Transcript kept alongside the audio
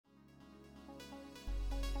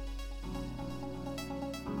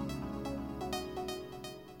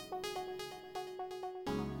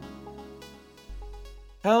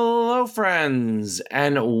Hello, friends,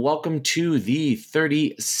 and welcome to the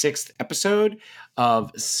 36th episode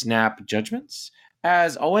of Snap Judgments.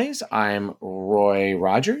 As always, I'm Roy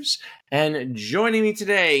Rogers, and joining me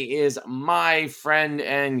today is my friend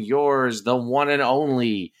and yours, the one and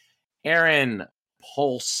only Aaron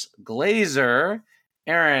Pulse Glazer.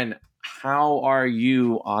 Aaron, how are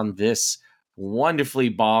you on this wonderfully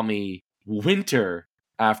balmy winter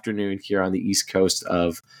afternoon here on the East Coast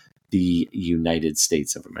of the United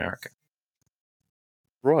States of America?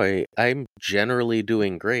 Roy, I'm generally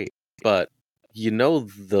doing great, but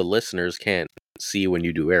the listeners can't see when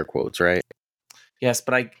you do air quotes, right? Yes,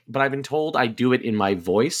 but I've been told I do it in my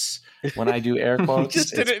voice when I do air quotes.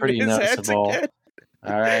 Just did It's it in pretty his hands noticeable. again.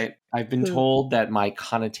 All right. I've been told that my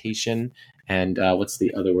connotation and what's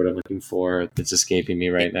the other word I'm looking for that's escaping me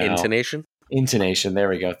right now? Intonation? Intonation. There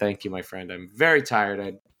we go. Thank you, my friend. I'm very tired.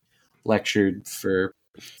 I lectured for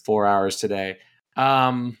 4 hours today.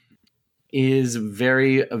 Is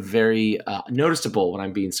very, very noticeable when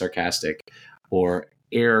I'm being sarcastic or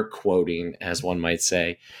air quoting, as one might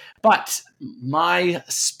say. But my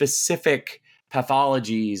specific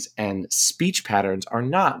pathologies and speech patterns are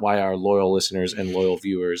not why our loyal listeners and loyal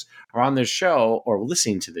viewers are on this show or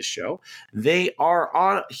listening to this show. They are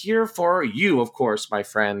on here for you, of course, my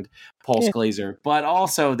friend Pulse Glazer, but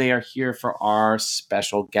also they are here for our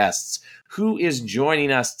special guests who is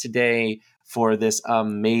joining us today for this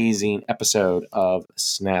amazing episode of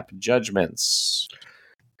Snap Judgments.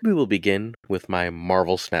 We will begin with my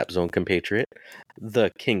Marvel Snap Zone compatriot, the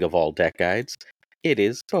king of all deck guides. It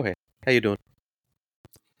is Bohe. How you doing?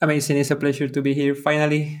 Amazing. It's a pleasure to be here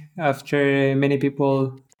finally after many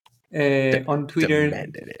people on Twitter.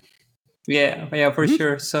 Demanded it. Yeah, for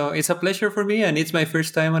sure. So it's a pleasure for me, and it's my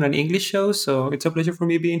first time on an English show, so it's a pleasure for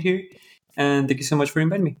me being here. And thank you so much for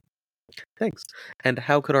inviting me. Thanks. And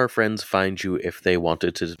how could our friends find you if they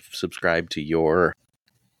wanted to subscribe to your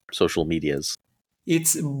social medias?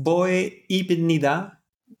 It's Bohe Ibnida.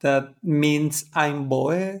 That means I'm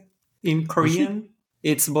Bohe in Korean.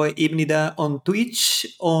 It's Bohe Ibnida on Twitch,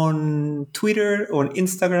 on Twitter, on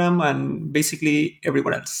Instagram, and basically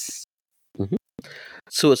everywhere else. Mm-hmm.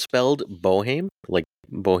 So it's spelled Bohem, like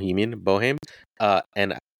Bohemian, Bohem,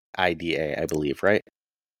 and IDA, I believe, right?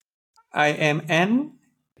 IMNIDA,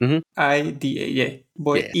 yeah.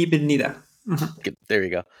 Bohe Ibnida. There you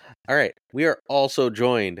go. All right. We are also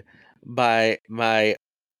joined by my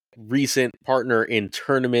recent partner in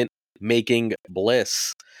tournament making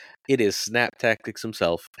bliss. It is Snap Tactics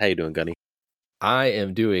himself. How you doing, Gunny? I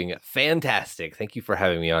am doing fantastic. Thank you for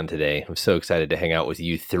having me on today. I'm so excited to hang out with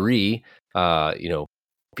you three.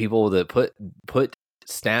 People that put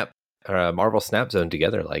Snap Marvel Snap Zone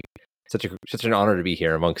together. Like such an honor to be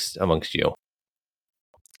here amongst you.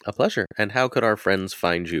 A pleasure. And how could our friends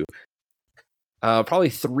find you? Probably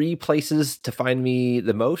three places to find me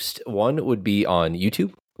the most. One would be on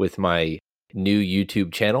YouTube with my new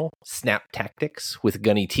YouTube channel, Snap Tactics with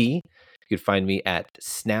GunnyT. You could find me at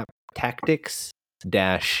Snap Tactics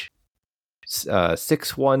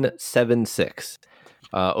 6176.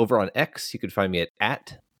 Over on X, you could find me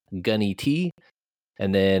at GunnyT.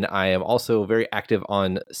 And then I am also very active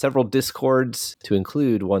on several Discords, to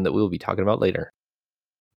include one that we'll be talking about later.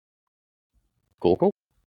 Cool.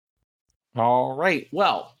 All right.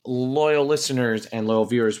 Well, loyal listeners and loyal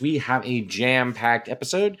viewers, we have a jam-packed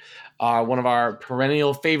episode. One of our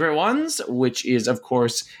perennial favorite ones, which is, of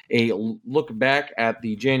course, a look back at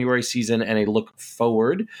the January season and a look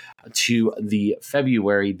forward to the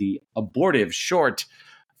abortive short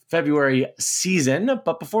February season.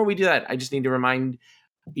 But before we do that, I just need to remind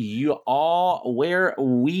you all where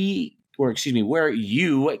you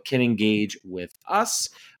can engage with us.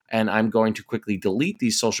 And I'm going to quickly delete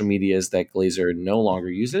these social medias that Glazer no longer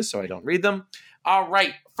uses so I don't read them. All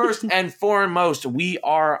right. First and foremost, we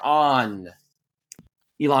are on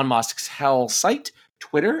Elon Musk's Hell site,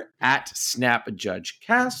 Twitter at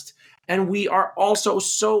SnapJudgeCast. And we are also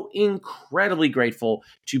so incredibly grateful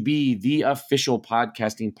to be the official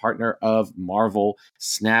podcasting partner of Marvel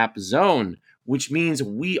Snap Zone, which means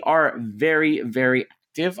we are very, very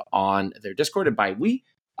active on their Discord. And by we,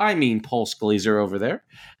 I mean Pulse Glazer over there.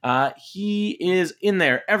 He is in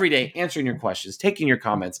there every day answering your questions, taking your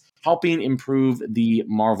comments, helping improve the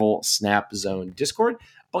Marvel Snap Zone Discord.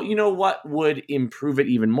 But you know what would improve it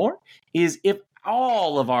even more is if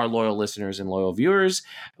all of our loyal listeners and loyal viewers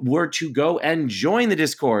were to go and join the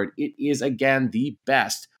Discord. It is, again, the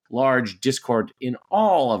best large Discord in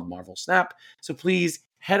all of Marvel Snap. So please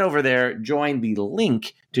head over there, join. The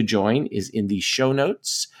link to join is in the show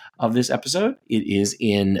notes of this episode. It is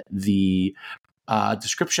in the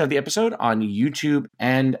description of the episode on YouTube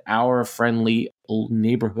and our friendly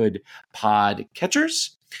neighborhood pod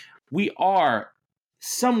catchers. We are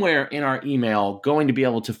somewhere in our email going to be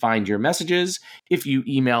able to find your messages if you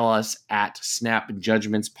email us at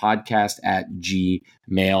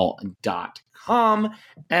snapjudgmentspodcast@gmail.com.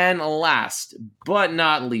 And last but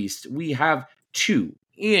not least, we have two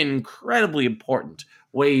incredibly important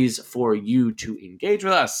ways for you to engage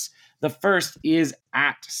with us. The first is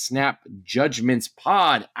at Snap Judgments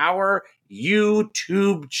Pod, our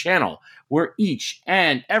YouTube channel, where each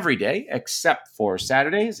and every day, except for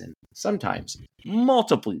Saturdays and sometimes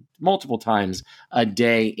multiple times a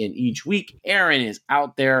day in each week, Aaron is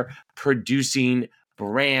out there producing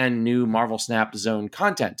brand new Marvel Snap Zone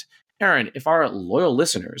content. Aaron, if our loyal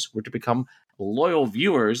listeners were to become loyal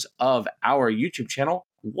viewers of our YouTube channel,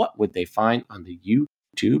 what would they find on the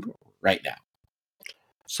YouTube right now?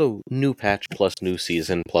 So, new patch plus new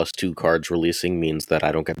season plus 2 cards releasing means that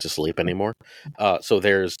I don't get to sleep anymore. So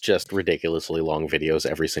there's just ridiculously long videos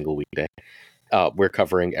every single weekday. We're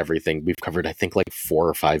covering everything. We've covered, I think, like 4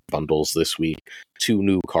 or 5 bundles this week. 2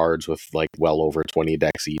 new cards with like well over 20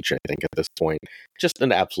 decks each, I think, at this point. Just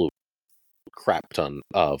an absolute crap ton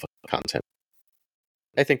of content.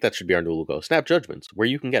 I think that should be our new logo. Snap Judgments, where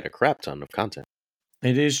you can get a crap ton of content.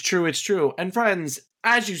 It is true, it's true. And friends,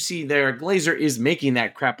 as you see there, Glazer is making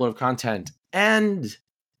that crapload of content. And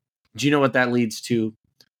do you know what that leads to?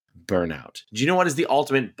 Burnout. Do you know what is the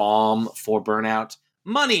ultimate balm for burnout?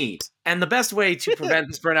 Money. And the best way to prevent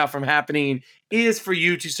this burnout from happening is for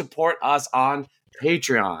you to support us on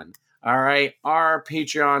Patreon. All right. Our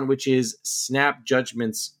Patreon, which is Snap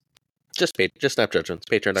Judgments. Just Snap Judgments.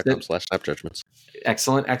 Patreon.com/Snap Judgments.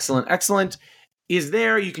 Excellent. Is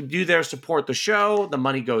there. You can do there, support the show. The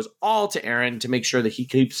money goes all to Aaron to make sure that he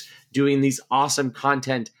keeps doing these awesome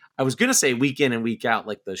content. I was going to say week in and week out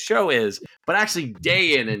like the show is, but actually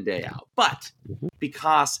day in and day out. But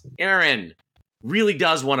because Aaron really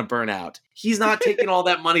does want to burn out, he's not taking all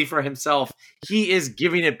that money for himself. He is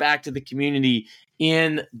giving it back to the community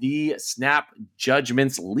in the Snap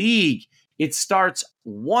Judgments League. It starts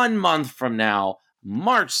 1 month from now,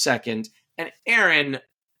 March 2nd. And Aaron,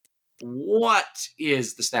 what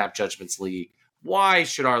is the Snap Judgments League? Why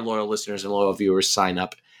should our loyal listeners and loyal viewers sign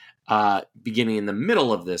up beginning in the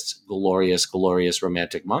middle of this glorious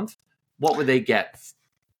romantic month? What would they get?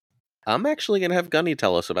 I'm actually going to have Gunny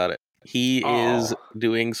tell us about it. He is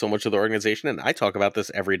doing so much of the organization, and I talk about this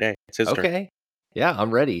every day. It's his turn. Yeah,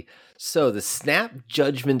 I'm ready. So the Snap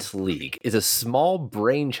Judgments League is a small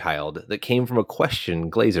brainchild that came from a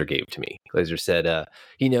question Glazer gave to me. Glazer said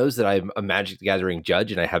he knows that I'm a Magic the Gathering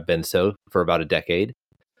judge, and I have been so for about a decade.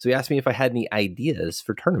 So he asked me if I had any ideas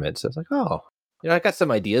for tournaments. I was like, I got some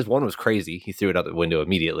ideas. One was crazy. He threw it out the window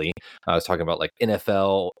immediately. I was talking about like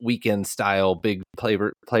NFL weekend style, big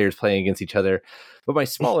players playing against each other. But my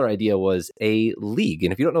smaller idea was a league.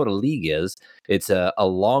 And if you don't know what a league is, it's a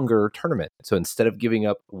longer tournament. So instead of giving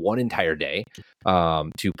up one entire day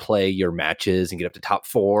to play your matches and get up to top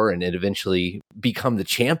 4 and then eventually become the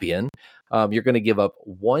champion, you're going to give up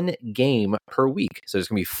 1 game per week. So there's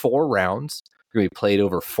going to be 4 rounds. Going to be played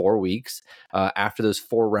over 4 weeks. After those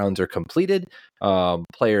 4 rounds are completed,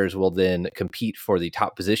 players will then compete for the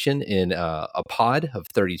top position in a pod of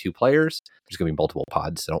 32 players. There's going to be multiple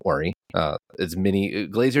pods, so don't worry. As many.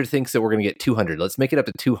 Glazer thinks that we're going to get 200. Let's make it up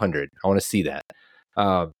to 200. I want to see that.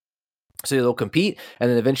 So they'll compete, and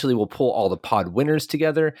then eventually we'll pull all the pod winners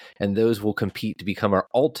together, and those will compete to become our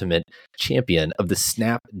ultimate champion of the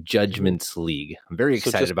Snap Judgments League. I'm very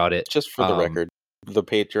excited about it. Just for the record, the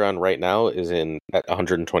Patreon right now is at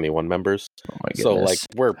 121 members. Oh my goodness. So like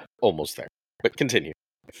we're almost there. But continue.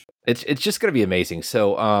 It's just going to be amazing.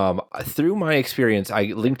 So through my experience, I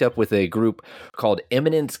linked up with a group called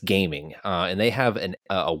Eminence Gaming, and they have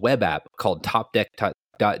a web app called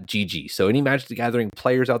TopDeck.gg. So any Magic the Gathering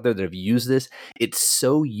players out there that have used this, it's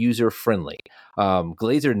so user friendly.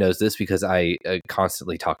 Glazer knows this because I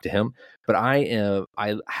constantly talk to him, but I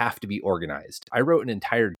have to be organized. I wrote an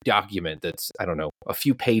entire document that's, I don't know, a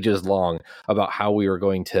few pages long about how we were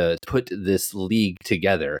going to put this league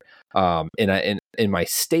together. In my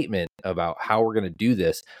statement about how we're going to do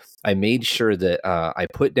this, I made sure that I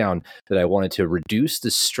put down that I wanted to reduce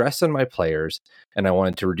the stress on my players, and I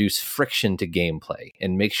wanted to reduce friction to gameplay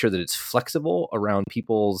and make sure that it's flexible around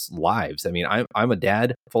people's lives. I mean, I'm a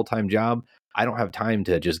dad, full-time job. I don't have time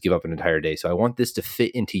to just give up an entire day. So I want this to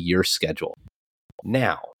fit into your schedule.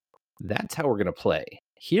 Now, that's how we're going to play.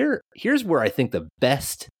 Here's where I think the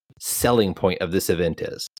best selling point of this event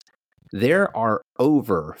is. There are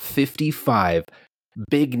over 55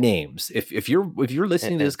 big names. If you're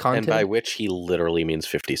listening to this content, and by which he literally means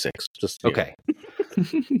 56. Just okay.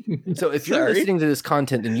 So if you're Sorry. listening to this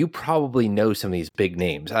content, then you probably know some of these big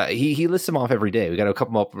names. He lists them off every day. We got a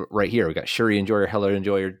couple up right here. We got Shuri Enjoyer, Heller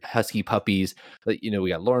Enjoyer, Husky Puppies. We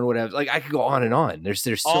got Lauren Whatever. Like, I could go on and on. There's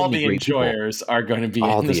so All many the great people. enjoyers are going to be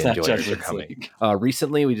All in the the Snap enjoyers are Judgments coming. League.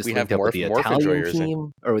 Recently, we We linked have up with the morph Italian enjoyers in.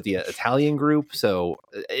 team or with the Italian group. So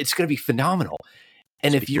it's going to be phenomenal.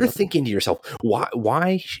 And if Speaking you're of- thinking to yourself, why,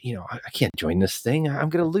 I can't join this thing. I'm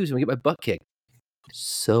going to lose. I'm going to get my butt kicked.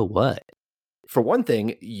 So what? For one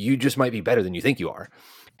thing, you just might be better than you think you are.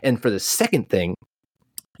 And for the second thing,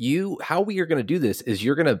 how we are going to do this is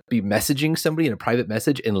you're going to be messaging somebody in a private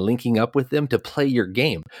message and linking up with them to play your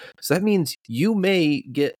game. So that means you may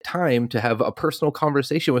get time to have a personal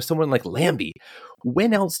conversation with someone like Lambie.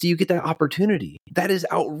 When else do you get that opportunity? That is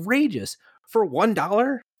outrageous. For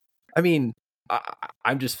 $1? I mean,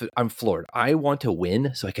 I'm floored. I want to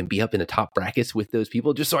win so I can be up in the top brackets with those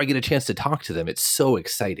people, just so I get a chance to talk to them. It's so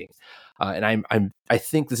exciting, and I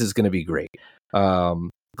think this is going to be great.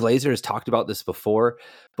 Glazer has talked about this before,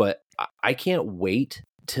 but I can't wait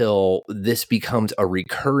till this becomes a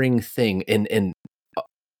recurring thing and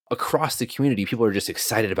across the community. People are just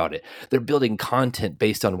excited about it. They're building content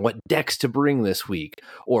based on what decks to bring this week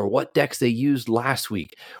or what decks they used last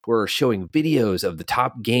week. We're showing videos of the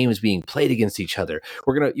top games being played against each other.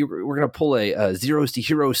 We're gonna pull a Zeros to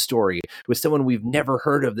Heroes story with someone we've never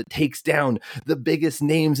heard of that takes down the biggest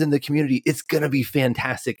names in the community. It's gonna be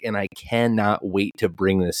fantastic, and I cannot wait to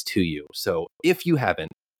bring this to you. So if you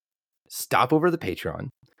haven't, stop over the Patreon.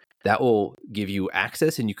 That will give you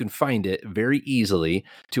access, and you can find it very easily,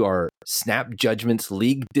 to our Snap Judgments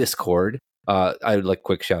League Discord. I would like a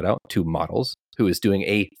quick shout out to Models, who is doing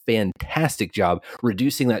a fantastic job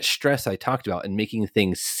reducing that stress I talked about and making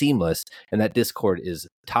things seamless. And that Discord is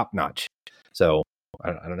top notch. So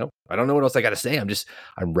I don't know. I don't know what else I got to say.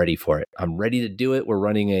 I'm ready for it. I'm ready to do it. We're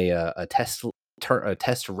running a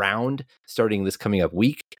test round starting this coming up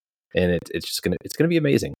week, and it's gonna be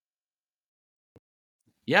amazing.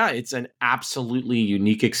 Yeah, it's an absolutely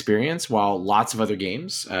unique experience. While lots of other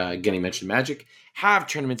games, again, you mentioned Magic, have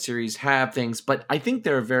tournament series, have things, but I think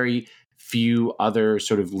there are very few other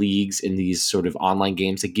sort of leagues in these sort of online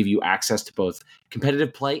games that give you access to both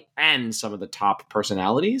competitive play and some of the top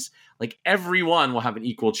personalities. Like, everyone will have an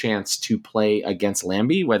equal chance to play against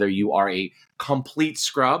Lambie, whether you are a complete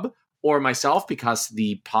scrub or myself, because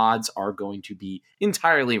the pods are going to be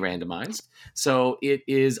entirely randomized. So it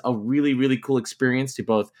is a really, really cool experience to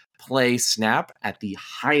both play Snap at the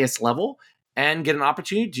highest level and get an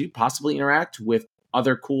opportunity to possibly interact with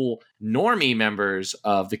other cool normie members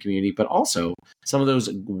of the community, but also some of those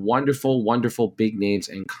wonderful, wonderful big names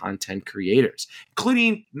and content creators,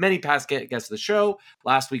 including many past guests of the show.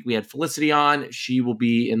 Last week we had Felicity on. She will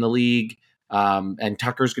be in the league. And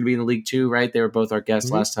Tucker's going to be in the league too, right? They were both our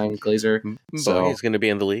guests last time, Glazer. So Bohe's going to be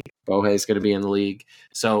in the league. Bohe's going to be in the league.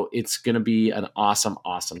 So it's going to be an awesome,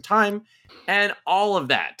 awesome time. And all of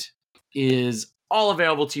that is all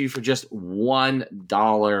available to you for just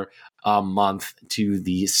 $1 a month to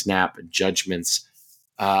the Snap Judgments.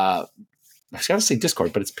 I was going to say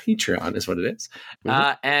Discord, but it's Patreon is what it is.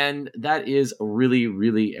 And that is really,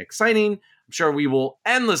 really exciting. I'm sure we will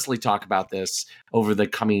endlessly talk about this over the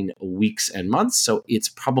coming weeks and months. So it's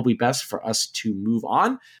probably best for us to move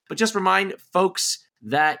on. But just remind folks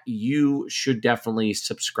that you should definitely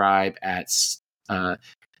subscribe at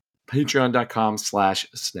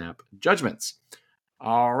patreon.com/snapjudgments.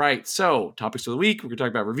 All right. So topics of the week. We're going to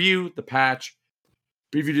talk about review, the patch,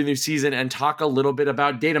 preview the new season, and talk a little bit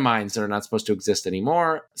about Datamines that are not supposed to exist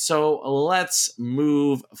anymore. So let's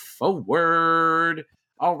move forward.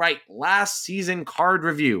 All right, last season card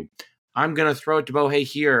review. I'm going to throw it to Bohe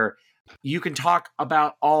here. You can talk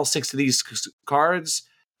about all 6 of these cards.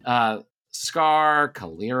 Scar,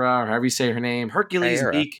 Kalira, or however you say her name. Hercules,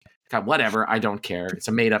 Kyra. Beak. God, whatever. I don't care. It's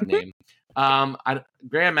a made-up name.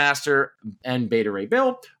 Grandmaster and Beta Ray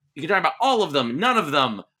Bill. You can talk about all of them, none of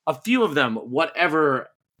them, a few of them, whatever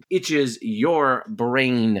itches your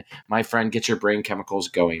brain, my friend. Get your brain chemicals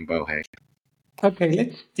going, Bohe. Okay,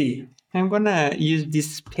 let's see. I'm gonna use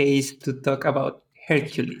this space to talk about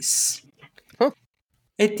Hercules. Huh.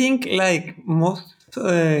 I think, like most of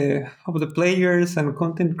the players and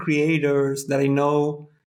content creators that I know,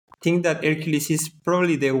 think that Hercules is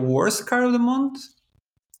probably the worst card of the month,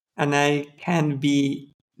 and I can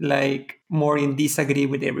be like more in disagree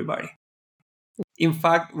with everybody. In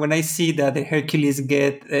fact, when I see that the Hercules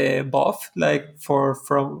get buff like from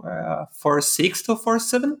 4/6 to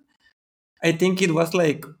 4/7, I think it was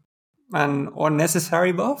like an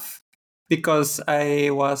unnecessary buff, because I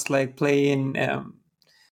was like playing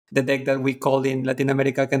the deck that we call in Latin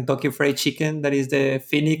America Kentucky Fried Chicken, that is the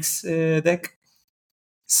Phoenix deck.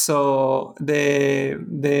 So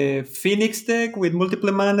the Phoenix deck with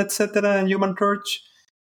multiple mana, etc., and Human Torch,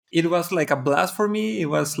 it was like a blast for me. It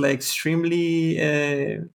was like extremely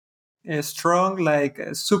strong, like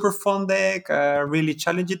a super fun deck, really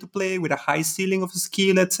challenging to play with a high ceiling of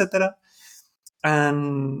skill, etc.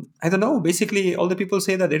 And I don't know. Basically, all the people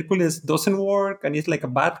say that Hercules doesn't work and it's like a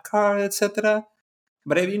bad card, etc.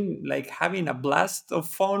 But I've been like having a blast of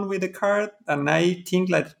fun with the card, and I think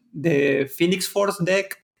like the Phoenix Force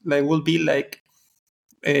deck like will be like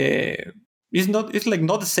it's like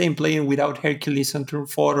not the same playing without Hercules on turn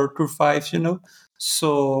 4 or turn 5, you know.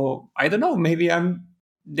 So I don't know. Maybe I'm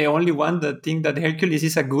the only one that think that Hercules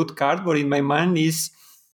is a good card, but in my mind is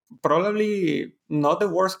probably not the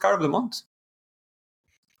worst card of the month.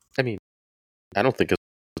 I mean, I don't think it's.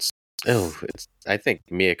 I think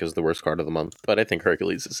Miak is the worst card of the month, but I think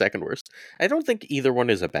Hercules is second worst. I don't think either one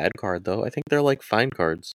is a bad card, though. I think they're like fine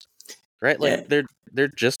cards, right? Like Yeah. they're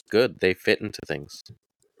just good. They fit into things.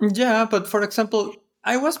 Yeah, but for example,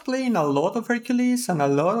 I was playing a lot of Hercules and a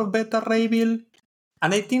lot of Beta Ray Bill,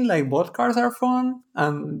 and I think like both cards are fun.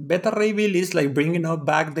 And Beta Ray Bill is like bringing up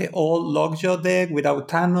back the old Lockjaw deck without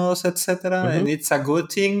Thanos, etc. Mhm. And it's a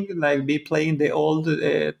good thing, like be playing the old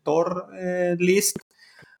Thor list.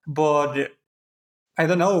 But I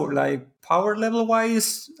don't know, like power level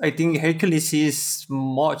wise, I think Hercules is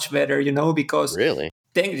much better, you know, because Really?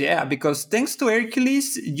 because thanks to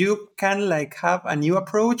Hercules, you can like have a new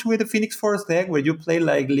approach with the Phoenix Force deck where you play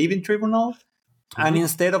like Living Tribunal, and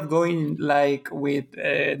instead of going like with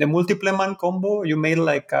the multiple man combo, you made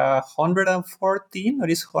like 114 or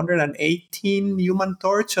is 118 Human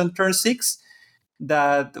Torch on turn 6.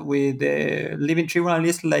 That with the Living Tribunal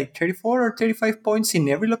is like 34 or 35 points in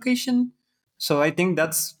every location. So I think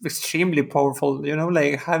that's extremely powerful, you know,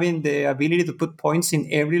 like having the ability to put points in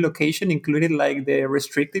every location, including like the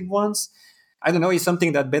restricted ones. I don't know, it's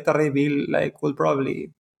something that Beta Ray Bill like will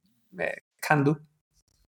probably uh, can do.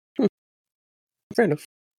 Fair enough.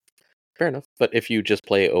 Fair enough. But if you just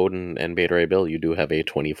play Odin and Beta Ray Bill, you do have a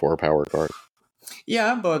 24 power card.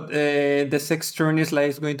 Yeah, but the sixth turn is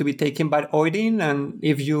like going to be taken by Odin, and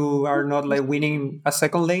if you are not like winning a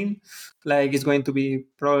second lane, like it's going to be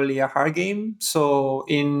probably a hard game. So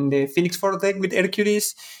in the Phoenix Force deck with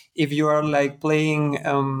Hercules, if you are like playing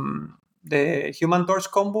the Human Torch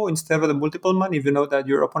combo instead of the multiple man, if you know that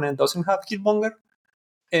your opponent doesn't have Killmonger,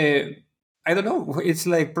 uh, I don't know. It's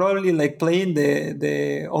like probably like playing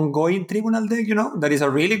the ongoing Tribunal deck. You know that is a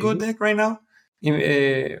really good deck right now.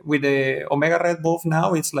 With the Omega Red buff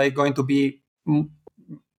now, it's like going to be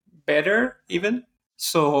better even.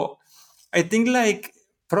 So I think like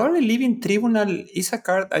probably leaving Tribunal is a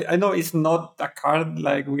card. I know it's not a card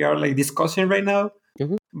like we are like discussing right now,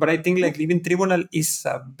 Mhm. but I think like leaving Tribunal is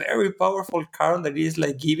a very powerful card that is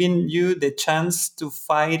like giving you the chance to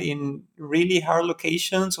fight in really hard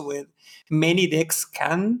locations where many decks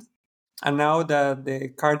can't. And now that the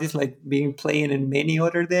card is like being played in many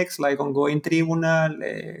other decks, like Ongoing Tribunal,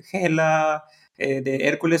 Hela, the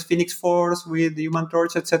Hercules Phoenix Force with Human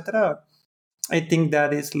Torch, etc. I think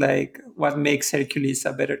that is like what makes Hercules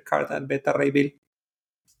a better card than Beta Ray Bill.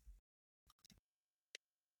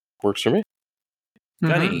 Works for me.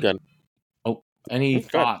 Gunny, Gun. any Go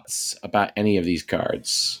ahead. thoughts about any of these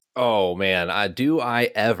cards? Oh man, do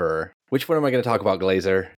I ever? Which one am I going to talk about,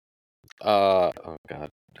 Glazer? Oh god.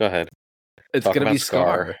 Go ahead. It's Talk going to be about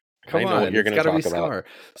Scar. Scar. Come I know on, what you're it's gonna got to be talk about. Scar.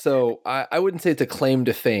 So I wouldn't say it's a claim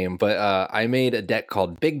to fame, but I made a deck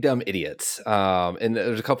called Big Dumb Idiots, and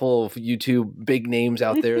there's a couple of YouTube big names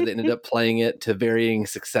out there that ended up playing it to varying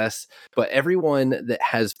success. But everyone that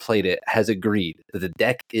has played it has agreed that the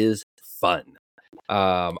deck is fun.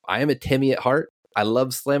 I am a Timmy at heart. I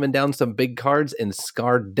love slamming down some big cards, and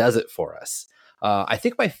Scar does it for us. I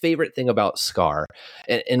think my favorite thing about Scar,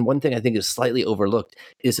 and one thing I think is slightly overlooked,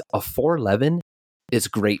 is a 4/11 is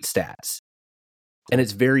great stats, and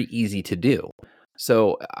it's very easy to do.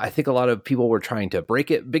 So I think a lot of people were trying to break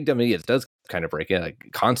it. Big Dumb Idiots does kind of break it, like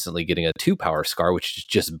constantly getting a 2-power Scar, which is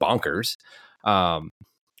just bonkers.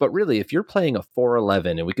 But really, if you're playing a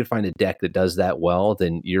 4/11 and we could find a deck that does that well,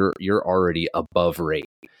 then you're already above rate.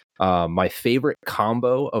 My favorite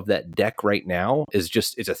combo of that deck right now is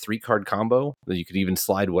it's a 3-card combo that you could even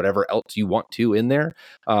slide whatever else you want to in there.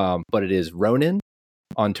 But it is Ronin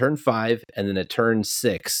on turn 5, and then at turn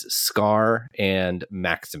 6, Scar and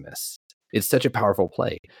Maximus. It's such a powerful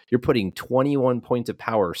play. You're putting 21 points of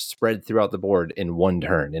power spread throughout the board in one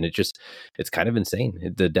turn, and it's kind of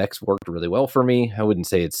insane. The decks worked really well for me. I wouldn't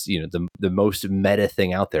say it's the most meta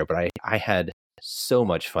thing out there, but I had so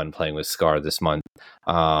much fun playing with Scar this month.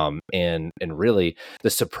 And really the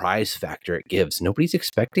surprise factor it gives. Nobody's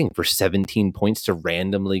expecting for 17 points to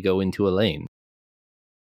randomly go into a lane.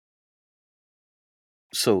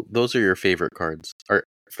 So those are your favorite cards. Are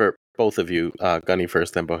for both of you, Gunny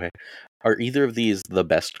first, then Bohe. Are either of these the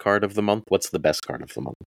best card of the month? What's the best card of the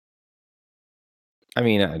month? I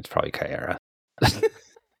mean, it's probably Kyera.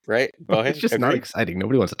 Right? Bohe, It's just not exciting.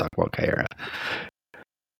 Nobody wants to talk about Kyera.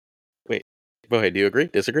 Wait, Bohe, do you agree?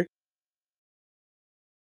 Disagree?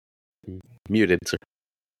 Muted, sir.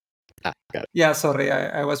 Got it. Yeah, sorry,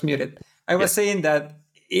 I was muted. I was saying that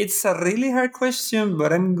it's a really hard question,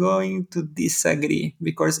 but I'm going to disagree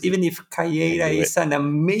because even if Kyera is an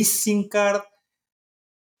amazing card,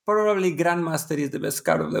 probably Grandmaster is the best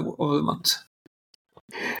card of the month.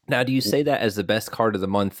 Now, do you say that as the best card of the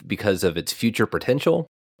month because of its future potential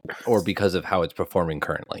or because of how it's performing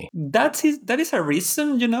currently? That is a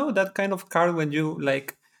reason, that kind of card when you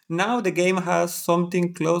like. Now the game has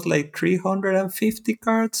something close like 350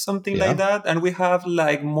 cards, something like that. And we have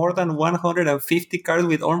like more than 150 cards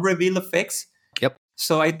with unrevealed effects. Yep.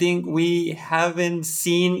 So I think we haven't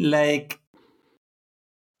seen like,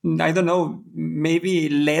 I don't know, maybe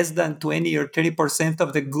less than 20 or 30%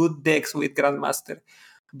 of the good decks with Grandmaster.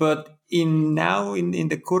 But in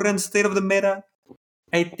the current state of the meta,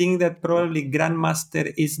 I think that probably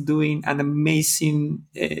Grandmaster is doing an amazing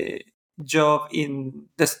job in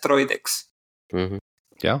destroy decks. Mm-hmm.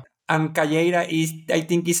 Yeah. And Kyera I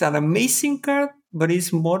think, is an amazing card, but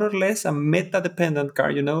it's more or less a meta-dependent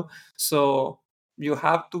card, So you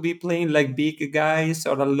have to be playing like big guys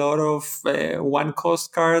or a lot of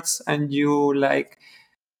one-cost cards, and you like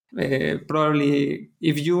probably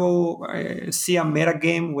if you see a meta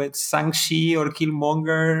game with Shang-Chi or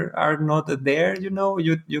Killmonger are not there,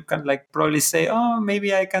 you can like probably say, oh,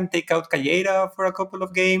 maybe I can take out Kyera for a couple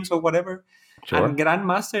of games or whatever. Sure. And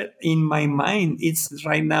Grandmaster, in my mind, it's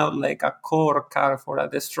right now like a core card for a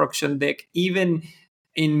destruction deck, even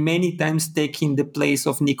in many times taking the place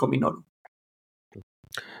of Nico Minoru.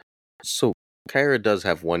 So Kyra does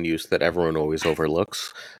have one use that everyone always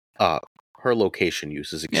overlooks. Her location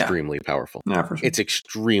use is extremely powerful. Yeah, for sure. It's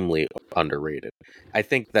extremely underrated. I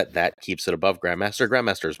think that keeps it above Grandmaster.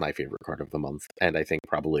 Grandmaster is my favorite card of the month, and I think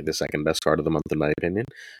probably the second best card of the month in my opinion.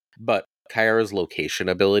 But Kyra's location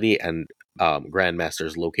ability and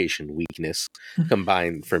Grandmaster's location weakness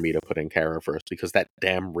combined for me to put in Kyra first, because that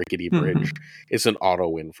damn rickety bridge is an auto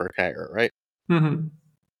win for Kyra, right? Mm-hmm.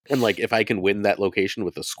 And like, if I can win that location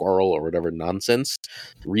with a squirrel or whatever nonsense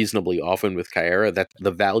reasonably often with Kyra, that the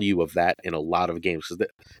value of that in a lot of games, because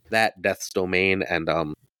that Death's Domain and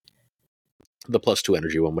the +2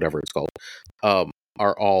 energy one, whatever it's called,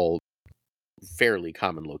 are all fairly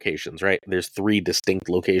common locations, right? There's 3 distinct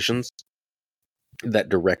locations that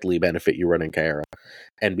directly benefit you running Kyra.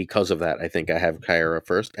 And because of that, I think I have Kyra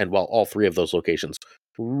first. And while all 3 of those locations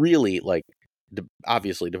really, like,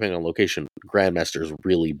 obviously, depending on location, Grandmaster is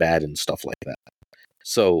really bad and stuff like that.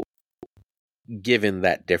 So, given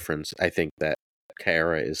that difference, I think that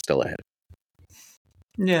Kyra is still ahead.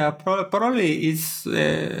 Yeah, probably it's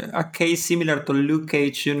a case similar to Luke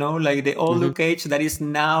Cage, like the old Luke Cage that is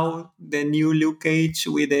now the new Luke Cage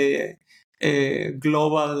with a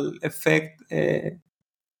global effect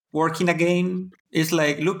working again. It's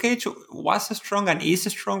like Luke Cage was strong and is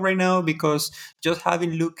strong right now because just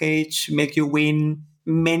having Luke Cage make you win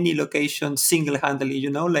many locations single-handedly,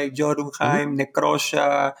 like Jotunheim,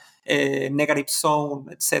 Necrosha, Negative Zone,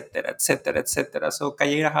 etc., etc., etc. So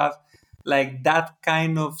Kyera have like that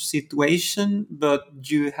kind of situation, but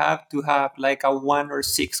you have to have like a 1 or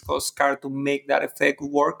 6 cost card to make that effect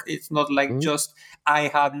work. It's not like just I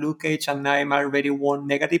have Luke Cage and I'm already won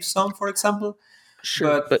Negative Zone, for example.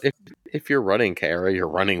 Sure, but if you're running Kyra, you're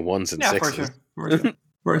running 1s and 6s.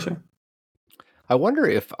 For sure. I wonder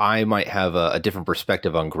if I might have a different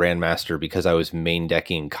perspective on Grandmaster because I was main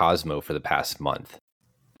decking Cosmo for the past month.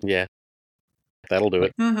 Yeah, that'll do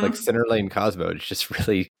it. Like center lane Cosmo, it's just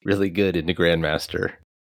really, really good into Grandmaster.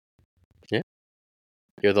 Yeah.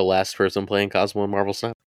 You're the last person playing Cosmo in Marvel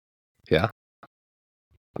Snap. Yeah.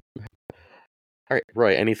 All right,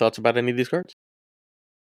 Roy, any thoughts about any of these cards?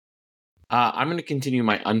 I'm going to continue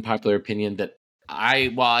my unpopular opinion that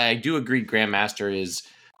while I do agree Grandmaster is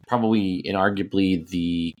probably inarguably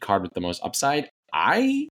the card with the most upside,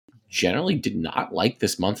 I generally did not like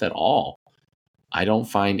this month at all. I don't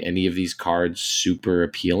find any of these cards super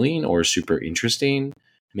appealing or super interesting.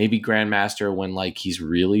 Maybe Grandmaster, when like he's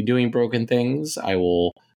really doing broken things, I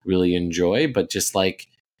will really enjoy, but just like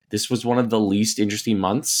this was one of the least interesting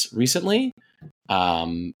months recently.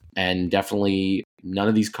 And definitely none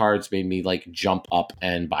of these cards made me like jump up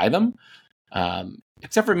and buy them.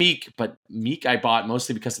 except for Meek. But Meek I bought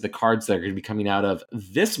mostly because of the cards that are going to be coming out of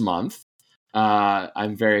this month.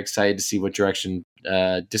 I'm very excited to see what direction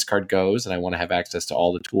discard goes, and I want to have access to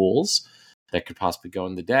all the tools that could possibly go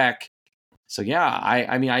in the deck. So yeah,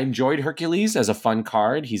 I mean, I enjoyed Hercules as a fun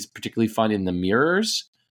card. He's particularly fun in the mirrors,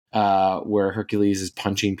 where Hercules is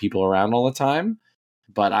punching people around all the time.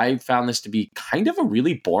 But I found this to be kind of a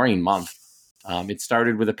really boring month. It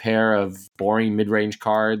started with a pair of boring mid-range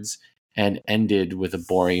cards and ended with a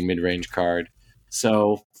boring mid-range card.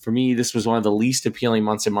 So for me, this was one of the least appealing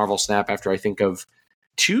months in Marvel Snap after I think of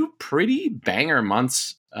two pretty banger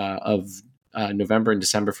months of November and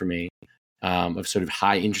December for me, of sort of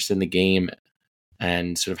high interest in the game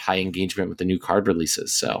and sort of high engagement with the new card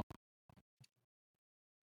releases. So,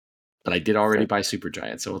 but I did already buy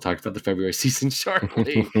Supergiant, so we'll talk about the February season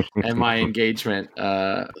shortly and my engagement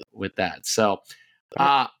with that. So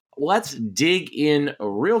let's dig in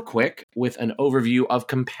real quick with an overview of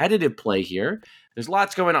competitive play here. There's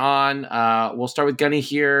lots going on. We'll start with Gunny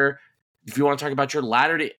here. If you want to talk about your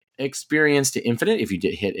ladder experience to Infinite, if you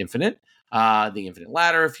did hit Infinite, the Infinite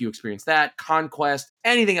Ladder, if you experienced that, Conquest,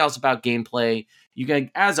 anything else about gameplay, you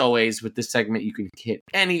can, as always, with this segment, you can hit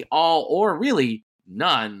any, all, or really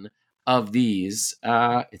none of these.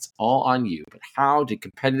 It's all on you. But how did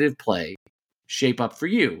competitive play shape up for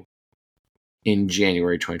you in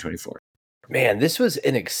January 2024? Man, this was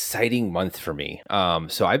an exciting month for me.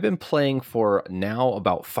 So I've been playing for now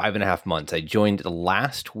about 5.5 months. I joined the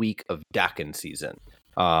last week of Dakin season.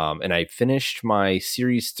 And I finished my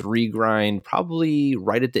Series 3 grind probably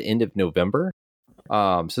right at the end of November.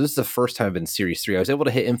 So this is the first time I've been Series 3. I was able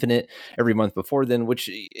to hit Infinite every month before then, which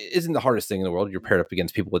isn't the hardest thing in the world. You're paired up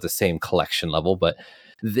against people with the same collection level. But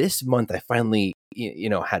this month I finally,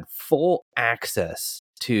 had full access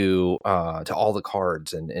to all the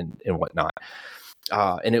cards and whatnot.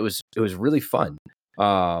 And it was really fun.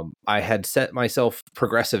 I had set myself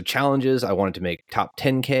progressive challenges. I wanted to make top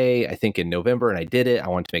 10K, I think in November, and I did it. I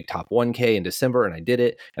wanted to make top 1K in December, and I did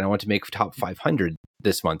it. And I wanted to make top 500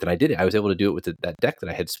 this month, and I did it. I was able to do it with that deck that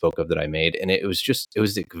I had spoke of that I made. And it was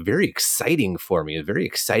very exciting for me, a very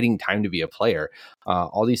exciting time to be a player.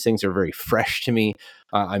 All these things are very fresh to me.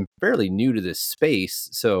 I'm fairly new to this space,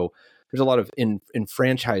 so there's a lot of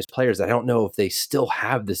enfranchised players that I don't know if they still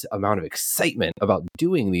have this amount of excitement about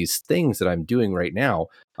doing these things that I'm doing right now.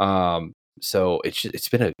 So it's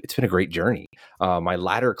been a great journey. My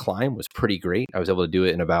ladder climb was pretty great. I was able to do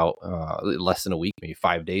it in about less than a week, maybe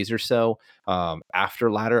 5 days or so.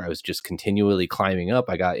 After ladder, I was just continually climbing up.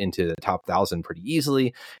 I got into the top 1,000 pretty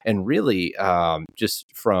easily, and really just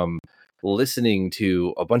from listening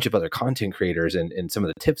to a bunch of other content creators and some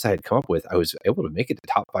of the tips I had come up with, I was able to make it to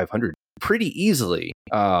top 500 pretty easily.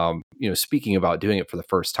 Speaking about doing it for the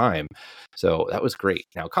first time. So that was great.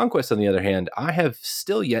 Now, Conquest, on the other hand, I have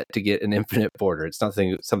still yet to get an infinite border. It's not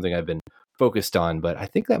something I've been focused on, but I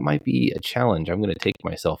think that might be a challenge I'm going to take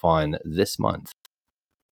myself on this month.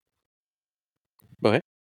 Bohe?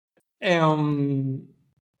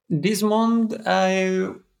 This month, I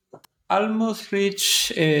almost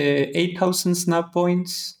reached 8,000 snap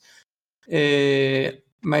points.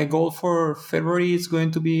 My goal for February is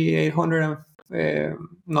going to be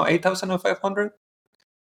 8,500.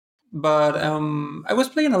 But I was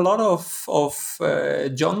playing a lot of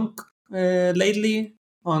junk lately.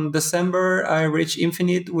 On December, I reached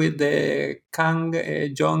Infinite with the Kang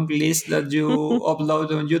junk list that you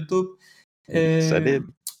upload on YouTube. Yes, I did.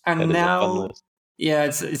 And That is a fun now, list. yeah,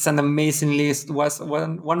 it's an amazing list. Was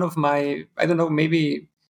one of my, I don't know, maybe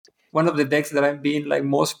one of the decks that I've been like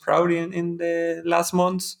most proud in the last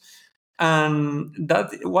months. And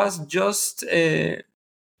that was just a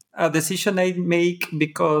decision I make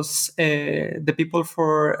because the people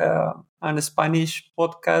for a Spanish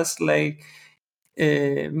podcast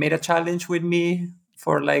made a challenge with me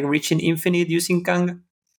for like reaching Infinite using Kang.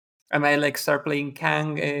 And I like start playing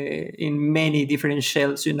Kang in many different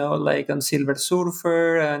shells, like on Silver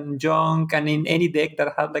Surfer and Junk and in any deck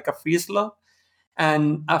that had like a free slot.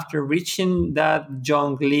 And after reaching that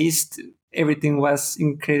junk list, everything was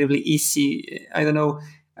incredibly easy. I don't know,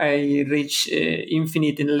 I reached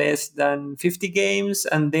Infinite in less than 50 games.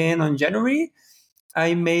 And then on January,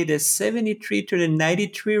 I made a 73 to the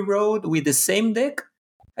 93 road with the same deck.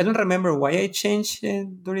 I don't remember why I changed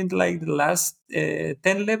during like the last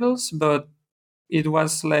 10 levels, but it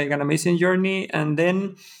was like an amazing journey. And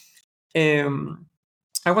then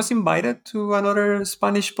I was invited to another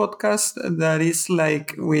Spanish podcast that is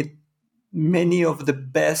like with many of the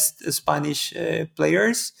best Spanish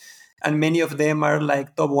players, and many of them are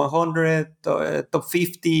like top 100, top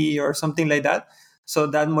 50, or something like that. So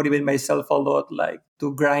that motivated myself a lot, like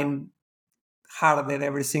to grind harder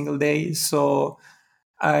every single day. So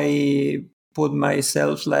I put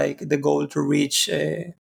myself like the goal to reach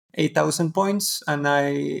 8,000 points, and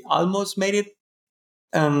I almost made it.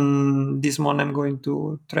 And this month I'm going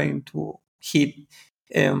to try to hit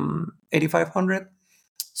 8,500.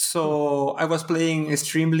 So I was playing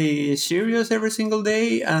extremely serious every single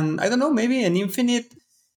day, and I don't know, maybe an infinite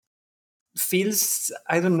feels,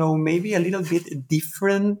 I don't know, maybe a little bit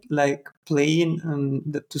different, like playing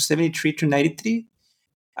the 273 to 93.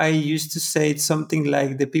 I used to say something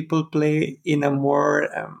like the people play in a more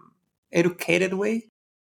educated way.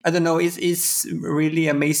 I don't know. It's really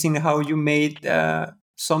amazing how you made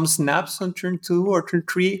some snaps on turn 2 or turn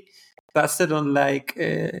 3, based on like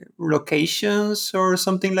locations or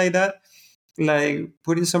something like that, like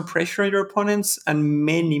putting some pressure on your opponents, and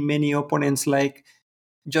many opponents like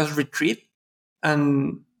just retreat,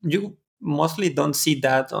 and you mostly don't see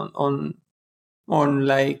that on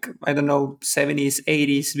like, I don't know, 70s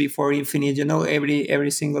 80s before infinite.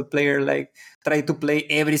 Every single player like try to play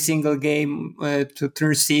every single game to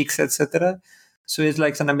turn 6, etc. So it's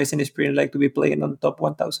like an amazing experience, like to be playing on top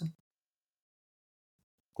 1000.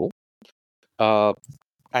 Cool.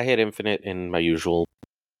 I hit infinite in my usual,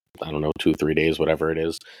 I don't know, 2-3 days, whatever it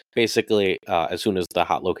is. Basically, as soon as the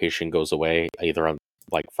hot location goes away, either on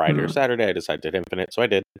like Friday or Saturday, I decided to hit infinite. So I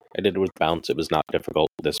did it with bounce. It was not difficult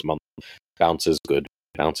this month. Bounce is good.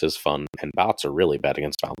 Bounce is fun, and bots are really bad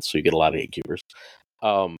against bounce, so you get a lot of 8-cubers.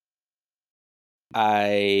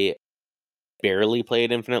 I barely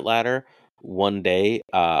played Infinite Ladder. One day,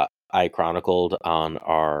 I chronicled on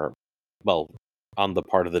on the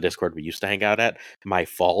part of the Discord we used to hang out at, my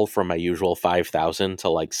fall from my usual 5,000 to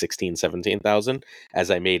like 16, 17,000,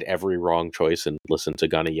 as I made every wrong choice and listened to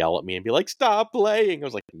Gunny yell at me and be like, stop playing. I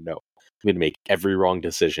was like, no, I'm going to make every wrong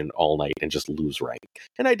decision all night and just lose rank.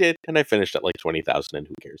 And I did, and I finished at like 20,000, and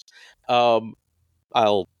who cares?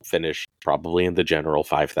 I'll finish probably in the general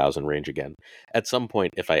 5,000 range again. At some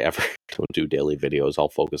point, if I ever don't do daily videos, I'll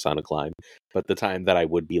focus on a climb. But the time that I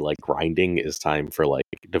would be like grinding is time for like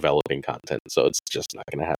developing content, so it's just not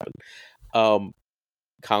going to happen.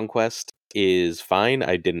 Conquest is fine.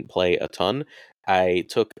 I didn't play a ton. I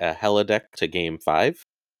took a Hella deck to game 5.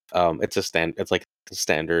 It's like a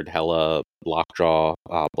standard Hella Lockjaw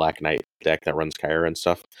Black Knight deck that runs Kyra and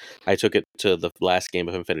stuff. I took it to the last game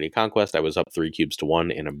of Infinity Conquest. I was up 3 cubes to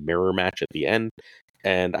 1 in a mirror match at the end,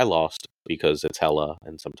 and I lost because it's Hella,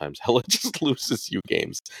 and sometimes Hella just loses you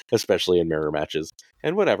games, especially in mirror matches.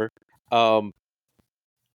 And whatever. The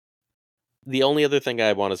only other thing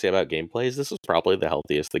I want to say about gameplay is this is probably the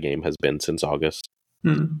healthiest the game has been since August.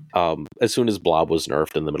 As soon as Blob was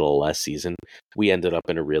nerfed in the middle of last season, we ended up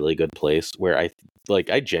in a really good place where I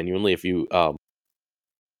genuinely, if you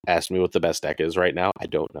ask me what the best deck is right now, I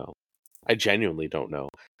don't know. I genuinely don't know.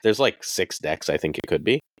 There's like 6 decks I think it could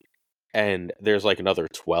be, and there's like another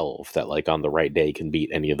 12 that like on the right day can beat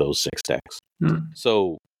any of those 6 decks.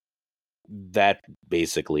 So that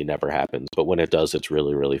basically never happens, but when it does, it's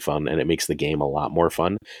really, really fun, and it makes the game a lot more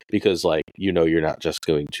fun because like, you're not just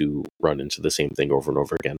going to run into the same thing over and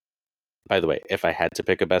over again. By the way, if I had to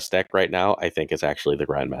pick a best deck right now, I think it's actually the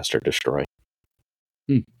Grandmaster Destroy.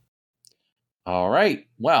 All right.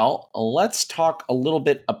 Well, let's talk a little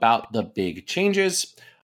bit about the big changes.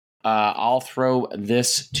 I'll throw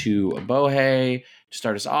this to Bohe to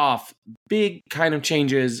start us off. Big kind of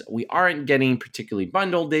changes. We aren't getting particularly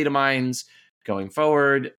bundled data mines going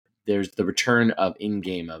forward. There's the return of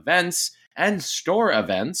in-game events and store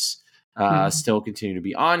events still continue to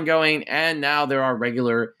be ongoing. And now there are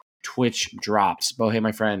regular Twitch drops. Bohe,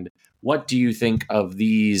 my friend, what do you think of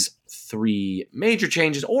these 3 major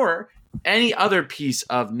changes, or any other piece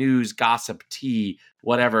of news, gossip, tea,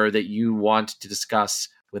 whatever that you want to discuss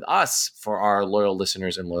with us for our loyal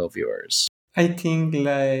listeners and loyal viewers? I think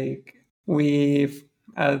like we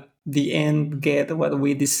at the end get what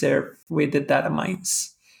we deserve with the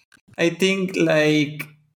Datamines. I think like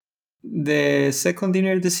the second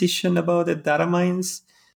dinner decision about the Datamines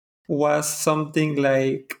was something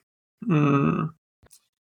like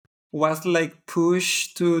was like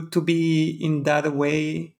pushed to be in that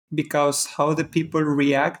way because how the people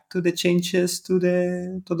react to the changes to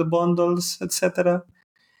the bundles, etc.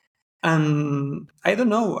 And I don't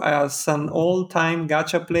know, as an old-time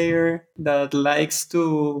gacha player that likes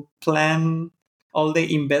to plan all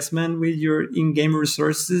the investment with your in-game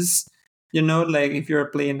resources, like if you're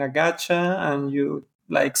playing a gacha and you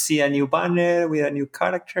like see a new banner with a new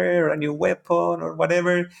character or a new weapon or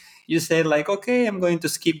whatever, you say like, okay, I'm going to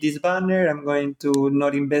skip this banner, I'm going to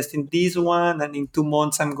not invest in this one, and in 2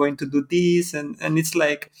 months I'm going to do this, and it's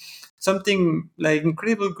like something like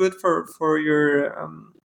incredibly good for your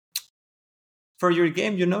for your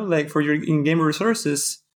game, like for your in-game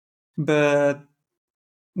resources. But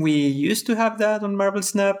we used to have that on Marvel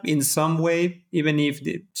Snap in some way, even if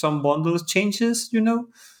some bundles changes,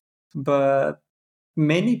 But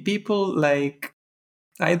many people, like,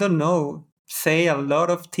 I don't know, say a lot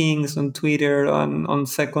of things on Twitter, on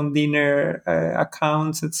second dinner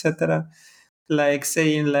accounts, etc. Like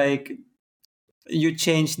saying like you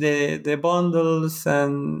change the bundles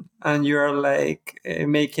and you're like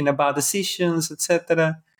making a bad decisions,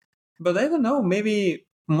 etc. But I don't know, maybe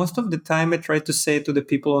most of the time I try to say to the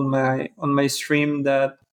people on my stream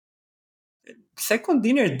that second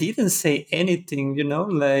dinner didn't say anything,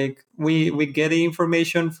 like we get the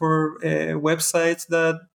information for websites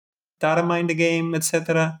that data mine the game,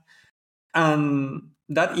 etc. And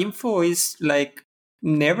that info is like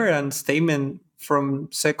never a statement from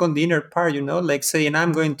second dinner part, like saying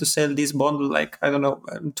I'm going to sell this bundle like I don't know,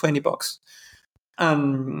 $20.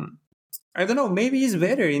 And I don't know, maybe it's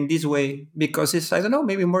better in this way because it's, I don't know,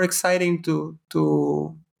 maybe more exciting to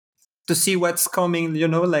see what's coming,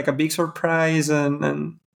 like a big surprise.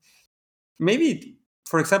 And maybe,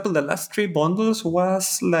 for example, the last three bundles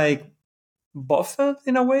was like buffet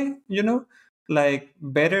in a way, like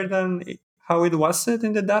better than how it was set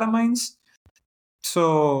in the data mines.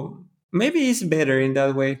 So maybe it's better in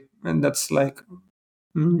that way. And that's like,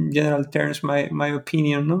 general terms, my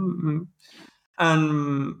opinion. No?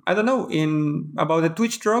 And I don't know, in about the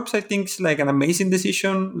Twitch drops, I think it's like an amazing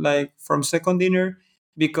decision, like from second dinner,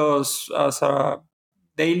 because as a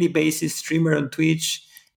daily basis streamer on Twitch,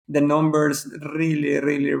 the numbers really,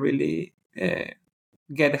 really, really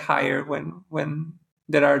get higher when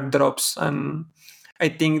there are drops. And I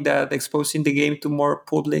think that exposing the game to more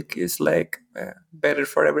public is like better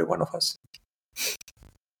for every one of us.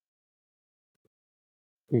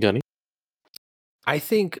 Gunny? I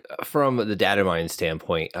think from the data mine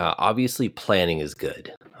standpoint, obviously planning is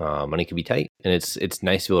good. Money can be tight, and it's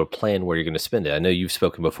nice to be able to plan where you're going to spend it. I know you've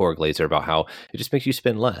spoken before, Glazer, about how it just makes you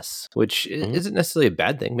spend less, which isn't necessarily a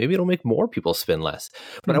bad thing. Maybe it'll make more people spend less.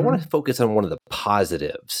 But I want to focus on one of the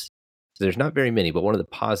positives. There's not very many, but one of the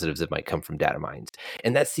positives that might come from data mines,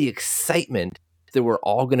 and that's the excitement that we're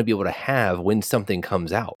all going to be able to have when something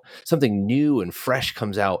comes out, something new and fresh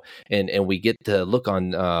comes out, and we get to look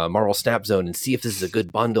on Marvel Snap Zone and see if this is a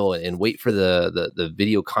good bundle, and wait for the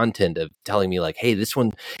video content of telling me like, hey, this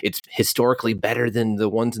one, it's historically better than the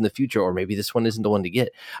ones in the future, or maybe this one isn't the one to get.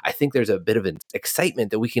 I think there's a bit of an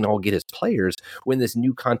excitement that we can all get as players when this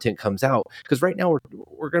new content comes out, because right now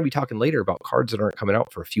we're going to be talking later about cards that aren't coming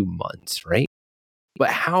out for a few months, right? But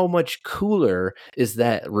how much cooler is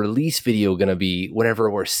that release video going to be whenever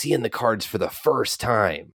we're seeing the cards for the first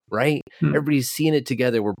time, right? Everybody's seeing it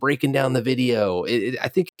together. We're breaking down the video. I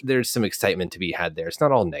think there's some excitement to be had there. It's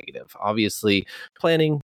not all negative. Obviously,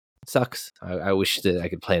 planning sucks. I wish that I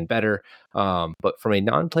could plan better. But from a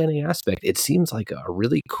non-planning aspect, it seems like a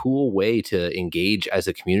really cool way to engage as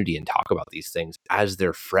a community and talk about these things as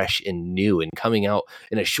they're fresh and new and coming out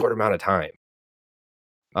in a short amount of time.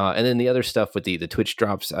 And then the other stuff with the Twitch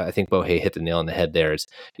drops, I think Bohe hit the nail on the head there. Is,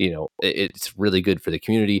 it's really good for the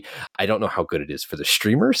community. I don't know how good it is for the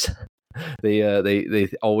streamers. They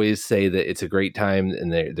always say that it's a great time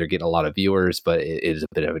and they're getting a lot of viewers, but it is a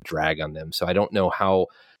bit of a drag on them. So I don't know how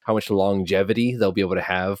much longevity they'll be able to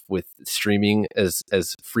have with streaming as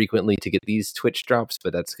frequently to get these Twitch drops,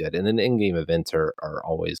 but that's good. And then in-game events are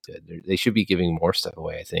always good. They should be giving more stuff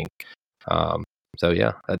away, I think. So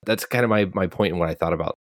yeah, that's kind of my point and what I thought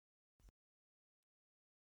about.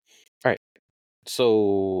 All right.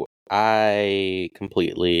 So I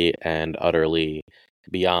completely and utterly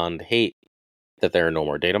beyond hate that there are no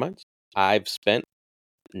more data mines. I've spent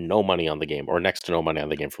no money on the game, or next to no money on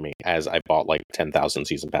the game for me, as I bought like 10,000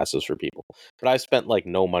 season passes for people. But I've spent like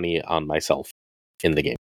no money on myself in the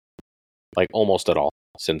game, like almost at all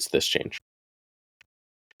since this change.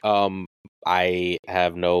 I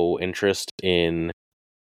have no interest in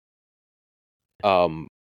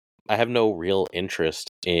I have no real interest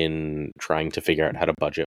in trying to figure out how to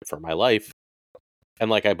budget for my life. And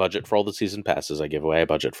like, I budget for all the season passes I give away, I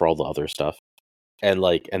budget for all the other stuff. And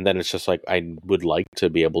then it's just like, I would like to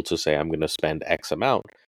be able to say I'm going to spend X amount,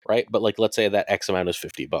 right? But like, let's say that X amount is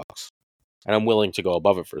 $50, and I'm willing to go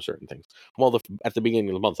above it for certain things. Well, at the beginning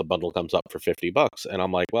of the month, a bundle comes up for $50, and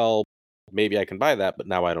I'm like, well, maybe I can buy that, but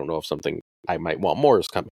now I don't know if something I might want more is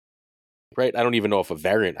coming, right? I don't even know if a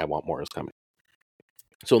variant I want more is coming.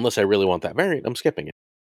 So unless I really want that variant, I'm skipping it.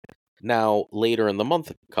 Now, later in the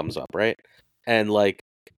month it comes up, right? And like,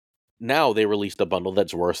 now they released a bundle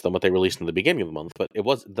that's worse than what they released in the beginning of the month, but it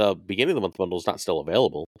was the beginning of the month bundle is not still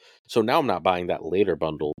available. So now I'm not buying that later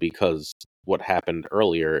bundle because what happened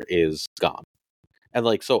earlier is gone. And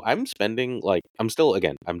like, so I'm spending like, I'm still,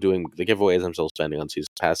 again, I'm doing the giveaways, I'm still spending on season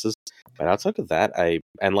passes. But outside of that,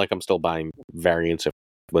 I'm still buying variants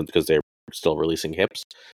because they're still releasing hips.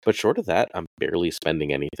 But short of that, I'm barely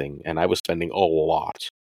spending anything. And I was spending a lot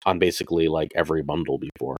on basically like every bundle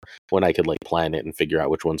before, when I could like plan it and figure out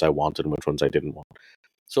which ones I wanted and which ones I didn't want.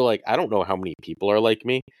 So like, I don't know how many people are like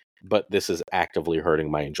me, but this is actively hurting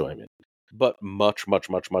my enjoyment. But much, much,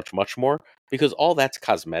 much, much, much more, because all that's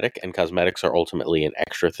cosmetic, and cosmetics are ultimately an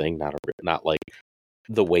extra thing, not like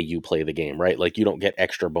the way you play the game, right? Like, you don't get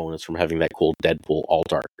extra bonus from having that cool Deadpool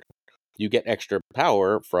alt art. You get extra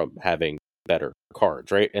power from having better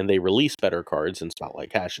cards, right? And they release better cards in Spotlight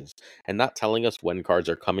Caches, and not telling us when cards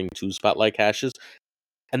are coming to Spotlight Caches.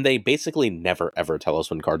 And they basically never ever tell us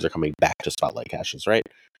when cards are coming back to Spotlight Caches, right?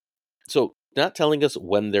 So not telling us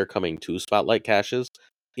when they're coming to Spotlight Caches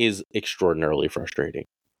is extraordinarily frustrating.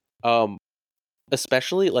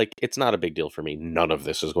 Especially, like, it's not a big deal for me. None of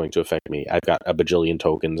this is going to affect me. I've got a bajillion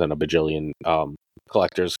tokens and a bajillion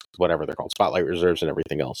collectors, whatever they're called, spotlight reserves and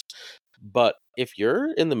everything else. But if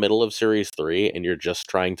you're in the middle of Series 3 and you're just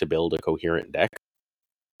trying to build a coherent deck,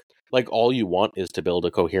 like, all you want is to build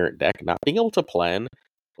a coherent deck, not being able to plan,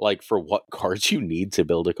 like, for what cards you need to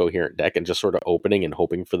build a coherent deck and just sort of opening and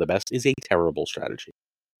hoping for the best is a terrible strategy.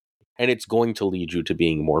 And it's going to lead you to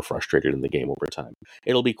being more frustrated in the game over time.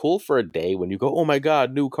 It'll be cool for a day when you go, oh my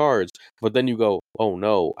god, new cards. But then you go, oh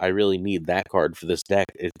no, I really need that card for this deck.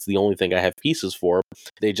 It's the only thing I have pieces for.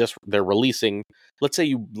 They're releasing, let's say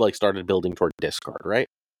you like started building toward discard, right?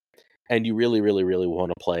 And you really, really, really want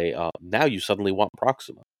to play, now you suddenly want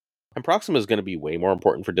Proxima. And Proxima is going to be way more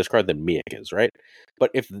important for discard than Miak is, right? But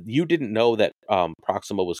if you didn't know that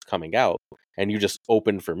Proxima was coming out, and you just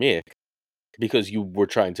opened for Miak, because you were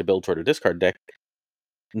trying to build toward a discard deck,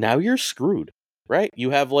 now you're screwed, right? You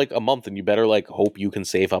have like a month and you better like hope you can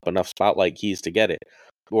save up enough spotlight keys to get it,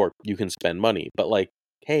 or you can spend money. But like,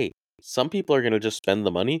 hey, some people are going to just spend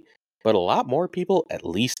the money, but a lot more people, at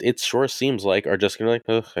least it sure seems like, are just going to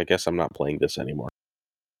like, ugh, I guess I'm not playing this anymore.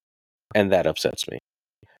 And that upsets me.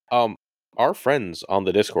 Our friends on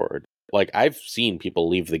the Discord, like, I've seen people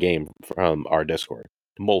leave the game from our Discord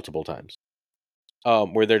multiple times.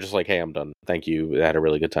 Where they're just like, hey, I'm done. Thank you. I had a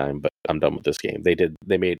really good time, but I'm done with this game.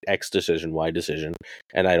 They made X decision, Y decision,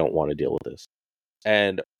 and I don't want to deal with this.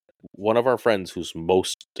 And one of our friends who's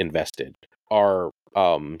most invested, our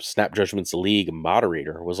Snap Judgments League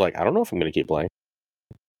moderator, was like, I don't know if I'm going to keep playing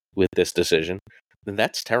with this decision. And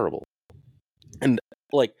that's terrible. And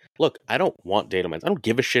like, look, I don't want data mines. I don't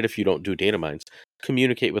give a shit if you don't do data mines.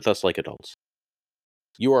 Communicate with us like adults.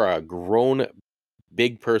 You are a grown,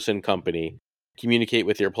 big person company. Communicate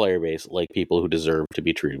with your player base like people who deserve to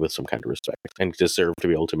be treated with some kind of respect and deserve to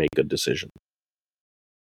be able to make good decisions.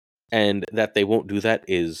 And that they won't do that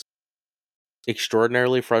is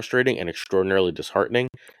extraordinarily frustrating and extraordinarily disheartening.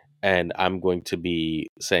 And I'm going to be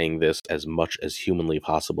saying this as much as humanly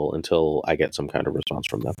possible until I get some kind of response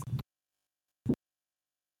from them.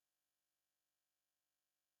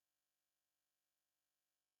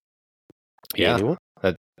 Yeah. Anyone?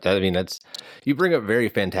 I mean, that's, you bring up very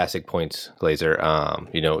fantastic points, Glazer.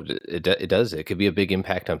 It could be a big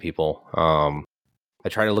impact on people. I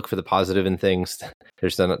try to look for the positive in things.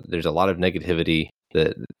 There's a lot of negativity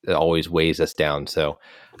that always weighs us down. So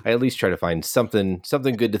I at least try to find something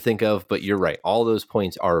good to think of. But you're right, all those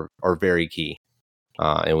points are very key,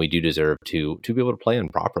 and we do deserve to be able to play them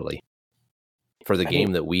properly for the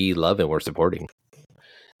game that we love and we're supporting.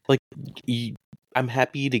 Like, I'm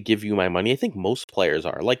happy to give you my money. I think most players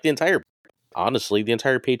are. Like, the entire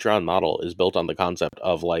Patreon model is built on the concept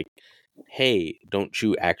of like, hey, don't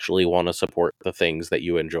you actually want to support the things that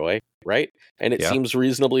you enjoy, right? And it seems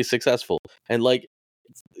reasonably successful. And like,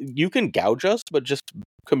 you can gouge us, but just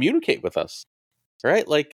communicate with us, right?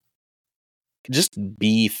 Like, just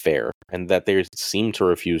be fair. And that they seem to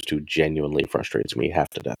refuse to genuinely frustrates me half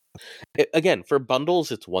to death. Again, for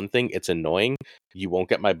bundles, it's one thing. It's annoying. You won't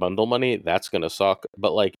get my bundle money. That's going to suck.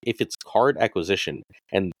 But like, if it's card acquisition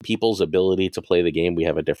and people's ability to play the game, we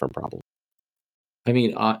have a different problem. I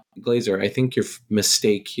mean, Glazer, I think your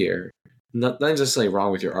mistake here, not necessarily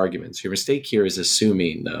wrong with your arguments. Your mistake here is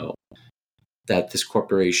assuming, though, that this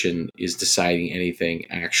corporation is deciding anything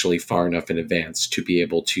actually far enough in advance to be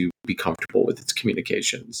able to be comfortable with its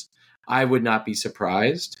communications. I would not be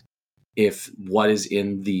surprised if what is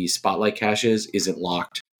in the Spotlight caches isn't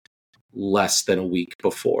locked less than a week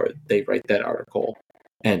before they write that article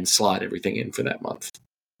and slot everything in for that month.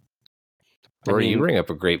 Rory, you bring up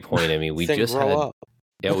a great point. I mean, we just had up.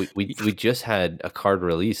 Yeah, we just had a card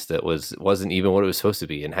release that wasn't even what it was supposed to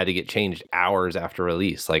be and had to get changed hours after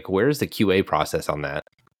release. Like, where's the QA process on that?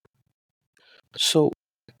 So,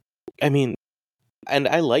 I mean, and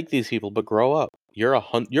I like these people, but grow up. You're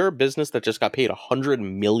a business that just got paid $100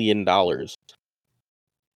 million.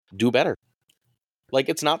 Do better. Like,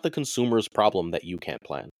 it's not the consumer's problem that you can't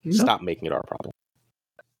plan. No. Stop making it our problem.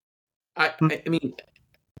 I mean,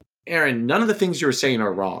 Aaron, none of the things you were saying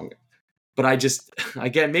are wrong, but I just,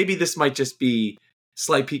 again, maybe this might just be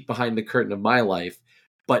slight peek behind the curtain of my life,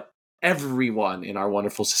 but everyone in our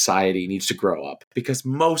wonderful society needs to grow up, because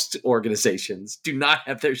most organizations do not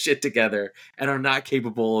have their shit together and are not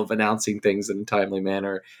capable of announcing things in a timely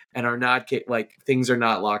manner, and are not like, things are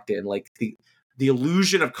not locked in. Like the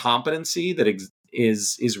illusion of competency that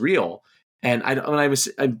is real. And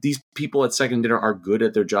these people at Second Dinner are good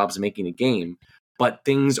at their jobs making a game, but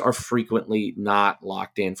things are frequently not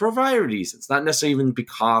locked in for a variety of reasons. Not necessarily even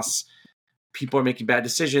because people are making bad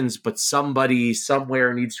decisions, but somebody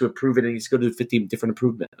somewhere needs to approve it and needs to go to 50 different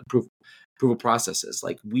approval processes.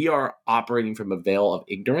 Like, we are operating from a veil of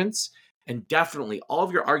ignorance, and definitely all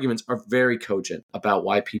of your arguments are very cogent about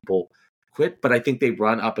why people quit, but I think they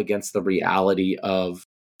run up against the reality of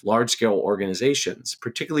large-scale organizations,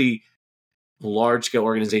 particularly large-scale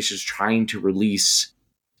organizations trying to release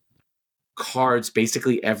cards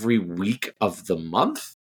basically every week of the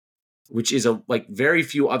month, which is like very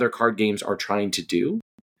few other card games are trying to do.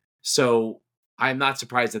 So I'm not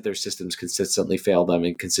surprised that their systems consistently fail them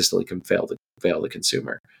and consistently can fail the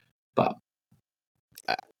consumer. But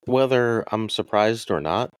whether I'm surprised or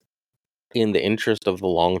not, in the interest of the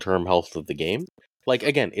long-term health of the game, like,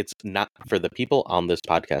 again, it's not for the people on this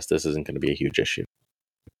podcast, this isn't going to be a huge issue.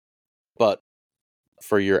 But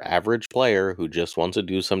for your average player who just wants to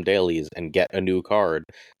do some dailies and get a new card,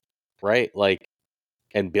 right? Like,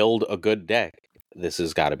 and build a good deck, this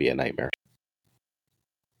has got to be a nightmare.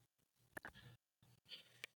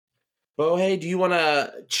 Bohe, do you want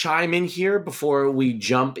to chime in here before we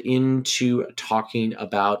jump into talking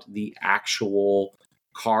about the actual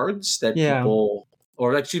cards that people,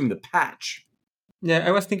 or excuse me, the patch? Yeah,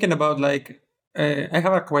 I was thinking about, like, I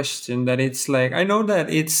have a question that it's like, I know that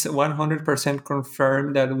it's 100%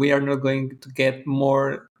 confirmed that we are not going to get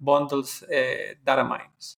more bundles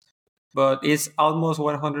Datamines, but it's almost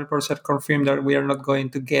 100% confirmed that we are not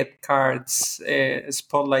going to get cards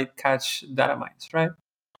Spotlight Catch Datamines, right?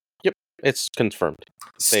 Yep, it's confirmed.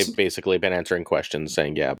 They've basically been answering questions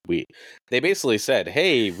saying, yeah, they basically said,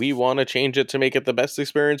 hey, we want to change it to make it the best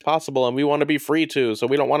experience possible, and we want to be free to, so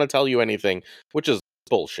we don't want to tell you anything, which is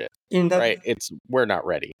bullshit. Right? We're not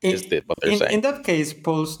ready, what they're saying. In that case,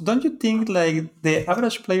 Pulse, don't you think, like, the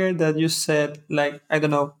average player that you said, like, I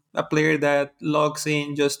don't know, a player that logs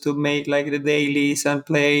in just to make, like, the dailies and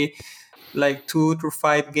play, like, 2 to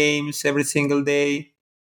 5 games every single day,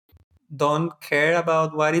 don't care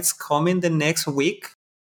about what is coming the next week,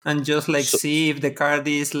 and just, like, see if the card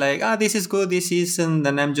is like, this is good, this isn't,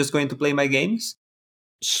 then I'm just going to play my games?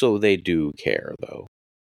 So they do care, though,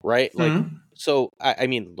 right? Like, so, I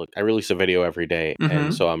mean, look, I release a video every day,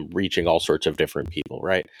 and so I'm reaching all sorts of different people,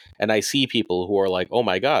 right? And I see people who are like, oh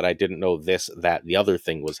my god, I didn't know this, that, the other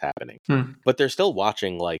thing was happening. But they're still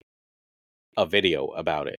watching, like, a video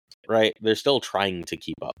about it, right? They're still trying to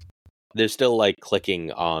keep up. They're still, like,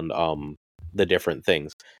 clicking on the different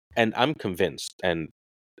things. And I'm convinced, and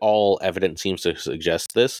all evidence seems to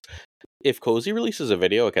suggest this, if Cozy releases a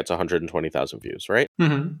video, it gets 120,000 views, right?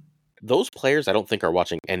 Those players, I don't think, are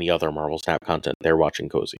watching any other Marvel Snap content. They're watching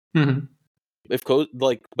Cozy. But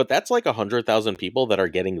that's like 100,000 people that are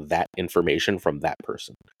getting that information from that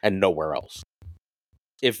person and nowhere else.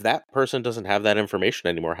 If that person doesn't have that information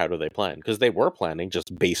anymore, how do they plan? Because they were planning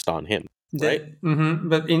just based on him, right?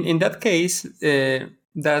 But in that case,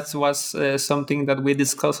 that was something that we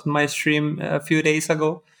discussed on my stream a few days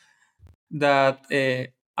ago, that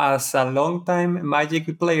as a long-time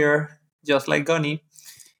Magic player, just like Gunny,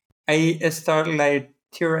 I started, like,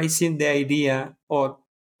 theorizing the idea of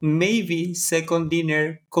maybe Second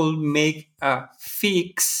Dinner could make a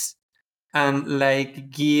fix and,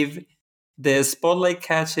 like, give the Spotlight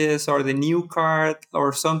Catches or the new card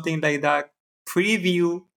or something like that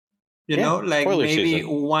preview, like maybe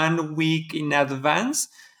season. 1 week in advance.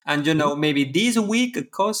 And, maybe this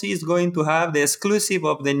week, Cozy is going to have the exclusive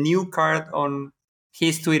of the new card on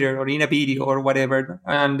his Twitter or in a video or whatever.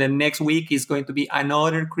 And the next week is going to be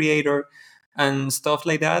another creator and stuff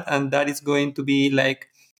like that. And that is going to be, like,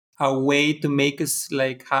 a way to make us,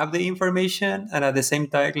 like, have the information and at the same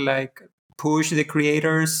time, like, push the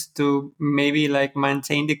creators to maybe, like,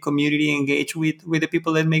 maintain the community engaged with the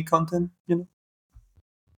people that make content,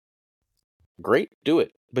 Great, do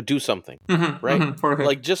it, but do something, right?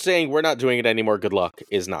 Like, just saying we're not doing it anymore, good luck,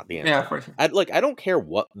 is not the answer. Yeah, for sure. I don't care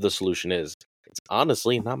what the solution is. It's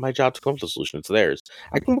honestly not my job to come up with a solution. It's theirs.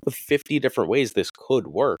 I come up with 50 different ways this could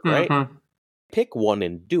work, right? Mhm. Pick one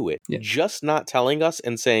and do it. Yeah. Just not telling us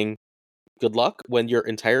and saying, good luck, when your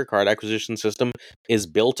entire card acquisition system is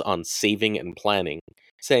built on saving and planning.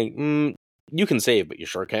 Saying, you can save, but you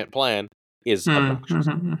sure can't plan, is obnoxious.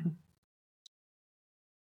 Mhm.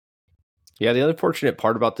 Yeah, the unfortunate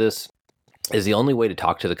part about this is the only way to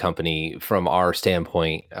talk to the company from our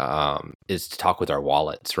standpoint is to talk with our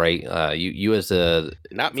wallets, right? You as a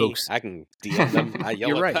Not folks, me. I can DM them. I yell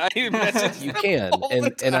You're at right. I message You them can, all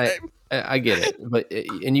the and time. I get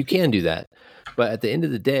it, and you can do that. But at the end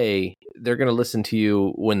of the day, they're going to listen to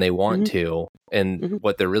you when they want to, and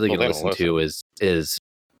what they're really Well, going to they don't listen to is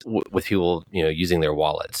with people, using their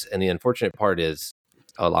wallets. And the unfortunate part is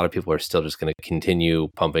a lot of people are still just going to continue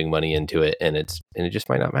pumping money into it, and it just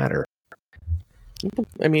might not matter.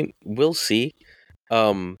 I mean, we'll see.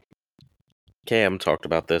 Cam talked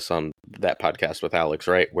about this on that podcast with Alex,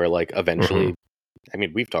 right? Where like eventually, I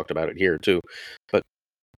mean, we've talked about it here too, but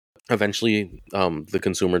eventually, the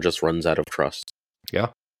consumer just runs out of trust. Yeah.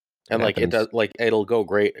 And like it does, like it'll go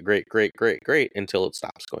great until it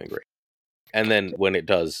stops going great. And then when it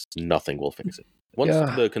does, nothing will fix it. Once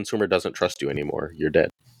the consumer doesn't trust you anymore, you're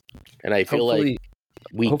dead. And I feel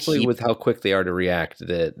Hopefully, like with how quick they are to react,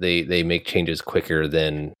 that they make changes quicker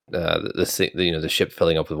than the ship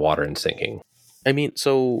filling up with water and sinking. I mean,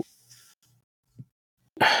 so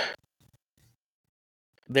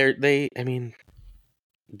they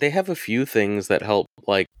have a few things that help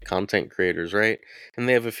like content creators, right? And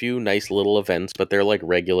they have a few nice little events, but they're like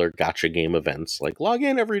regular gotcha game events, like log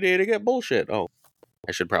in every day to get bullshit. Oh,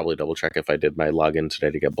 I should probably double check if I did my login today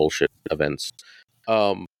to get bullshit events.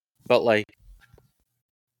 But like,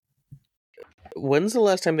 when's the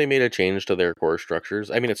last time they made a change to their core structures?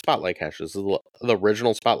 I mean, it's spotlight caches, the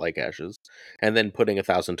original spotlight caches, and then putting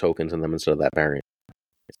 1,000 tokens in them instead of that variant.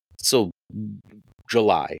 So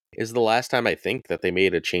July is the last time I think that they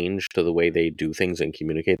made a change to the way they do things and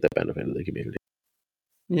communicate that benefited the community.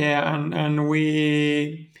 Yeah, and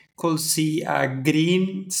we could see a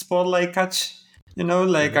green spotlight catch,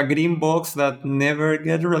 like a green box that never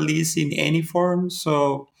get released in any form.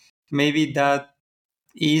 So maybe that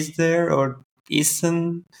is there or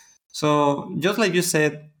isn't. So just like you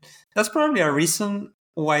said, that's probably a reason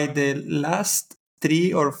why the last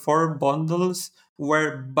 3 or 4 bundles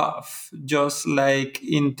were buff, just like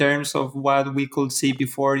in terms of what we could see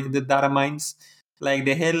before in the Datamines, like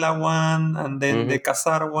the Hela one and then the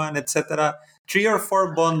Kazar one, etc. 3 or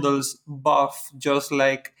 4 bundles buff, just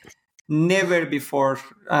like never before,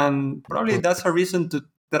 and probably that's a reason to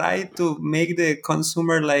try to make the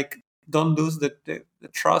consumer like don't lose the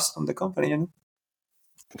trust on the company.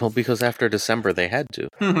 Well, because after December they had to.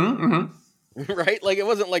 Right? Like, it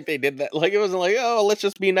wasn't like they did that. Like, it wasn't like, oh, let's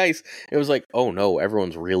just be nice. It was like, oh no,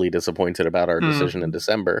 everyone's really disappointed about our decision in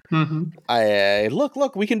December. I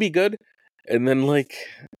look, we can be good. And then like,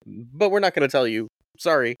 but we're not going to tell you.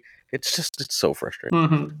 Sorry. It's so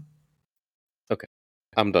frustrating. Okay.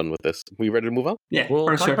 I'm done with this. We ready to move on? Yeah, we'll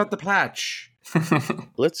talk about the patch.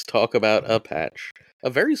 Let's talk about a patch. A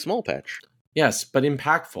very small patch. Yes, but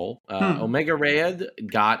impactful. Omega Red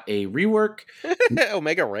got a rework.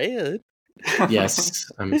 Omega Red? Yes,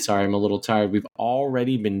 I'm sorry, I'm a little tired. We've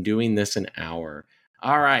already been doing this an hour.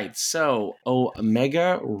 All right, so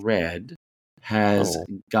Omega Red has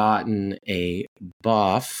gotten a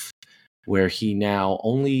buff where he now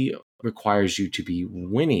only requires you to be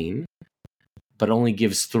winning, but only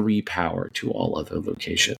gives 3 power to all other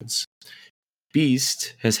locations.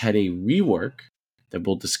 Beast has had a rework that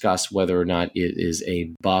we'll discuss whether or not it is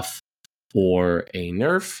a buff or a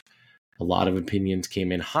nerf. A lot of opinions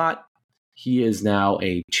came in hot. He is now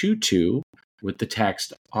a 2/2 with the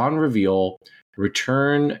text on reveal,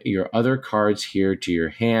 return your other cards here to your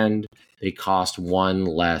hand. They cost 1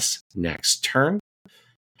 less next turn.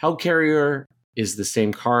 Hellcarrier is the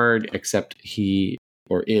same card, except he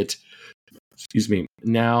or it,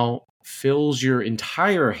 now fills your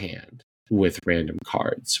entire hand with random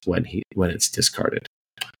cards when it's discarded.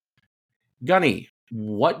 Gunny,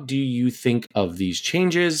 what do you think of these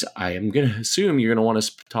changes? I am going to assume you're going to want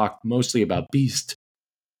to talk mostly about Beast.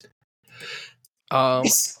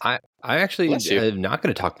 I actually am not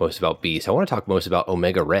going to talk most about Beast. I want to talk most about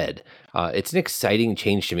Omega Red. It's an exciting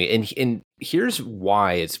change to me, and here's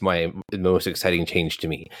why it's my most exciting change to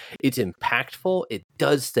me. It's impactful. It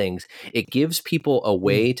does things. It gives people a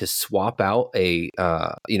way to swap out like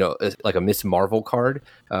a Miss Marvel card.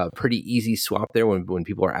 Pretty easy swap there when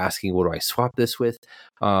people are asking, what do I swap this with?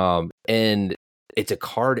 And it's a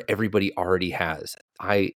card everybody already has.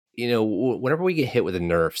 I whenever we get hit with the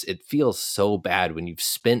nerfs, it feels so bad when you've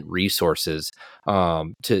spent resources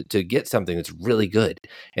to get something that's really good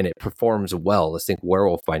and it performs well. Let's think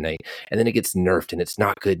Werewolf by Night, and then it gets nerfed and it's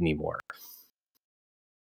not good anymore.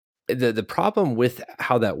 The problem with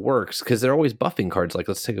how that works, because they're always buffing cards, like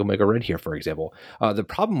let's take Omega Red here, for example. The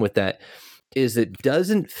problem with that is it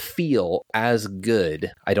doesn't feel as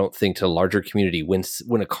good, I don't think, to the larger community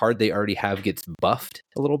when a card they already have gets buffed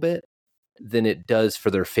a little bit than it does for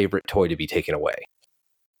their favorite toy to be taken away.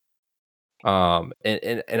 And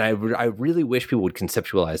I really wish people would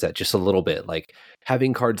conceptualize that just a little bit, like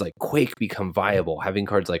having cards like Quake become viable, having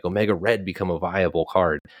cards like Omega Red become a viable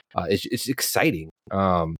card. It's exciting.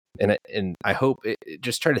 And I hope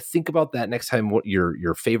just try to think about that next time what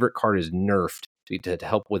your favorite card is nerfed to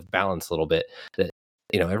help with balance a little bit. That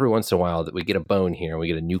every once in a while that we get a bone here and we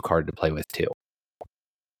get a new card to play with too.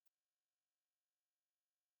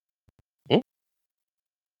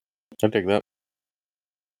 I'll take that.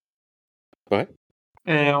 Go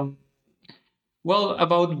ahead. Well,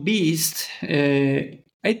 about Beast, I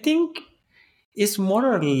think it's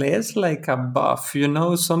more or less like a buff,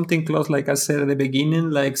 something close, like I said at the beginning,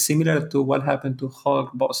 like similar to what happened to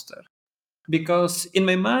Hulkbuster. Because in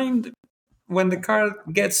my mind, when the card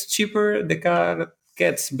gets cheaper, the card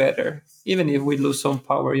gets better. Even if we lose some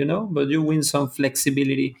power, but you win some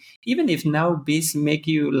flexibility. Even if now Beast make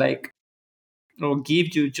you or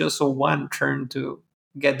give you just a one turn to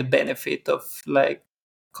get the benefit of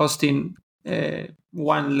costing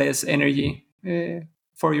one less energy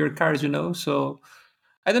for your cards, So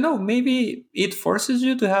I don't know, maybe it forces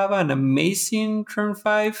you to have an amazing turn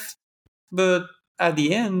 5, but at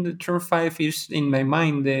the end, turn 5 is, in my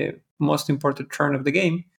mind, the most important turn of the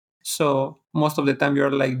game. So most of the time you're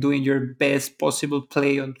doing your best possible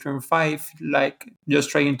play on turn 5, just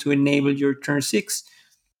trying to enable your turn 6.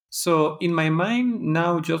 So in my mind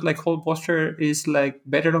now, just like Hulkbuster is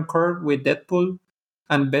better on card with Deadpool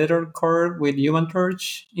and better on card with Human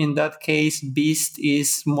Torch. In that case, Beast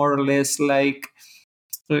is more or less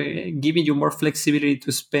giving you more flexibility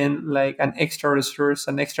to spend an extra resource,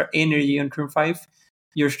 an extra energy on turn 5.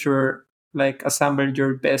 You're sure assemble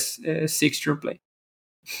your best 6 turn play.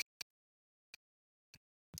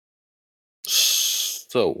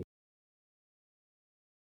 So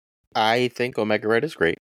I think Omega Red is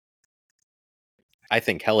great. I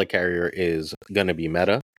think Helicarrier is going to be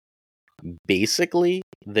meta. Basically,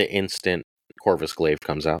 the instant Corvus Glaive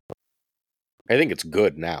comes out. I think it's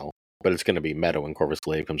good now, but it's going to be meta when Corvus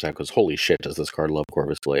Glaive comes out, because holy shit does this card love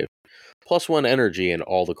Corvus Glaive. +1 energy and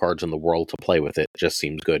all the cards in the world to play with it just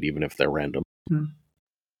seems good, even if they're random.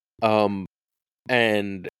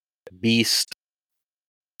 And Beast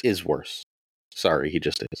is worse. Sorry, he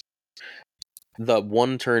just is. The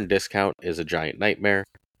 1-turn discount is a giant nightmare.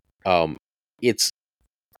 It's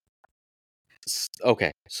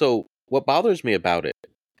okay, so what bothers me about it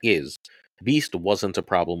is Beast wasn't a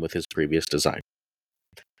problem with his previous design.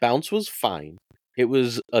 Bounce was fine. It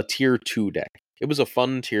was a tier 2 deck. It was a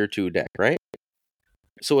fun tier 2 deck, right?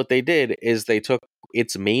 So what they did is they took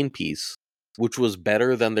its main piece, which was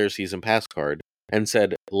better than their Season Pass card, and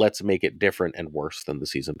said, let's make it different and worse than the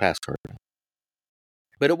Season Pass card.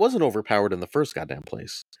 But it wasn't overpowered in the first goddamn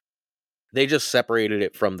place. They just separated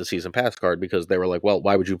it from the Season Pass card because they were like, well,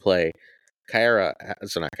 why would you play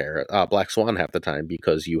Black Swan half the time,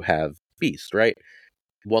 because you have Beast, right?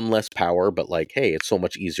 One less power, but hey, it's so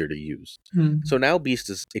much easier to use. So now Beast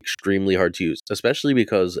is extremely hard to use, especially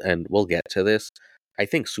because, and we'll get to this, I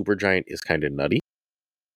think Supergiant is kind of nutty.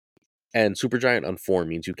 And Supergiant on 4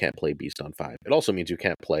 means you can't play Beast on 5. It also means you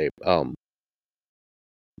can't play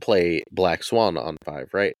Black Swan on 5,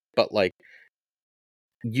 right? But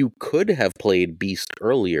you could have played Beast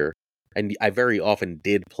earlier, and I very often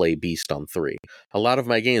did play Beast on 3. A lot of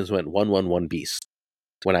my games went 1-1-1 Beast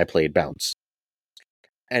when I played Bounce.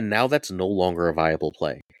 And now that's no longer a viable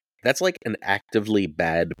play. That's an actively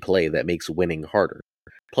bad play that makes winning harder.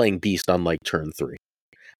 Playing Beast on turn 3.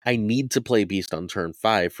 I need to play Beast on turn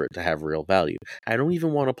 5 for it to have real value. I don't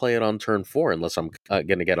even want to play it on turn 4 unless I'm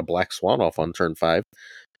going to get a Black Swan off on turn 5.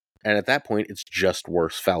 And at that point, it's just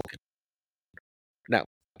worse Falcon. Now,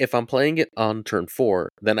 if I'm playing it on turn 4,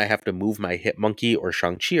 then I have to move my Hitmonkey or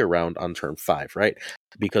Shang-Chi around on turn 5, right?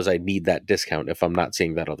 Because I need that discount if I'm not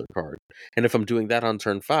seeing that other card. And if I'm doing that on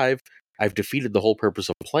turn 5, I've defeated the whole purpose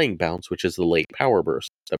of playing Bounce, which is the late power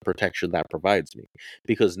burst, the protection that provides me.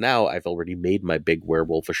 Because now I've already made my big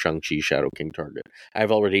werewolf a Shang-Chi Shadow King target.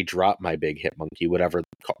 I've already dropped my big hit monkey.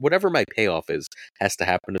 Whatever my payoff is has to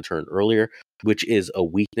happen a turn earlier, which is a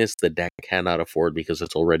weakness the deck cannot afford because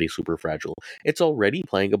it's already super fragile. It's already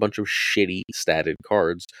playing a bunch of shitty statted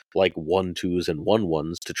cards like 1/2s and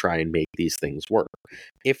 1/1s to try and make these things work.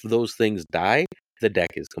 If those things die, the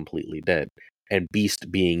deck is completely dead. And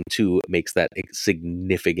Beast being 2 makes that a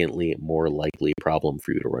significantly more likely problem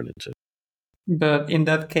for you to run into. But in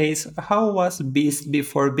that case, how was Beast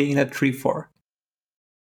before being a 3/4?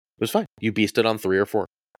 It was fine. You beasted on 3 or 4.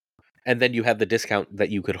 And then you had the discount that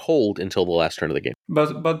you could hold until the last turn of the game.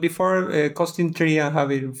 But before costing 3 and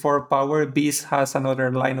having 4 power, Beast has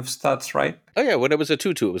another line of stats, right? Oh yeah, when it was a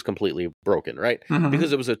 2/2, it was completely broken, right? Mhm.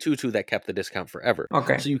 Because it was a 2/2 that kept the discount forever.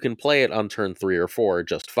 Okay. So you can play it on turn 3 or 4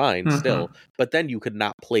 just fine still, but then you could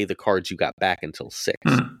not play the cards you got back until 6.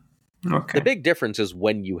 Okay. The big difference is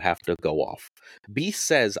when you have to go off. Beast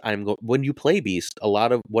says when you play Beast, a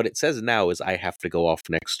lot of what it says now is I have to go off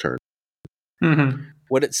next turn.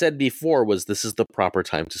 What it said before was this is the proper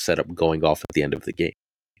time to set up going off at the end of the game.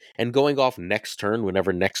 And going off next turn,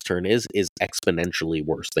 whenever next turn is exponentially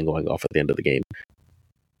worse than going off at the end of the game.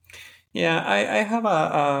 Yeah, I have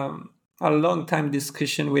a long time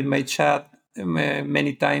discussion with my chat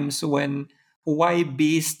many times when why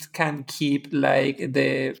Beast can keep like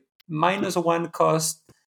the -1 cost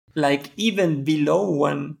like even below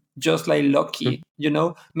 1, just like Loki. You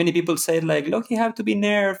know, many people say like Loki have to be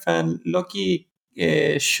nerfed and Loki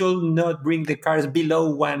should not bring the cards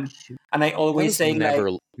below 1. And I always say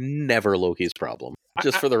never Loki's problem.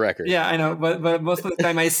 Just for the record. Yeah, I know, but most of the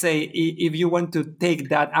time I say if you want to take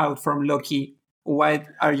that out from Loki, why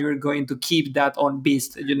are you going to keep that on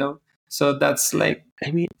Beast? You know, so that's like.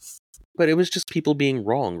 I mean, but it was just people being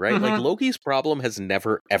wrong, right? Like Loki's problem has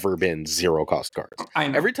never ever been 0 cost cards. I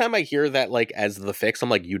know. Every time I hear that like as the fix, I'm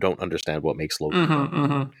like, you don't understand what makes Loki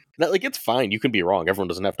good. That like it's fine, you can be wrong. Everyone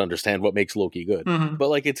doesn't have to understand what makes Loki good. But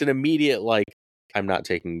like it's an immediate like I'm not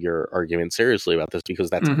taking your argument seriously about this because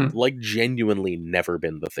that's like genuinely never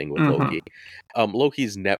been the thing with Loki.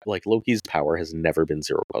 Loki's power has never been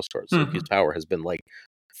 0 cost cards. Loki's power has been like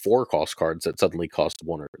 4 cost cards that suddenly cost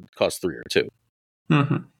 1 or cost 3 or 2.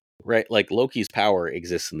 Right, like Loki's power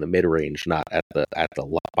exists in the mid range, not at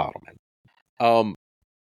the bottom end.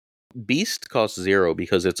 Beast costs 0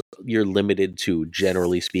 because you're limited to,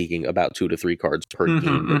 generally speaking, about 2 to 3 cards per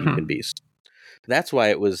game that you can beast. That's why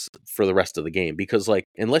it was for the rest of the game, because like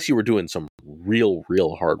unless you were doing some real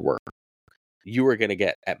hard work, you were going to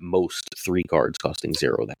get at most 3 cards costing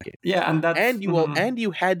 0 that game. Yeah, and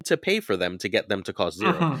you had to pay for them to get them to cost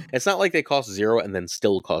 0. It's not like they cost 0 and then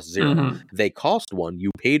still cost 0. They cost 1,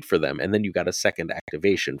 you paid for them, and then you got a second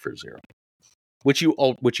activation for 0, which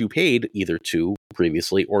you paid either 2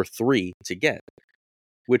 previously or 3 to get.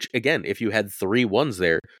 Which again, if you had 3 1s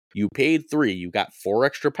there, you paid 3, you got 4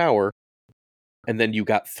 extra power, and then you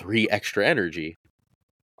got 3 extra energy.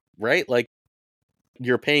 Right? Like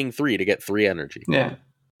you're paying 3 to get 3 energy.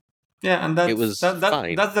 Yeah, and that's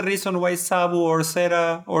fine. That's the reason why Sabu or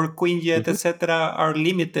Sera or Queen Jet, etc., are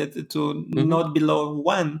limited to not below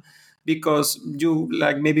 1, because you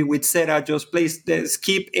like maybe with Sera just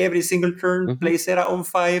skip every single turn, play Sera on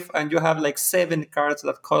 5, and you have like 7 cards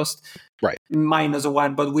that cost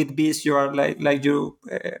 -1. But with Beast, you are like you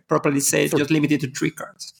properly said, just limited to 3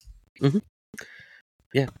 cards.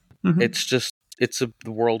 Yeah, it's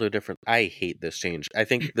the world of different. I hate this change. I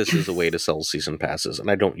think this is a way to sell season passes, and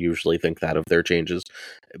I don't usually think that of their changes.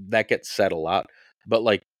 That gets said a lot, but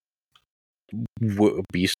like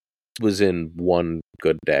Beast was in one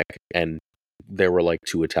good deck, and there were like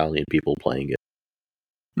 2 Italian people playing it.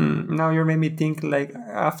 Now you made me think, like,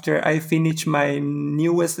 after I finish my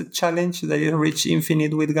newest challenge that is Reach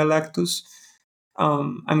Infinite with Galactus,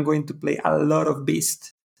 I'm going to play a lot of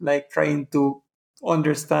Beast, like trying to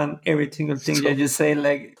understand every single thing that you say.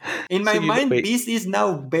 Like, in my mind, Beast is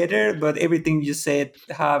now better, but everything you said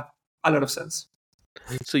have a lot of sense.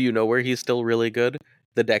 So you know where he's still really good?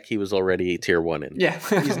 The deck he was already tier 1 in. Yeah.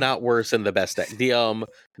 He's not worse than the best deck. The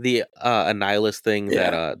Annihilus thing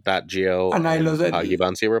that Geo and Poggy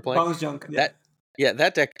Bouncy were playing. Bounce Junk.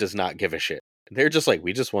 That deck does not give a shit. They're just like,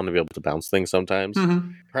 we just want to be able to bounce things sometimes.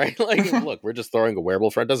 Right? Like, look, we're just throwing a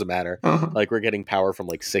werewolf front. Doesn't matter. Like, we're getting power from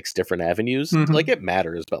like 6 different avenues. Like, it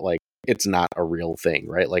matters, but like, it's not a real thing,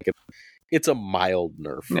 right? Like, it's a mild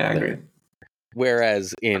nerf. Yeah, I agree.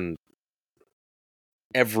 Whereas in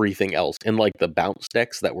everything else, in like the bounce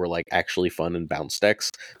decks that were like actually fun and bounce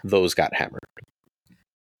decks, those got hammered.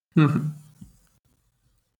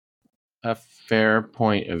 a fair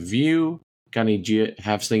point of view. Gunny, do you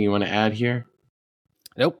have something you want to add here?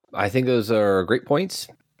 Nope. I think those are great points,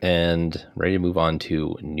 and ready to move on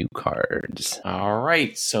to new cards. All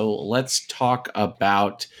right, so let's talk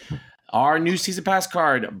about our new season pass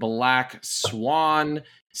card, Black Swan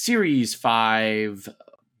Series 5,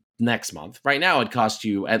 next month. Right now, it costs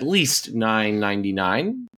you at least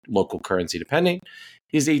 $9.99, local currency depending.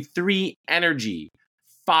 Is a 3 energy,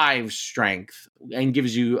 5 strength, and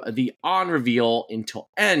gives you the on reveal until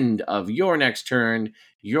end of your next turn.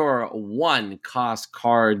 Your 1 cost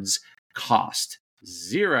cards cost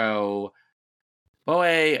 0.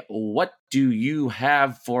 Bohe, what do you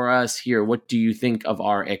have for us here? What do you think of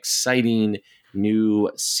our exciting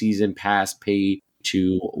new season pass pay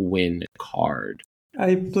to win card?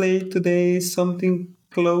 I played today something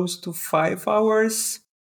close to 5 hours,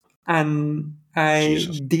 and I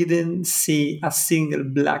Jesus. didn't see a single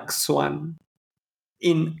black swan.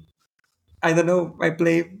 I don't know, I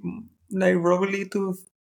played like roughly to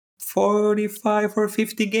 45 or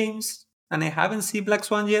 50 games, and I haven't seen black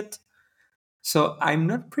swan yet. So I'm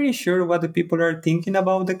not pretty sure what the people are thinking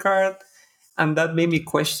about the card, and that made me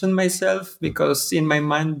question myself, because in my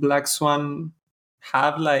mind, black swan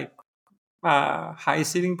have like high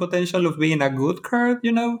seeding potential of being a good card,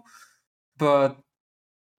 but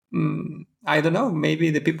I don't know,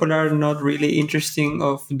 maybe the people are not really interesting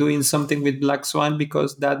of doing something with black swan,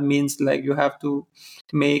 because that means like you have to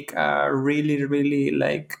make a really really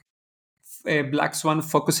like black swan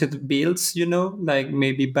focused builds, like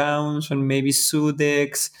maybe bounce or maybe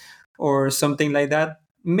sudex or something like that.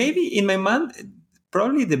 Maybe in my mind,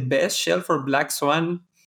 probably the best shell for black swan,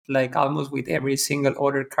 like almost with every single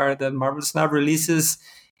other card that Marvel Snap releases,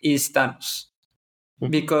 is Thanos,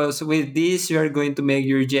 because with this you are going to make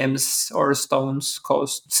your gems or stones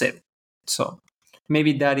cost 7. So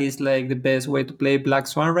maybe that is like the best way to play black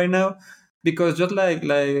swan right now, because just like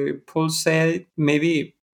Paul said,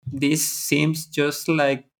 maybe this seems just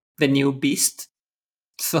like the new beast.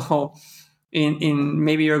 So in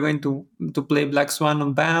maybe you're going to play black swan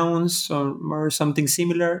on bounce or something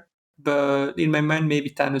similar, but in my mind maybe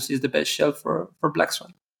Thanos is the best shell for black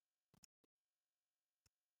swan.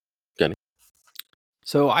 Gunny.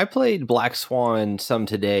 So I played Black Swan some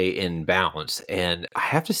today in Bounce, and I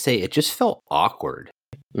have to say it just felt awkward.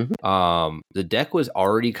 The deck was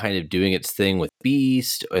already kind of doing its thing with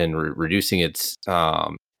Beast and reducing its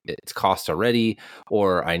cost already,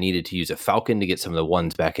 or I needed to use a Falcon to get some of the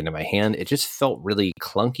ones back into my hand. It just felt really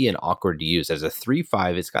clunky and awkward to use. As a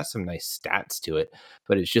 3/5, it's got some nice stats to it,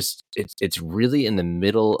 but it's really in the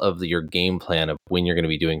middle of your game plan of when you're going to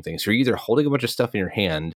be doing things. So you're either holding a bunch of stuff in your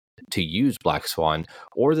hand to use Black Swan,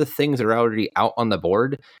 or the things are already out on the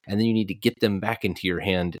board, and then you need to get them back into your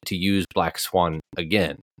hand to use Black Swan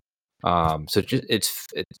again. So it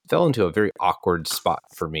fell into a very awkward spot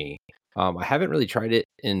for me. I haven't really tried it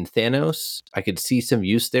in Thanos. I could see some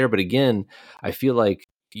use there, but again, I feel like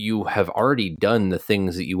you have already done the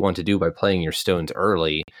things that you want to do by playing your stones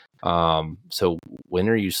early. So when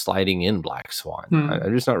are you sliding in Black Swan?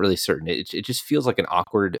 I'm just not really certain. It just feels like an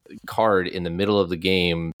awkward card in the middle of the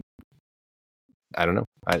game. I don't know.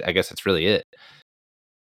 I guess that's really it.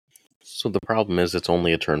 So the problem is it's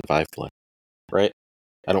only a turn 5 play, right?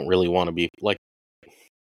 I don't really want to be like.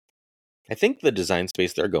 I think the design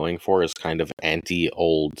space they're going for is kind of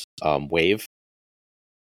anti-old Wave,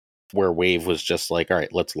 where Wave was just like, all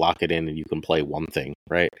right, let's lock it in and you can play one thing,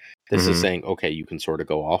 right? This is saying, okay, you can sort of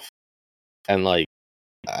go off. And like,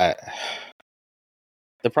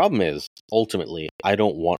 the problem is, ultimately, I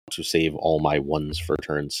don't want to save all my ones for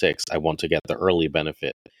turn 6. I want to get the early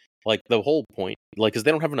benefit. Like, the whole point, like, because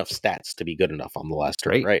they don't have enough stats to be good enough on the last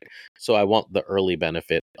turn, right? So I want the early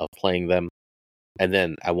benefit of playing them, and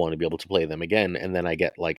then I want to be able to play them again, and then I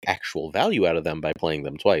get, like, actual value out of them by playing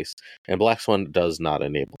them twice. And Black Swan does not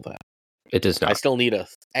enable that. It does not. I still need an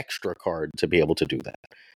extra card to be able to do that.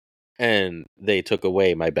 And they took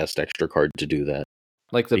away my best extra card to do that.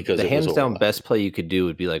 Like the hands down best play you could do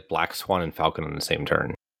would be like Black Swan and Falcon on the same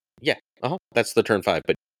turn. Yeah, that's the turn 5.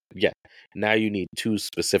 But yeah, now you need 2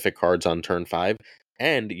 specific cards on turn 5,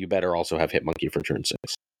 and you better also have Hit Monkey for turn 6.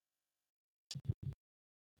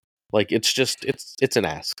 Like, it's just it's an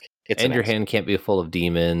ask. Your hand can't be full of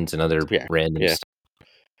demons and other random stuff.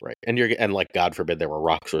 Right, and like, God forbid there were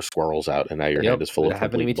rocks or squirrels out, and now your hand is full of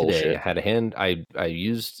complete bullshit. Today. I had a hand. I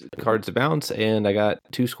used cards to bounce, and I got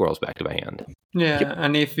 2 squirrels back to my hand. Yeah,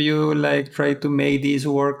 and if you like try to make this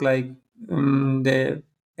work like the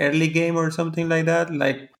early game or something like that,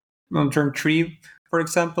 like on turn 3, for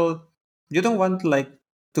example, you don't want like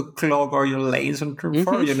to clog all your lanes on turn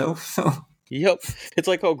 4, So Yep. It's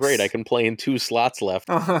like, oh, great, I can play in 2 slots left.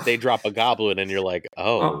 They drop a goblin, and you're like,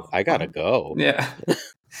 oh, I gotta go. Yeah.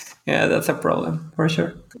 Yeah, that's a problem, for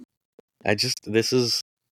sure. This is...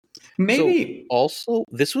 Maybe... So, also,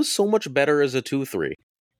 this was so much better as a 2-3.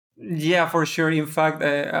 Yeah, for sure. In fact,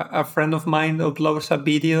 a friend of mine uploads a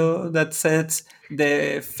video that says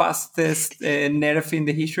the fastest nerf in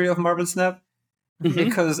the history of Marvel Snap.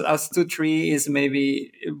 Because as 2-3 is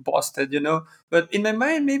maybe busted, But in my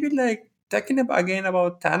mind, maybe like talking again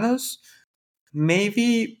about Thanos,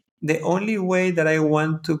 maybe the only way that I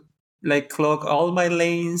want to like clog all my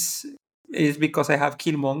lanes is because I have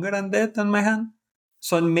Killmonger and Death on my hand.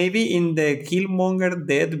 So maybe in the Killmonger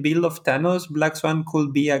Death build of Thanos, Black Swan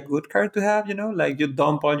could be a good card to have, like you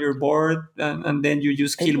dump all your board and then you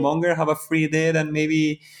use Killmonger, have a free Death, and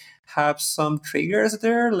maybe have some triggers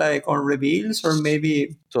there, like on reveals, or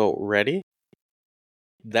maybe... So, ready?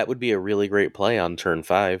 That would be a really great play on turn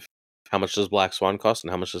 5. How much does Black Swan cost,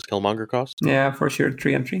 and how much does Killmonger cost? Yeah, for sure,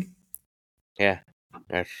 3 and 3. Yeah.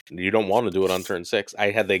 You don't want to do it on turn 6.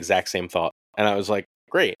 I had the exact same thought, and I was like,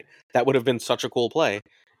 great. That would have been such a cool play,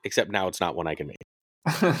 except now it's not one I can make.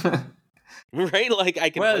 Right? Like, I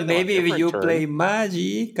can play them maybe on if you turn. play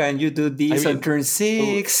Magic, and you do this on turn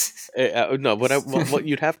 6. No, what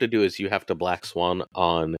you'd have to do is you have to Black Swan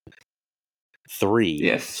on 3,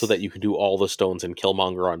 yes, so that you can do all the stones and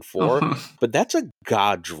Killmonger on 4. But that's a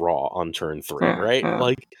god draw on turn 3, right?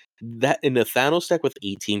 Like, that in a Thanos deck with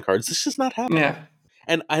 18 cards, this is not happening. Yeah.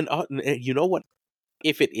 And you know what?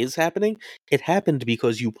 If it is happening, it happened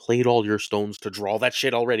because you played all your stones to draw that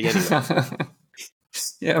shit already anyway.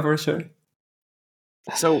 Yeah, for sure.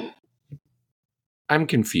 So, I'm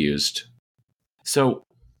confused. So,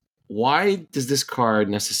 why does this card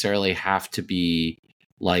necessarily have to be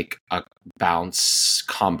like a bounce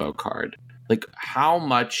combo card? Like, how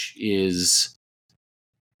much is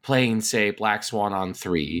playing, say, Black Swan on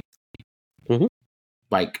 3? Mm-hmm.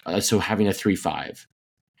 Like, so having a 3/5.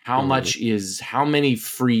 How much is, how many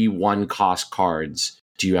free 1-cost cards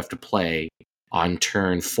do you have to play on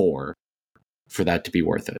turn 4 for that to be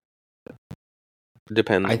worth it?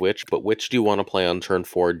 Depends which do you want to play on turn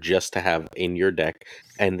 4 just to have in your deck,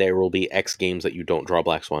 and there will be X games that you don't draw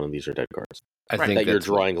Black Swan, and these are dead cards. I think that you're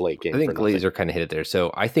drawing late game. I think Laser kind of hit it there.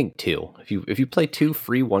 So I think 2. If you play 2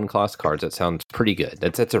 free 1-cost cards, that sounds pretty good.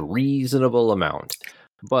 That's a reasonable amount.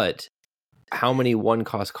 But how many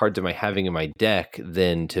 1-cost cards am I having in my deck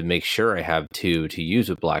then to make sure I have 2 to use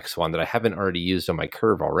with Black Swan that I haven't already used on my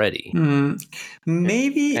curve already?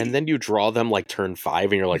 Maybe. And then you draw them like turn 5,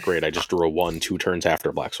 and you're like, great, I just drew a 1 2 turns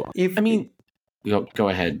after Black Swan. Go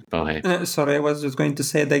ahead, Bohe. Sorry, I was just going to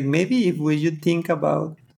say that maybe if you think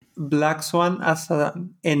about Black Swan as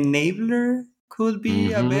an enabler, could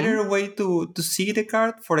be a better way to see the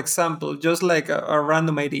card. For example, just like a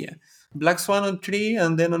random idea. Black Swan on 3,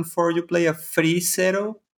 and then on 4 you play a free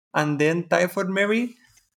Zero, and then Typhoid Mary,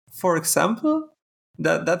 for example.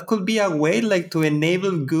 That could be a way like to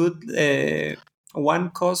enable good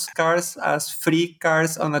 1-cost cards as free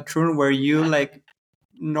cards on a turn where you like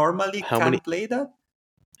normally can't play that.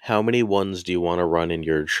 How many ones do you want to run in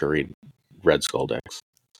your Shuri Red Skull decks?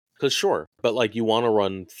 Because sure, but like you want to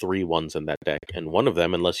run 3 ones in that deck, and one of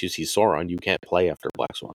them, unless you see Sauron, you can't play after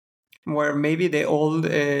Black Swan. Where maybe the old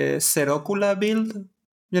Serocula build,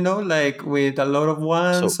 like with a lot of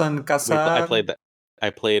ones and Khazar. I played that. I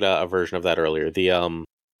played a version of that earlier.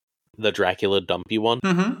 The Dracula Dumpy one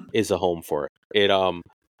is a home for it.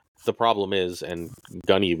 The problem is, and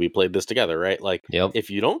Gunny, we played this together, right? Like, if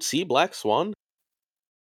you don't see Black Swan,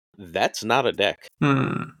 that's not a deck.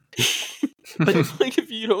 But like, if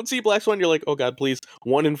you don't see Black Swan, you're like, oh god, please,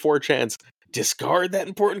 1 in 4 chance, discard that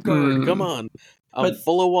important card. Come on. I'm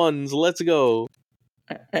full of 1s. Let's go.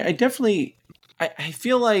 I definitely... I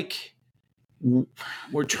feel like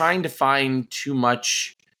we're trying to find too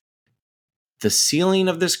much the ceiling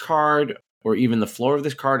of this card or even the floor of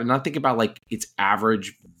this card and not think about like its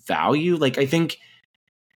average value. Like, I think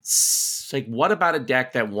like, what about a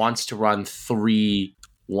deck that wants to run 3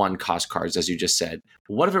 1-cost cards, as you just said?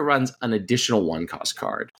 What if it runs an additional 1-cost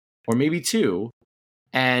card, or maybe 2,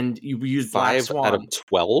 and you use Black 5 Swan out of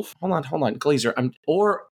 12? Hold on, Glazer.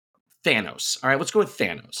 Or Thanos. All right, let's go with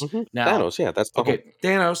Thanos. Now, Thanos, yeah, that's the okay.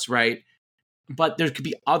 Thanos, right? But there could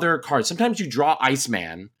be other cards. Sometimes you draw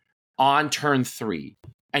Iceman on turn 3,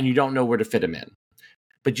 and you don't know where to fit him in.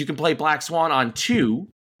 But you can play Black Swan on 2,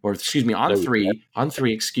 or excuse me, on 3. On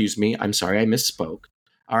 3, excuse me. I'm sorry, I misspoke.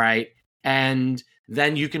 All right, and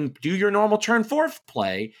then you can do your normal turn 4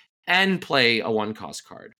 play and play a 1-cost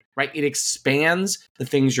card. Right? It expands the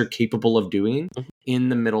things you're capable of doing in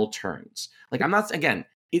the middle turns. Like, I'm not, again,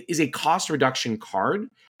 it is a cost reduction card.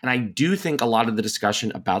 And I do think a lot of the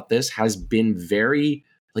discussion about this has been very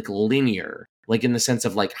like linear, like in the sense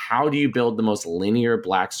of like, how do you build the most linear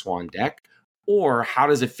Black Swan deck? Or how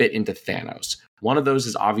does it fit into Thanos? One of those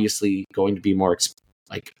is obviously going to be more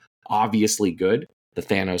like obviously good, the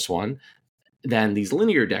Thanos one, than these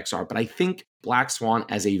linear decks are. But I think Black Swan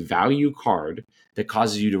as a value card that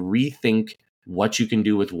causes you to rethink what you can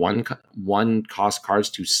do with one cost cards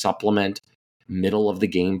to supplement middle of the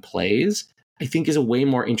game plays, I think is a way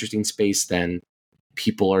more interesting space than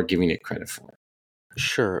people are giving it credit for.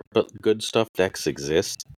 Sure, but good stuff decks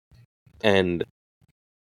exist. And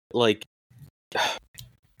like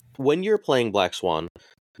when you're playing Black Swan,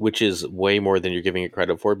 which is way more than you're giving it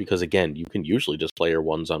credit for, because again, you can usually just play your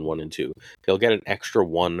ones on 1 and 2. They'll get an extra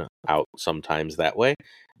 1 out sometimes that way.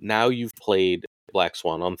 Now you've played Black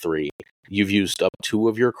Swan on 3. You've used up 2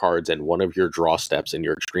 of your cards and 1 of your draw steps in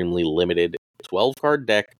your extremely limited 12-card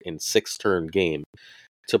deck in 6-turn game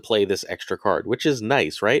to play this extra card, which is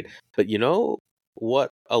nice, right? But you know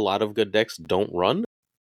what a lot of good decks don't run?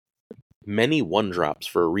 Many 1-drops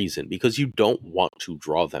for a reason, because you don't want to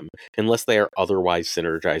draw them unless they are otherwise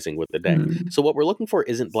synergizing with the deck. So what we're looking for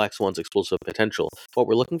isn't Black Swan's explosive potential. What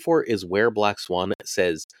we're looking for is where Black Swan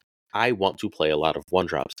says, I want to play a lot of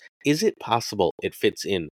 1-drops. Is it possible it fits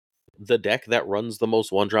in? The deck that runs the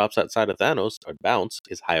most 1-drops outside of Thanos, or Bounce,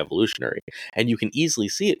 is High Evolutionary. And you can easily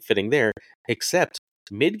see it fitting there, except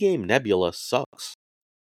mid-game Nebula sucks.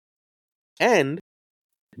 And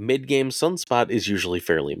mid-game Sunspot is usually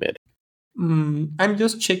fairly mid. I'm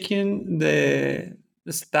just checking the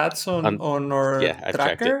stats on our I've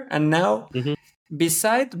tracker, and now Mhm.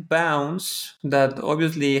 beside Bounce, that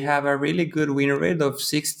obviously have a really good win rate of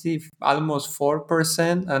 60, almost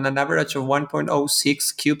 4%, and an average of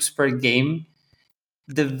 1.06 cubes per game,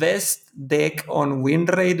 the best deck on win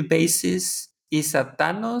rate basis is a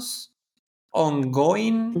Thanos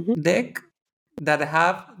ongoing deck that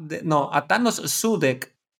have a Thanos Zoo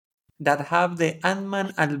deck that have the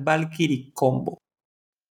Ant-Man and Valkyrie combo.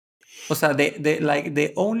 O sea,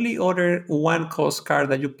 the only other 1-cost card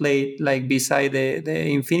that you play like beside the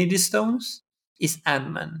Infinity Stones is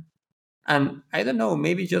Ant-Man. And I don't know,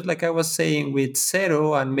 maybe just like I was saying with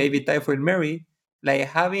Zero and maybe Typhoid Mary, like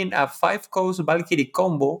having a 5-cost Valkyrie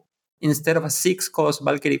combo instead of a 6-cost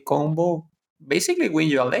Valkyrie combo basically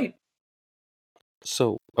wins you a lane.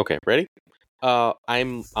 So, okay, ready?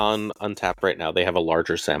 I'm on Untapped right now. They have a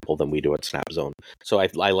larger sample than we do at Snapzone. So I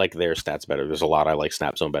like their stats better. There's a lot I like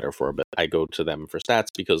Snapzone better for, but I go to them for stats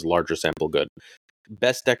because larger sample good.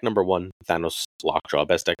 Best deck number 1, Thanos Lockjaw.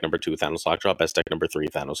 Best deck number 2, Thanos Lockjaw. Best deck number 3,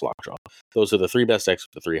 Thanos Lockjaw. Those are the 3 best decks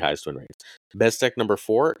with the 3 highest win rates. Best deck number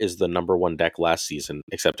 4 is the number 1 deck last season,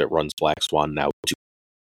 except it runs Black Swan now too.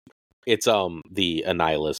 It's the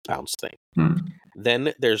Annihilus bounce thing.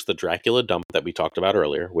 Then there's the Dracula dump that we talked about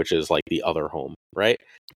earlier, which is like the other home, right?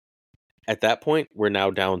 At that point, we're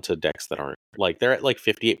now down to decks that aren't like they're at like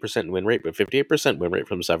 58% win rate, but 58% win rate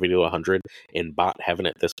from 70 to 100 in bot heaven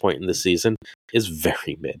at this point in the season is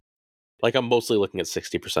very mid. Like I'm mostly looking at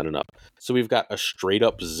 60% and up. So we've got a straight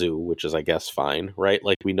up Zoo, which is I guess fine, right?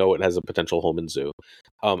 Like we know it has a potential home in Zoo.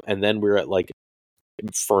 And then we're at like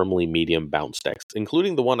firmly medium bounce decks,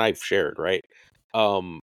 including the one I've shared, right?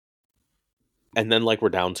 And then like we're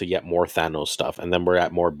down to yet more Thanos stuff, and then we're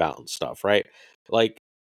at more bounce stuff, right? Like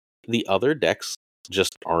the other decks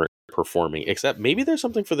just aren't performing, except maybe there's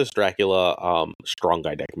something for this Dracula Strong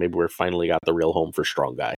Guy deck. Maybe we're finally got the real home for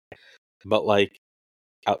Strong Guy. But like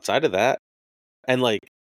outside of that, and like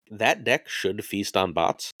that deck should feast on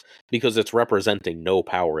bots because it's representing no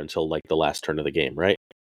power until like the last turn of the game, right?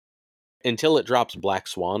 Until it drops Black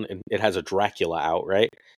Swan and it has a Dracula out, right?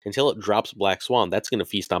 Until it drops Black Swan, that's going to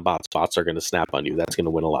feast on bots. Bots are going to snap on you. That's going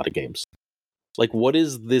to win a lot of games. Like, what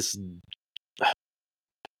is this?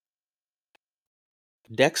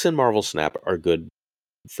 Decks in Marvel Snap are good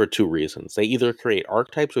for 2 reasons. They either create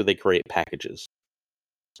archetypes or they create packages,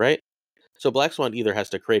 right? So Black Swan either has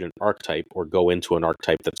to create an archetype or go into an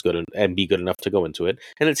archetype that's good and be good enough to go into it.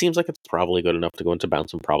 And it seems like it's probably good enough to go into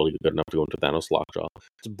Bounce and probably good enough to go into Thanos Lockjaw.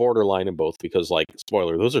 It's borderline in both because, like,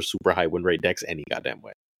 spoiler, those are super high win rate decks any goddamn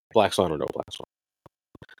way. Black Swan or no Black Swan.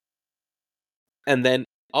 And then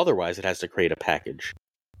otherwise it has to create a package.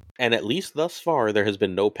 And at least thus far, there has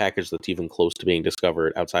been no package that's even close to being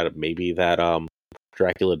discovered outside of maybe that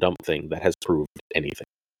Dracula dump thing that has proved anything.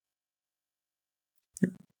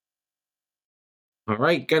 All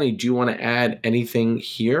right, Gunny, do you want to add anything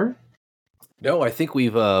here? No, I think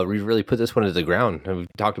we've really put this one to the ground, and we've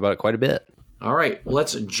talked about it quite a bit. All right,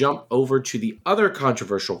 let's jump over to the other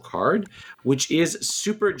controversial card, which is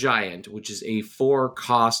Super Giant, which is a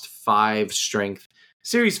 4-cost, 5 strength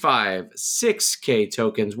Series 5, 6K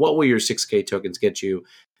tokens. What will your 6K tokens get you?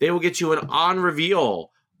 They will get you an on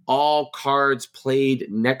reveal. All cards played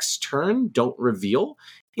next turn don't reveal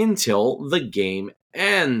until the game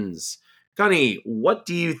ends. Gunny, what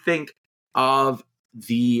do you think of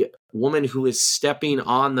the woman who is stepping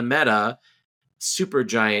on the meta,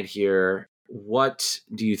 Supergiant here? What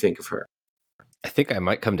do you think of her? I think I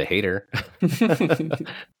might come to hate her.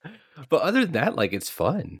 But other than that, like, it's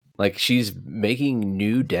fun. Like, she's making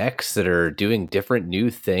new decks that are doing different new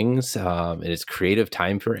things, and it's creative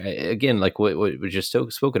time for, again, like what we just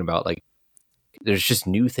spoken about. Like, there's just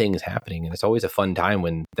new things happening, and it's always a fun time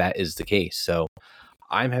when that is the case. So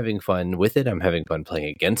I'm having fun with it. I'm having fun playing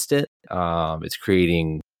against it. It's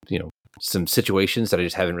creating, some situations that I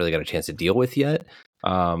just haven't really got a chance to deal with yet.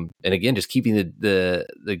 And again, just keeping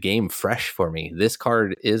the game fresh for me. This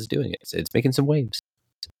card is doing it. It's making some waves.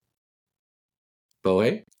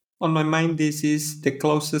 Bohe? On my mind, this is the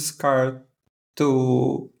closest card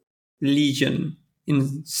to Legion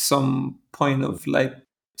in some point of like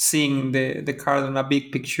seeing the card on a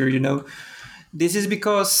big picture, This is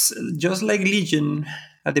because just like Legion,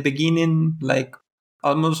 at the beginning, like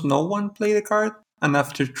almost no one played the card. And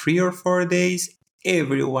after 3 or 4 days,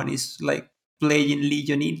 everyone is like playing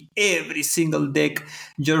Legion in every single deck,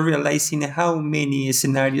 just realizing how many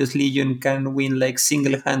scenarios Legion can win like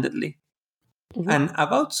single-handedly. And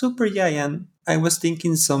about Supergiant, I was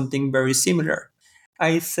thinking something very similar.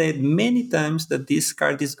 I said many times that this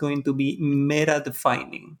card is going to be meta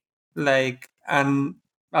defining, like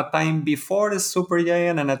a time before the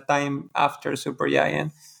Supergiant and a time after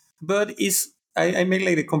Supergiant. But I make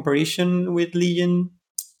like the comparison with Legion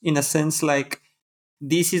in a sense like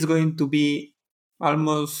this is going to be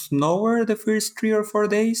almost nowhere the first 3 or 4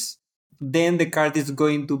 days. Then the card is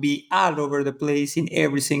going to be all over the place in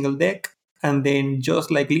every single deck. And then, just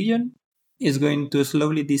like Legion, is going to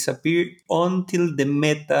slowly disappear until the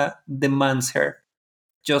meta demands her.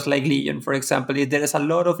 Just like Legion, for example, if there is a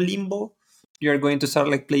lot of limbo, you're going to start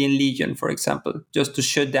like playing Legion, for example, just to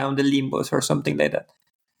shut down the limbos or something like that.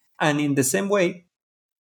 And in the same way,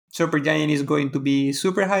 Supergiant is going to be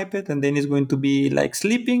super hyped, and then it's going to be like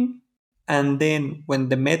sleeping. And then when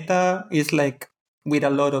the meta is like with a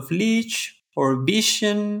lot of Leech or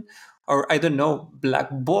Vision, or I don't know, Black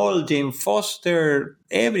Ball, Jane Foster,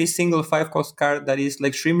 every single 5-cost card that is like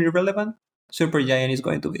extremely relevant, Supergiant is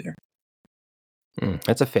going to be there.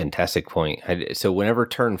 That's a fantastic point. So whenever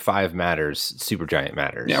turn 5 matters, Supergiant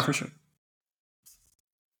matters. Yeah, for sure.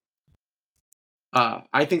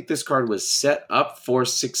 I think this card was set up for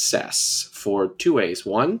success for 2 ways.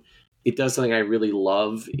 One, it does something I really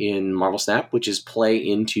love in Marvel Snap, which is play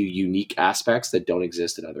into unique aspects that don't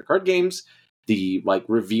exist in other card games. The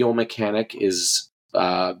reveal mechanic is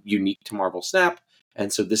unique to Marvel Snap,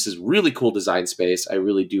 and so this is really cool design space. I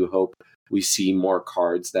really do hope we see more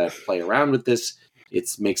cards that play around with this. It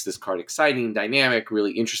makes this card exciting, dynamic,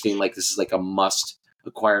 really interesting. Like, this is like a must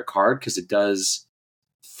acquire card because it does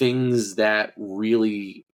things that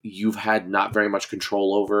really you've had not very much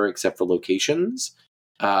control over except for locations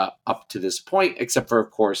up to this point, except for,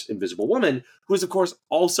 of course, Invisible Woman, who is, of course,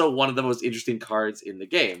 also one of the most interesting cards in the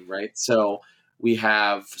game, right? So we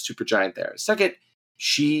have Supergiant there. Second,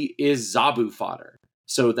 she is Zabu fodder.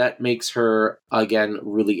 So that makes her, again,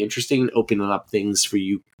 really interesting, opening up things for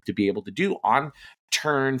you to be able to do on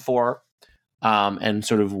turn 4, and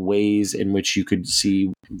sort of ways in which you could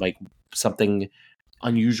see like something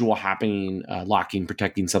unusual happening, locking,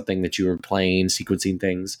 protecting something that you were playing, sequencing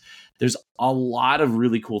things. There's a lot of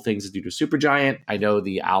really cool things to do to Supergiant. I know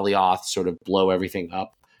the Alioth sort of blow everything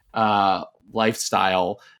up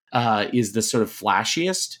lifestyle is the sort of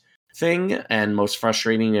flashiest thing and most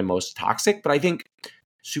frustrating and most toxic, but I think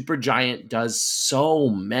Supergiant does so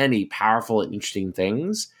many powerful and interesting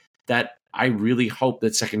things that I really hope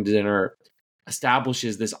that Second Dinner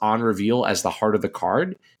establishes this on reveal as the heart of the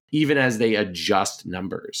card, even as they adjust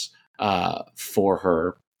numbers for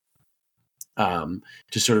her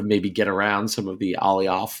to sort of maybe get around some of the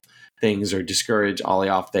Alioth things or discourage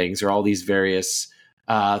Alioth things or all these various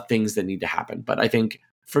things that need to happen. But I think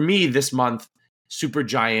for me this month,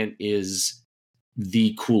 Supergiant is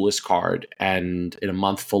the coolest card, and in a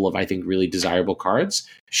month full of, I think, really desirable cards,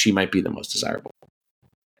 she might be the most desirable.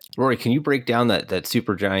 Rory, can you break down that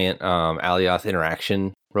Supergiant Alioth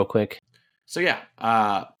interaction real quick? So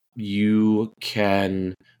yeah, you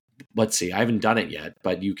can, let's see, I haven't done it yet,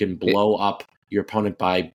 but you can blow up your opponent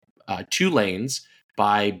by 2 lanes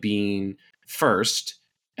by being first.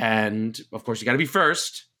 And of course, you got to be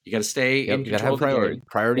first. You got to stay in control of the game.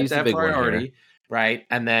 Priority is the big one here. Right?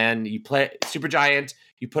 And then you play Supergiant,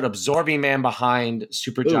 you put Absorbing Man behind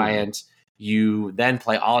Supergiant, You then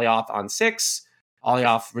play Alioth on 6.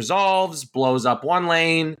 Alioth resolves, blows up one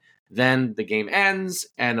lane, then the game ends,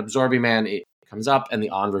 and Absorbing Man it comes up, and the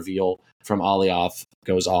on reveal from Alioth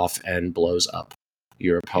goes off and blows up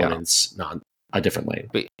your opponent's a different lane.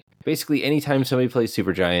 Basically, anytime somebody plays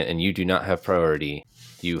Supergiant and you do not have priority,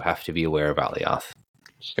 you have to be aware of Alioth.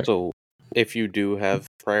 So if you do have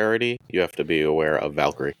priority, you have to be aware of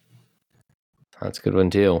Valkyrie. That's a good one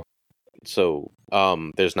too. So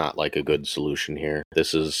there's not like a good solution here.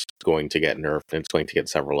 This is going to get nerfed, and it's going to get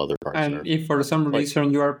several other cards And nerfed. if for some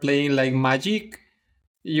reason you are playing like Magic,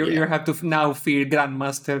 you have to now fear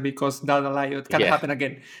Grandmaster because that Alioth can happen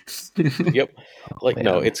again. Yep. Like, Man.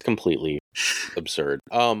 no, it's completely absurd.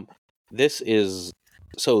 This is...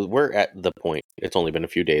 So we're at the point, it's only been a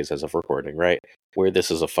few days as of recording, right? Where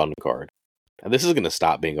this is a fun card. And this is going to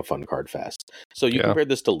stop being a fun card fast. So you compare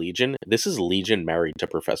this to Legion. This is Legion married to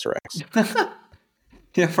Professor X.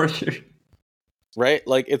 Yeah, for sure. Right?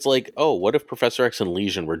 Like, it's like, oh, what if Professor X and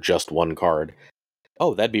Legion were just one card?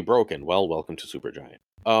 Oh, that'd be broken. Well, welcome to Supergiant.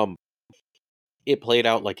 It played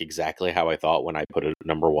out like exactly how I thought when I put it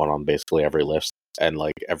number 1 on basically every list. And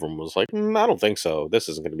like everyone was like, I don't think so. This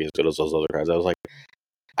isn't going to be as good as those other cards. I was like,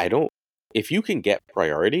 if you can get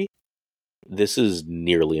priority, this is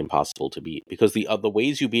nearly impossible to beat, because the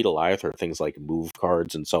ways you beat Alioth are things like move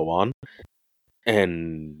cards and so on,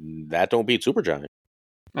 and that don't beat Supergiant.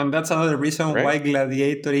 And that's another reason why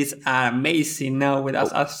Gladiator is amazing now with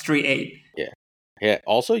us as 3-8. Yeah.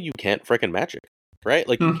 Also, you can't frickin' magic, right?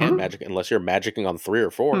 Like, you can't magic unless you're magicking on 3 or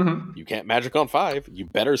 4. You can't magic on 5. You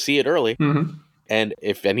better see it early. And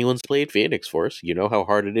if anyone's played Phoenix Force, you know how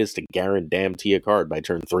hard it is to guarantee a card by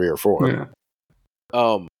turn 3 or 4.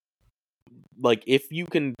 Yeah. Like, if you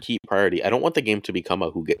can keep priority, I don't want the game to become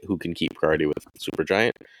a who can keep priority with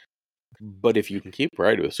Supergiant, but if you can keep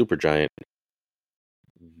priority with Supergiant,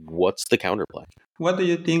 what's the counterplay? What do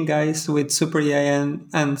you think, guys, with Supergiant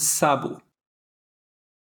and Sabu?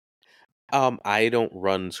 I don't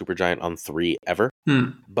run Supergiant on 3 ever,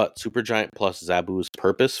 but Supergiant plus Zabu's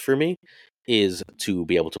purpose for me is to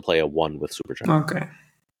be able to play a 1 with Supergiant. Okay.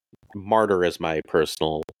 Martyr is my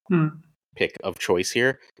personal pick of choice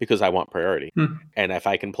here, because I want priority. And if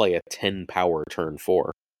I can play a 10 power turn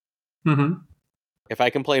 4, if I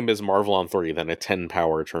can play Ms. Marvel on 3, then a 10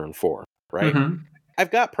 power turn 4, right?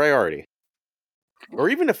 I've got priority. Or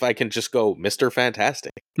even if I can just go Mr.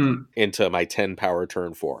 Fantastic into my 10 power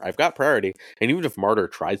turn 4, I've got priority. And even if Martyr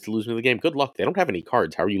tries to lose me the game, good luck. They don't have any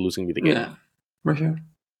cards. How are you losing me the game? Yeah, for sure.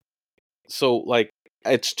 So, like,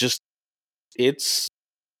 I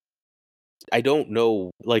don't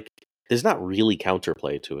know, like, there's not really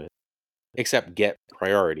counterplay to it, except get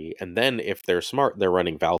priority. And then if they're smart, they're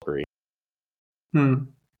running Valkyrie. And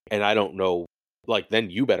I don't know, like, then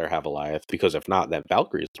you better have Alioth, because if not, that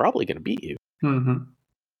Valkyrie is probably going to beat you.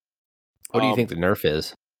 What do you think the nerf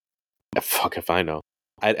is? Fuck if I know.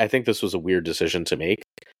 I think this was a weird decision to make,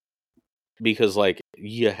 because, like,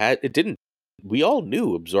 we all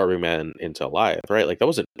knew Absorbing Man into Alioth, right? Like, that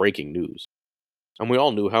wasn't breaking news. And we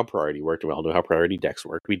all knew how priority worked, and we all knew how priority decks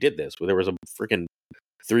worked. We did this. There was a freaking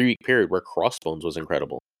 3-week period where Crossbones was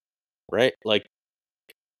incredible, right? Like,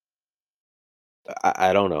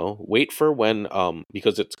 I don't know. Wait for when,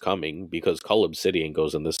 because it's coming, because Cull Obsidian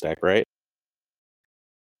goes in this deck, right?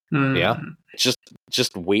 Yeah.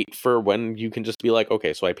 Just wait for when you can just be like,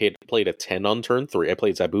 okay, so I played a 10 on turn 3. I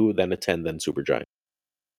played Zabu, then a 10, then Supergiant.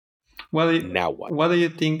 Now what? What do you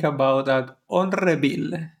think about that on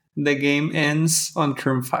reveal? The game ends on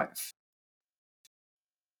turn 5.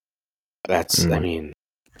 That's, I mean,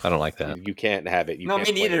 I don't like that. You can't have it. No,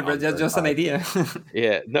 me neither, but that's just an idea.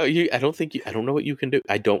 Yeah, no, I don't know what you can do.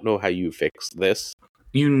 I don't know how you fix this.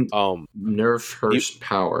 You nerf her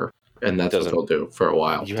power, and that's what they'll do for a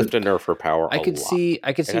while. You have to nerf her power. I could see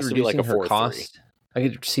reducing her cost. I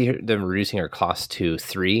could see them reducing her cost to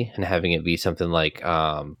 3 and having it be something like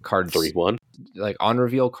cards 3-1. Like on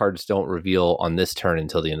reveal, cards don't reveal on this turn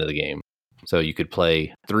until the end of the game. So you could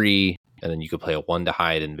play 3, and then you could play a 1 to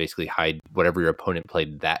hide, and basically hide whatever your opponent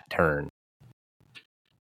played that turn.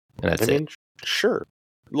 And that's it. Sure.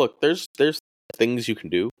 Look, there's things you can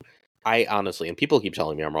do. I honestly, and people keep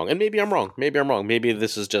telling me I'm wrong, and maybe I'm wrong. Maybe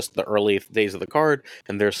this is just the early days of the card,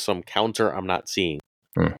 and there's some counter I'm not seeing.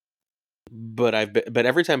 But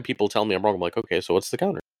every time people tell me I'm wrong, I'm like, okay, so what's the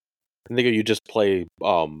counter? And they go, you just play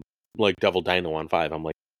like Devil Dino on 5. I'm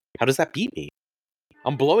like, how does that beat me?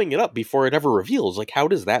 I'm blowing it up before it ever reveals. Like, how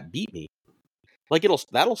does that beat me? Like,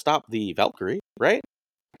 that'll stop the Valkyrie, right?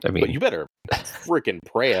 I mean, but you better freaking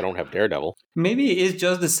pray I don't have Daredevil. Maybe it's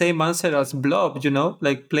just the same answer as Blob,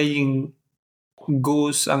 like playing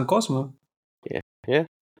Goose and Cosmo. Yeah.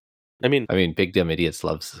 I mean, Big Dumb Idiots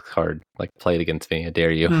loves this card. Like, play it against me. I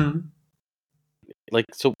dare you. like,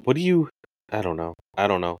 so what do you... I don't know. I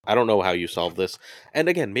don't know how you solve this. And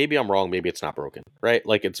again, maybe I'm wrong. Maybe it's not broken, right?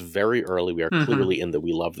 Like, it's very early. We are clearly in the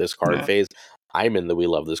we love this card phase. I'm in the we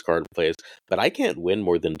love this card phase. But I can't win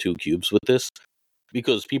more than 2 cubes with this.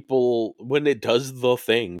 Because people, when it does the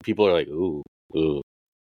thing, people are like, ooh,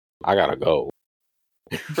 I gotta go.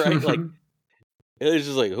 Right? Like, it's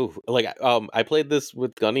just like, ooh. Like, I played this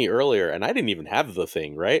with Gunny earlier, and I didn't even have the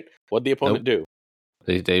thing, right? What'd the opponent do?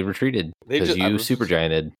 They retreated because you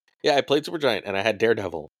supergianted. Yeah, I played Supergiant, and I had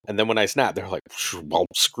Daredevil. And then when I snapped, they're like, well,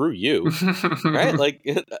 screw you. Right? Like,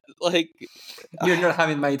 You're not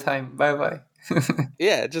having my time. Bye-bye.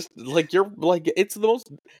 yeah, just, like, you're, like, it's the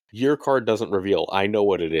most... Your card doesn't reveal. I know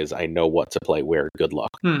what it is. I know what to play where. Good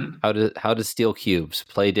luck. How to steal cubes.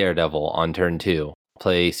 Play Daredevil on turn 2.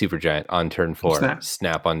 Play Supergiant on turn 4.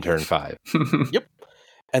 Snap on turn 5. Yep.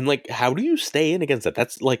 And, like, how do you stay in against that?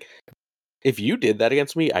 That's, like... If you did that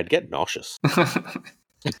against me, I'd get nauseous.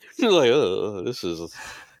 You're like, oh, this is...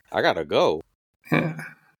 I gotta go. Yeah.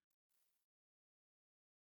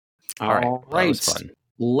 All right. That was fun.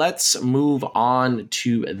 Let's move on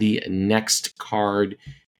to the next card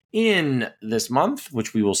in this month,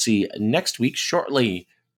 which we will see next week shortly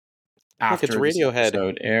after it's this Radiohead.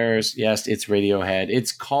 episode airs. Yes, it's Radiohead.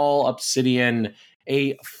 It's Call Obsidian,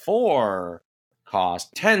 a 4-cost,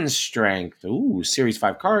 10 strength. Ooh, Series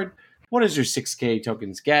 5 card. What does your 6K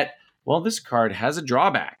tokens get? Well, this card has a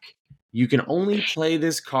drawback. You can only play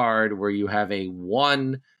this card where you have a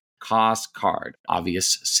 1-cost card.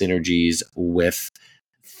 Obvious synergies with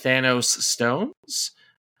Thanos stones.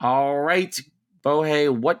 All right, Bohe,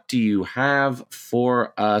 what do you have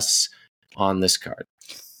for us on this card?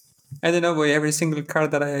 I don't know, boy. Every single card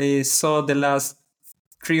that I saw the last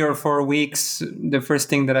 3 or 4 weeks, the first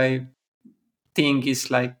thing that I think is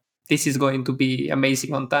like, this is going to be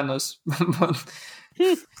amazing on Thanos.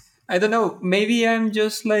 I don't know. Maybe I'm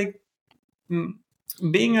just like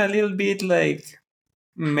being a little bit like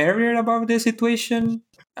merrier about the situation.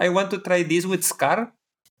 I want to try this with Scar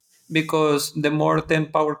because the more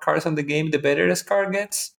 10 power cards on the game, the better Scar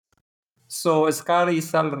gets. So Scar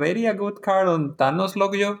is already a good card on Thanos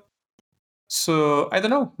Lockjaw. So I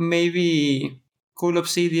don't know. Maybe Cool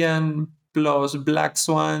Obsidian plus Black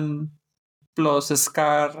Swan plus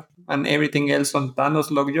Scar and everything else on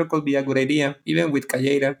Thanos Lockjaw could be a good idea, even with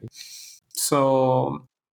Kajera. So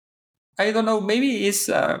I don't know, maybe it's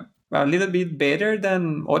a little bit better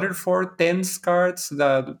than other 4/10 cards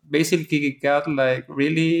that basically got like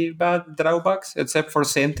really bad drawbacks, except for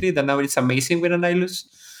Sentry, that now it's amazing with Annihilus.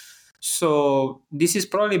 So this is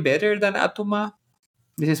probably better than Atuma.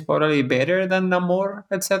 This is probably better than Namor,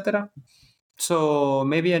 etc. So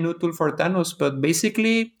maybe a new tool for Thanos, but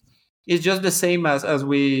basically it's just the same as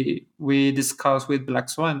we discussed with Black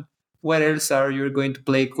Swan. Where else are you going to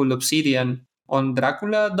play Cool Obsidian? On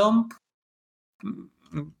Dracula Dump?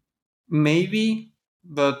 Maybe,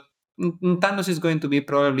 but Thanos is going to be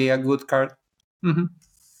probably a good card.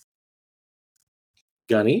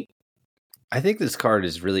 Gunny? I think this card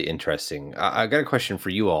is really interesting. I got a question for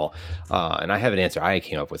you all, and I have an answer I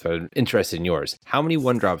came up with, but I'm interested in yours. How many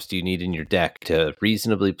 1-drops do you need in your deck to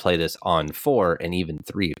reasonably play this on 4 and even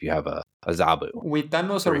 3 if you have a Zabu? With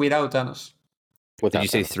Thanos or without Thanos? Did you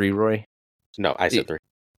say 3, Roy? No, I said 3.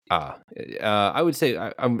 I would say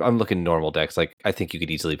I'm looking normal decks. Like, I think you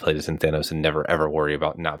could easily play this in Thanos and never ever worry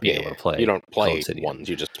about not being able to play. You don't play ones,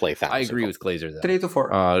 you just play Thanos. I agree with Glazer though. 3 to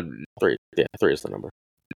 4. 3. Yeah, 3 is the number.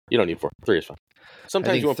 You don't need 4. 3 is fine.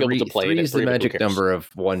 Sometimes you won't be able to play 3 it. is the magic number of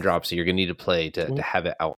 1-drops that you're going to need to play to have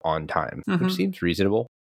it out on time, which seems reasonable.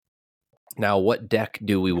 Now, what deck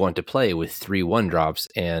do we want to play with 3 1-drops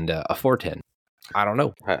and a 4/10? I don't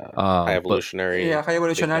know. High Evolutionary. High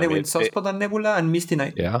Evolutionary with Sunspot and Nebula and Misty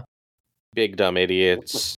Knight. Yeah. Big Dumb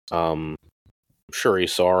Idiots. Shuri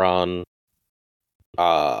Sauron.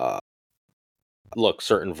 Look,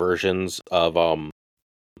 certain versions of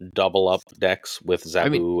double up decks with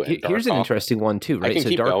Zabu and Darkhawk. Here's an interesting one too, right? I can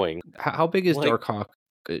keep going. How big is Darkhawk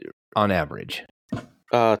on average?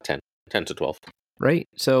 10 to 12. Right.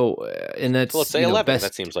 So, and that's let's say 11.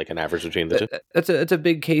 That seems like an average between the two. That's a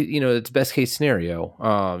big case. It's best case scenario.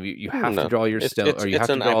 You have to draw your stone, or you have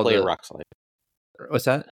to draw I played Rock Slide. What's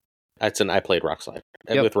that? I played Rock Slide,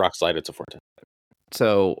 and with Rock Slide, it's a 4/10.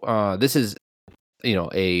 So this is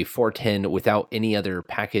a 4/10 without any other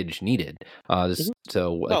package needed.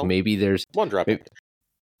 So maybe there's 1-drop.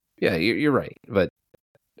 Yeah, you're right, but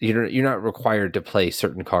you're not required to play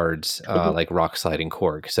certain cards like Rock Slide and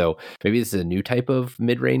Korg. So maybe this is a new type of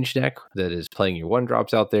mid-range deck that is playing your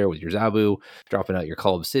 1-drops out there with your Zabu, dropping out your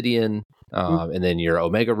Call Obsidian, and then your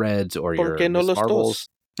Omega Reds or ¿Por your qué no Miss los Marvels.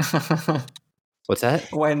 What's that?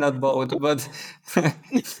 Why not both? But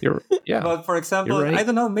But for example, You're right. I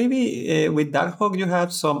don't know, maybe with Darkhawk you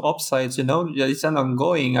have some upsides, it's an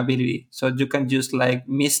ongoing ability. So you can use like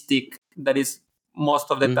Mystic, that is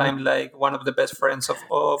most of the time like one of the best friends of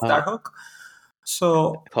Darkhawk.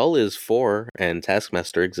 So Cull is 4 and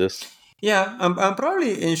Taskmaster exists. yeah, and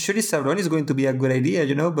probably in Shuri Sauron is going to be a good idea,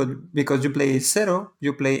 but because you play Zero,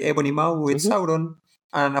 you play Ebony Maw with Sauron,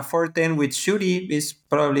 and a 410 with Shuri is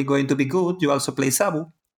probably going to be good. You also play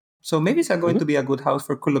Sabu. So maybe it's going to be a good house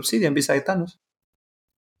for Cool Obsidian beside Thanos.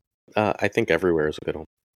 I think everywhere is a good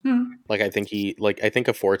home. Like I think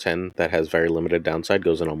a 410 that has very limited downside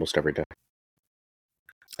goes in almost every deck.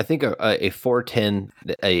 I think a 410,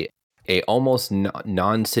 a almost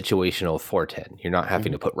non-situational 410. You're not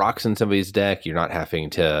having to put rocks in somebody's deck. You're not having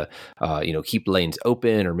to, keep lanes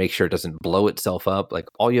open or make sure it doesn't blow itself up. Like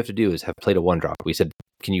all you have to do is have played a 1-drop. We said,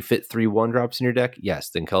 can you fit 3 1-drops in your deck? Yes.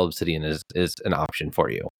 Then Cull Obsidian is an option for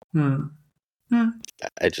you.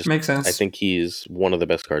 Makes sense. I think he's one of the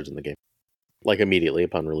best cards in the game. Like immediately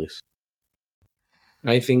upon release.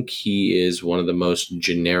 I think he is one of the most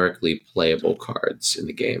generically playable cards in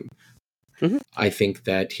the game. I think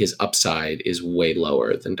that his upside is way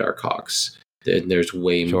lower than Darkhawk's. There's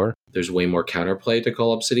way more counterplay to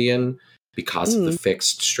Cull Obsidian because of the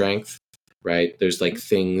fixed strength, right? There's like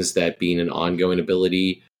things that being an ongoing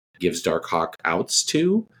ability gives Darkhawk outs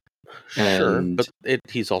to. Sure, but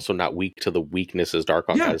he's also not weak to the weaknesses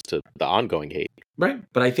Darkhawk has to the ongoing hate. Right,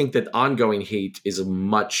 but I think that ongoing hate is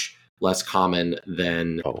much less common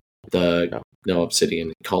than no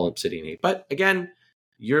Obsidian, Cull Obsidian hate. But again,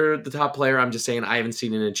 you're the top player. I'm just saying I haven't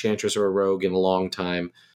seen an Enchantress or a Rogue in a long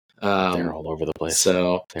time. They're all over the place.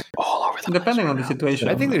 So they're all over the place. Depending on the situation.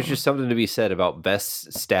 I think there's just something to be said about best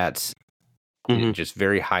stats, just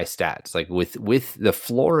very high stats. Like with the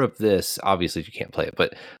floor of this, obviously you can't play it,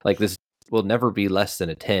 but like this will never be less than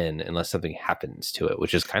a 10 unless something happens to it,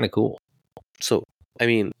 which is kind of cool. So, I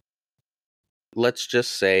mean, let's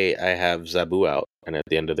just say I have Zabu out, and at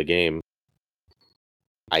the end of the game,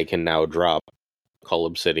 I can now drop Cull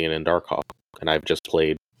Obsidian and Darkhawk, and I've just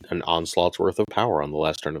played an onslaught's worth of power on the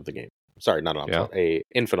last turn of the game. Sorry, not an onslaught, a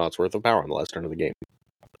infinite's worth of power on the last turn of the game.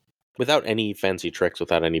 Without any fancy tricks,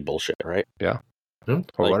 without any bullshit, right? Yeah. Or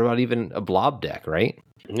what about even a blob deck, right?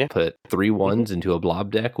 Yeah. Put 3 1s into a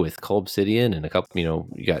blob deck with Cull Obsidian and a couple,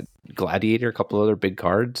 you got Gladiator, a couple other big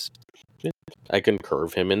cards. Yeah. I can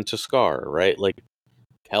curve him into Scar, right? Like,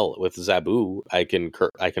 hell, with Zabu, I can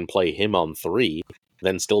play him on 3,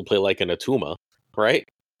 then still play like an Atuma, right?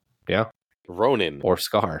 Yeah. Ronin. Or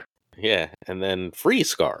Scar. Yeah, and then free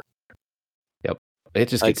Scar. Yep. It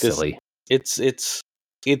just gets silly. It's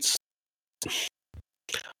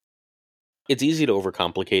easy to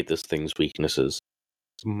overcomplicate this thing's weaknesses.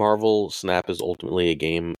 Marvel Snap is ultimately a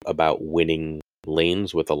game about winning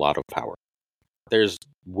lanes with a lot of power. There's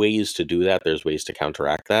ways to do that, there's ways to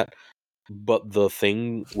counteract that, but the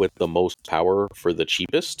thing with the most power for the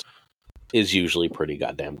cheapest is usually pretty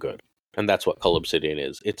goddamn good. And that's what Cull Obsidian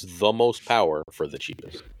is. It's the most power for the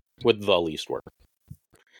cheapest, with the least work.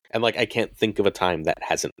 And like, I can't think of a time that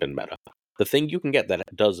hasn't been meta. The thing you can get that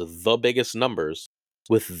does the biggest numbers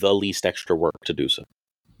with the least extra work to do so.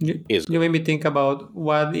 You made me think about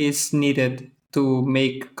what is needed to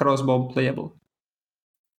make Crossbow playable.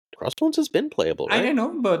 Crossbones has been playable, right? I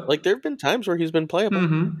know, but like there have been times where he's been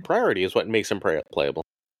playable. Priority is what makes him playable.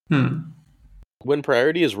 When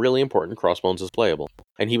priority is really important, Crossbones is playable,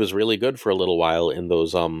 and he was really good for a little while in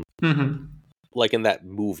those like in that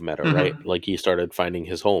move meta, right? Like he started finding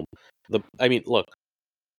his home. Look,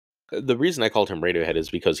 the reason I called him Radiohead is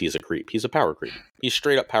because he's a creep. He's a power creep. He's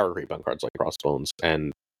straight up power creep on cards like Crossbones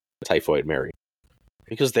and Typhoid Mary,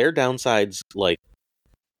 because their downsides, like,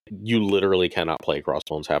 you literally cannot play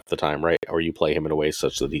Crossbones half the time, right? Or you play him in a way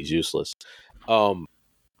such that he's useless. You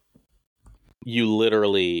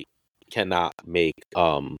literally cannot make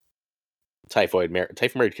Typhoid Mary.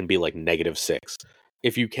 Typhoid Mary can be like -6.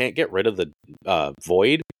 If you can't get rid of the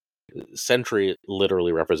Void, Sentry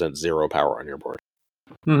literally represents 0 power on your board.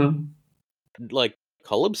 Like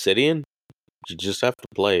Cull Obsidian, you just have to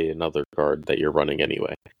play another card that you're running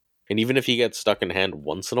anyway. And even if he gets stuck in hand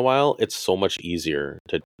once in a while, it's so much easier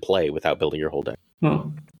to play without building your whole deck.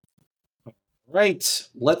 Right.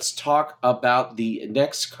 Let's talk about the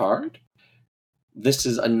next card. This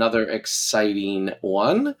is another exciting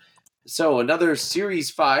one. So another Series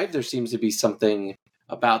 5. There seems to be something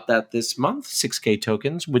about that this month. 6K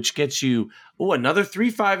tokens, which gets you another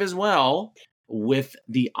 3/5 as well. With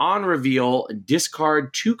the on reveal,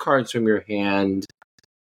 discard 2 cards from your hand.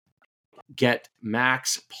 get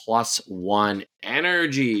max +1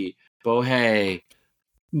 energy. Bohe,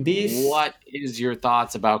 what is your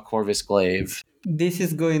thoughts about Corvus Glaive? This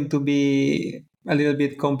is going to be a little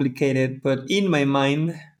bit complicated, but in my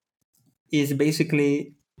mind, is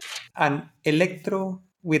basically an electro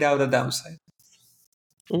without a downside.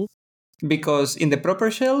 Mhm. Because in the proper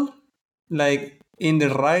shell, like in the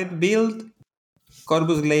right build,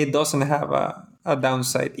 Corvus Glaive doesn't have a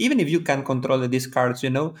downside. Even if you can control the discards,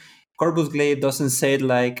 Corvus Glaive doesn't say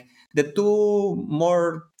like the two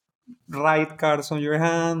more right cards on your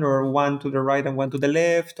hand, or one to the right and one to the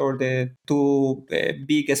left, or the two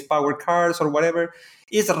biggest power cards, or whatever.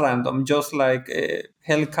 It's random, just like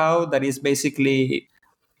Hell Cow, that is basically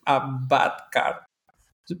a bad card.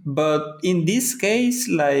 But in this case,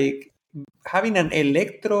 like having an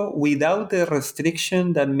Electro without the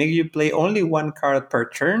restriction that make you play only one card per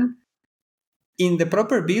turn, in the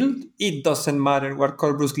proper build, it doesn't matter what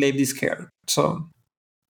Corvus Glaive discard. So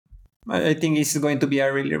I think it's going to be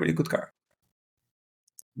a really, really good card.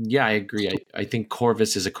 Yeah, I agree. I think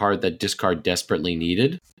Corvus is a card that discard desperately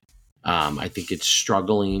needed. I think it's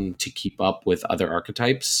struggling to keep up with other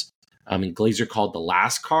archetypes. And Glazer called the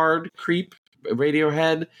last card creep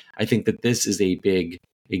Radiohead. I think that this is a big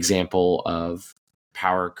example of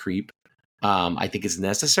power creep. I think it's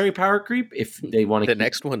necessary power creep if they want to. The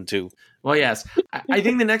next one too. Well, yes. I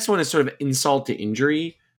think the next one is sort of insult to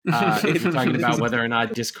injury. If you're talking about whether or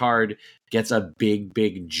not discard gets a big,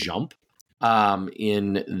 big jump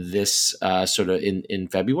in this sort of in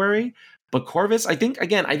February. But Corvus, I think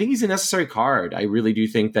he's a necessary card. I really do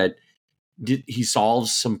think that he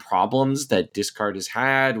solves some problems that discard has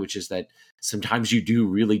had, which is that sometimes you do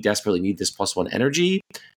really desperately need this +1 energy.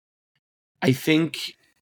 I think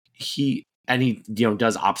he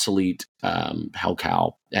does obsolete Hell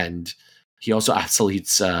Cow, and he also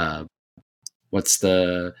obsoletes what's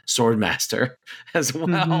the Swordmaster as well.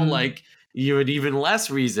 Mhm. Like you had even less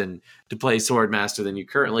reason to play Swordmaster than you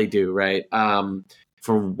currently do, right?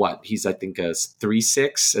 For what he's, I think, a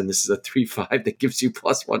 3/6, and this is a 3/5 that gives you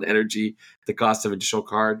 +1 energy, the cost of additional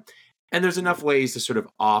card. And there's enough ways to sort of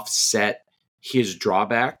offset his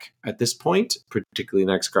drawback at this point, particularly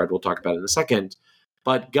the next card we'll talk about in a second.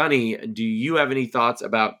 But Gunny, do you have any thoughts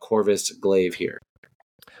about Corvus Glaive here?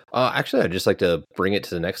 Actually, I'd just like to bring it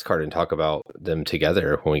to the next card and talk about them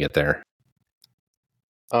together when we get there.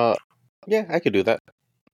 Yeah, I could do that.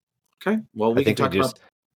 Okay. Well, we can think they talk just- about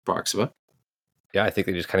Proxima. Yeah, I think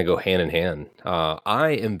they just kind of go hand in hand. I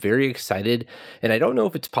am very excited, and I don't know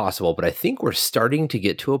if it's possible, but I think we're starting to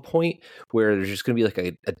get to a point where there's just going to be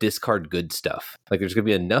like a discard good stuff. Like there's going to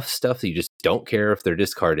be enough stuff that you just don't care if they're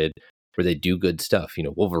discarded, where they do good stuff.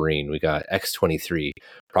 Wolverine, we got X-23,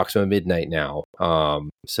 Proxima Midnight now.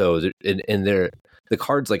 The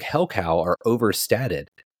cards like Hell Cow are overstated.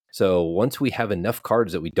 So once we have enough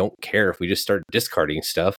cards that we don't care if we just start discarding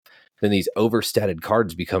stuff, then these overstated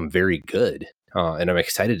cards become very good. And I'm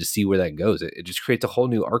excited to see where that goes. It just creates a whole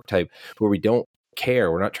new archetype where we don't care.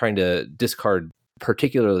 We're not trying to discard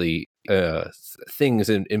particularly things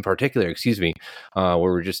in particular, where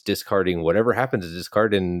we're just discarding whatever happens to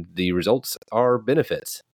discard, and the results are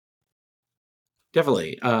benefits.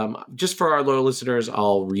 Definitely. Just for our loyal listeners,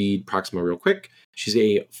 I'll read Proxima real quick. She's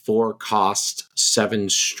a 4-cost,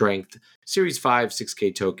 7-strength, Series 5,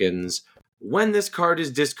 6K tokens. When this card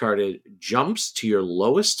is discarded, jumps to your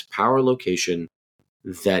lowest power location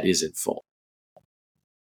that isn't full.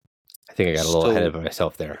 I think I got a little ahead of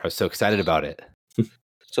myself there. I was so excited about it.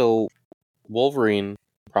 So, Wolverine,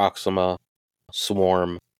 Proxima,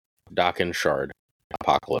 Swarm, Dock and Shard,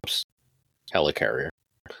 Apocalypse, Helicarrier.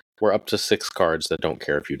 We're up to 6 cards that don't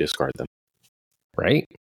care if you discard them. Right?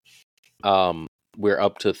 We're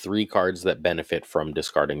up to 3 cards that benefit from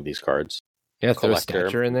discarding these cards. Yeah, throw a Collector.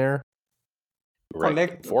 stature in there.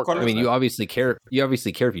 Right. 4 cards. I mean, you obviously care. You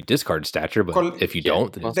obviously care if you discard stature, but if you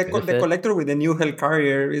don't, then it's The benefit. collector with the new Hell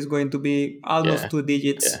Carrier is going to be almost 2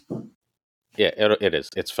 digits. Yeah, it is.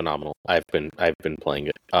 It's phenomenal. I've been playing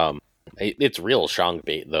it. It's real Shang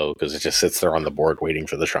bait though, because it just sits there on the board waiting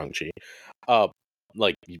for the Shang-Chi.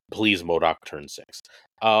 Like please MODOK turn 6.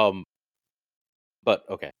 But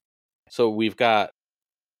okay. So we've got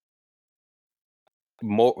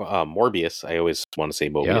Morbius. I always want to say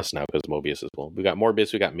Mobius now because Mobius is cool. We got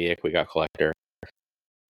Morbius, we got Miek, we got Collector.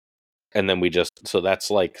 And then so that's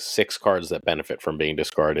like 6 cards that benefit from being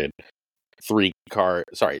discarded.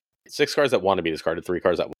 6 cards that want to be discarded, 3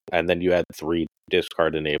 cards and then you add 3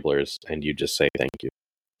 discard enablers and you just say thank you.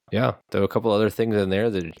 Yeah, there are a couple other things in there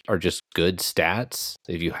that are just good stats.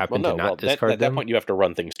 If you happen to not discard at that point you have to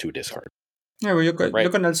run things to discard. Yeah, well, you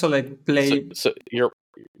can also like play. So you're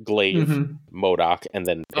Glaive, Mhm. Modok, and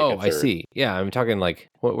then pick a Oh, third. I see. Yeah, I'm talking like,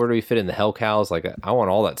 where do we fit in the Hell Cows? Like, I want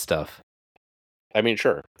all that stuff. I mean,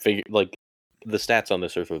 sure. Like, the stats on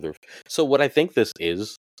this are through the roof. So what I think this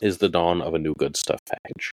is the dawn of a new good stuff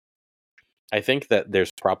package. I think that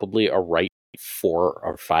there's probably a right 4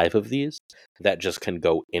 or 5 of these that just can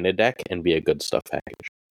go in a deck and be a good stuff package.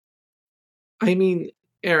 I mean,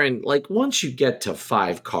 Aaron, like once you get to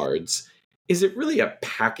 5 cards, is it really a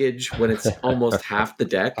package when it's almost half the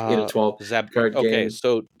deck in a 12 card okay, game?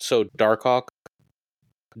 so Darkhawk,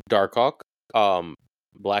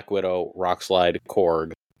 Black Widow, Rockslide,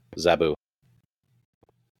 Korg, Zabu.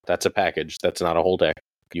 That's a package. That's not a whole deck.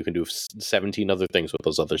 You can do 17 other things with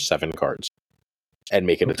those other 7 cards and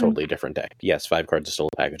make it a totally different deck. Yes, 5 cards is still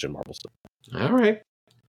a package in Marvel stuff. All right.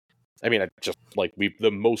 I mean,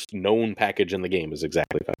 the most known package in the game is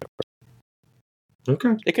exactly 5 cards.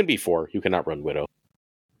 Okay. It can be 4. You cannot run Widow.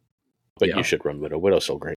 But Yeah. you should run Widow. Widow's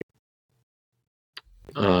so great.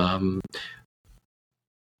 I'm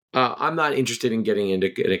not interested in getting into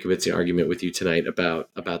a convincing argument with you tonight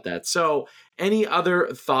about that. So, any other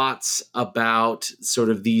thoughts about sort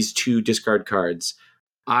of these 2 discard cards?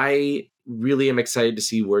 I really am excited to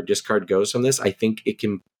see where discard goes from this. I think it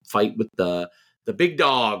can fight with the big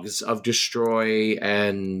dogs of Destroy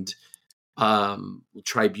and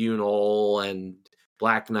Tribunal and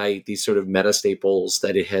Black Knight, these sort of meta staples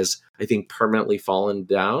that it has, I think, permanently fallen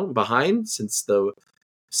down behind since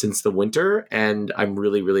the winter, and I'm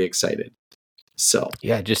really, really excited. So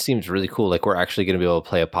yeah, it just seems really cool. Like we're actually going to be able to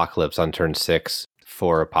play Apocalypse on turn 6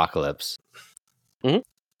 for Apocalypse.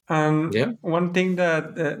 Yeah. One thing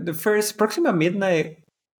that the first Proxima Midnight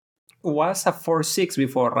was a 4/6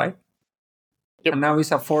 before, right? Yep. And now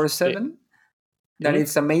it's a 4/7. That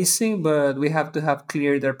it's amazing, but we have to have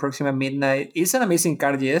clear that Proxima Midnight is an amazing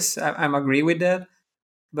card. Yes, I'm agree with that,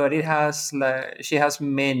 but it has she has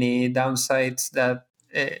many downsides that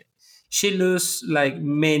she lose like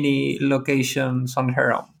many locations on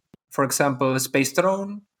her own. For example, Space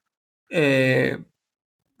Throne,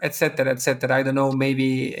 etc., etc. I don't know,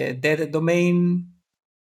 maybe Dead Domain.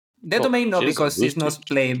 Dead Domain, no, because it's not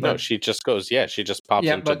play. But no, she just goes. Yeah, she just pops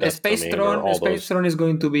into but Death Space Domain Throne, or all Space those. Throne is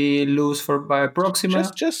going to be loose by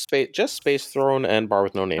Proxima. Just Space Throne and Bar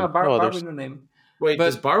with no name. Bar with no name. Wait, But-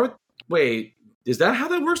 does Bar with wait? Is that how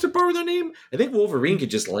that works with Bar with no name? I think Wolverine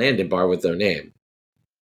could just land in Bar with no name.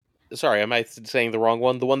 Sorry, am I saying the wrong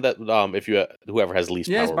one? The one that if you whoever has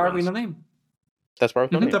least power. It's Bar with wins. no name. That's Bar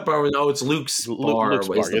with no I name. thought Bar with it's Luke's bar. Luke's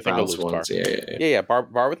bar. Is the You're thinking of Faust Luke's ones. bar. Yeah.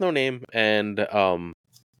 Bar with no name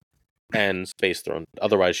and Space Throne.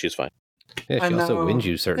 Otherwise, she's fine. Yeah, she also wins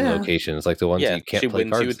you certain locations, like the ones that you can't play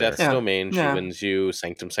cards She wins you Death's there. Domain. She wins you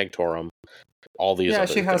Sanctum Sanctorum. All these. Yeah,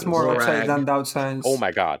 other she has things. more upsides than downsides. Oh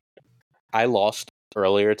my god! I lost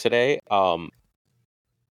earlier today.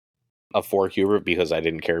 A 4 Cuber because I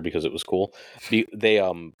didn't care because it was cool. They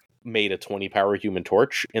made a 20 power Human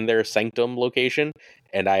Torch in their Sanctum location,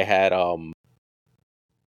 and I had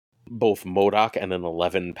both Modok and an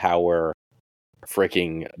 11 power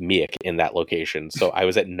freaking Miek in that location. So I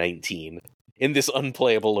was at 19 in this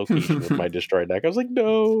unplayable location with my destroyed deck. I was like,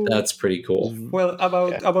 no. That's pretty cool. Well,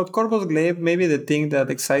 about Corvus Glaive, maybe the thing that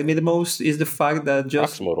excites me the most is the fact that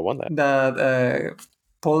Proximoto won that.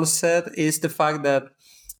 Paul said is the fact that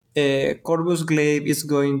Corvus Glaive is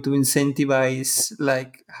going to incentivize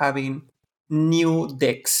like having new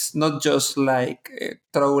decks, not just like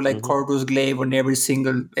throw like Corvus Glaive on every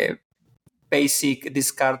single basic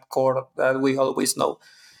discard core that we always know.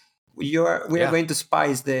 We are going to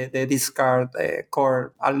spice the discard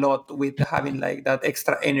core a lot with having like that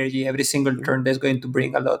extra energy every single turn. That's going to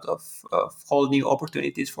bring a lot of whole new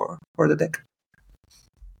opportunities for the deck.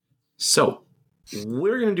 So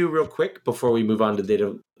we're going to do real quick before we move on to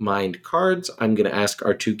Data Mind cards. I'm going to ask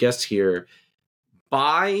our 2 guests here,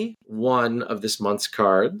 buy one of this month's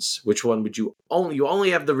cards. Which one would you only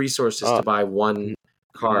have the resources to buy one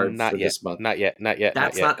card for this month? Not yet.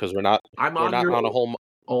 That's not because we're not. I'm we're on not your on a whole.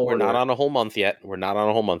 We're not on a whole month yet.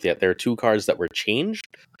 There are 2 cards that were changed.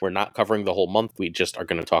 We're not covering the whole month. We just are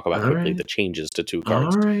going to talk about quickly the changes to 2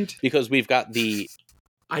 cards. All right. Because we've got the.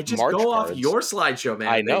 I just March go cards. off your slideshow, man.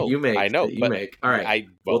 I know. That you make. I know. That you make. All right.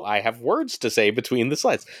 I have words to say between the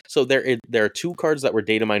slides. So there are 2 cards that were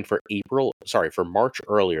data mined for March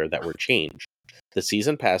earlier that were changed. The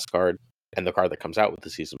season pass card and the card that comes out with the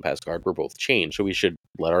season pass card were both changed. So we should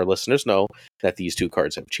let our listeners know that these 2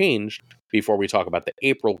 cards have changed before we talk about the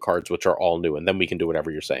April cards, which are all new, and then we can do whatever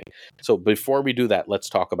you're saying. So before we do that, let's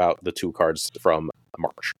talk about the 2 cards from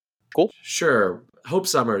March. Cool? Sure. Hope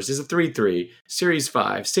Summers is a 3/3, Series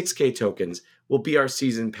 5, 6K tokens, will be our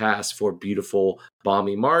season pass for beautiful,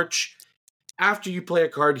 balmy March. After you play a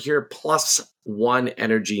card here, +1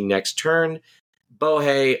 energy next turn.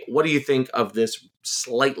 Bohe, what do you think of this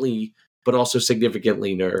slightly but also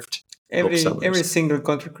significantly nerfed Hope Summers? Every single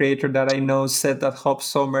content creator that I know said that Hope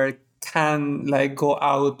Summer can like go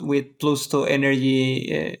out with +2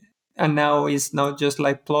 energy, and now it's not just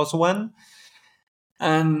like +1.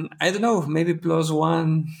 And I don't know, maybe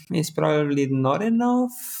 +1 is probably not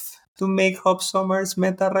enough to make Hope Summers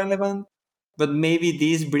meta relevant. But maybe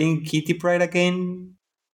this bring Kitty Pride again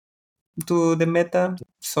to the meta.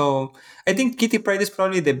 So I think Kitty Pride is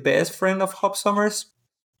probably the best friend of Hope Summers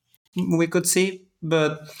we could see.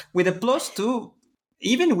 But with a +2,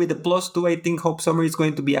 even with the +2, I think Hope Summer is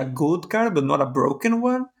going to be a good card, but not a broken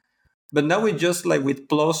one. But now with just like with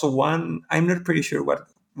 +1, I'm not pretty sure what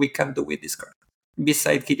we can do with this card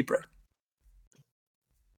beside Kitty Pride.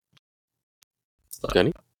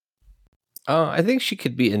 Gunny? I think she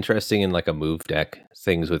could be interesting in like a move deck,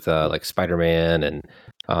 things with like Spider-Man and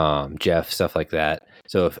Jeff, stuff like that.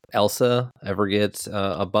 So if Elsa ever gets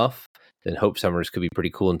a buff, then Hope Summers could be pretty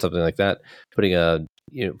cool in something like that. Putting a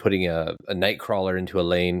Nightcrawler into a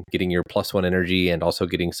lane, getting your +1 energy, and also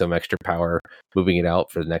getting some extra power, moving it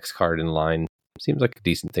out for the next card in line seems like a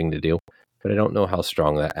decent thing to do. But I don't know how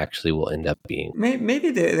strong that actually will end up being. Maybe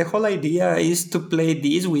the whole idea is to play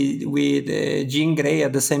this with Jean Grey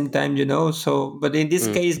at the same time, you know. So, but in this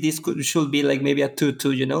case, this should be like maybe a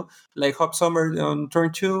 2/2, you know, like Hop Summer on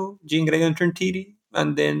turn 2, Jean Grey on turn 3,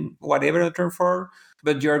 and then whatever on turn 4.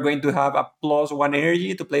 But you're going to have a +1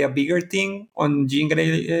 energy to play a bigger thing on Jean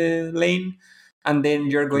Grey lane, and then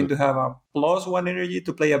you're going to have a +1 energy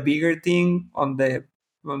to play a bigger thing on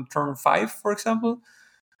turn 5, for example.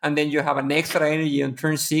 And then you have an extra energy on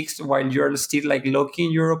turn 6 while you're still like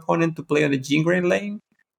locking your opponent to play on the Jean Grey lane.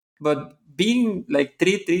 But being like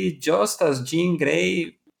 3/3 just as Jean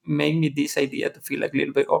Grey made me this idea to feel like a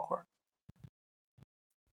little bit awkward.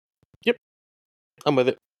 Yep. I'm with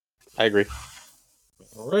it. I agree.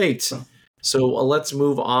 All right. So let's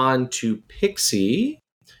move on to Pixie.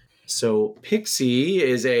 So Pixie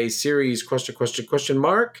is a series question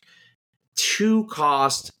mark. 2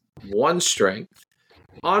 cost, 1 strength.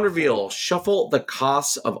 On reveal, shuffle the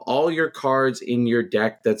costs of all your cards in your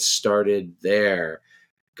deck that started there.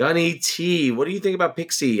 GunnyT, what do you think about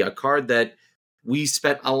Pixie? A card that we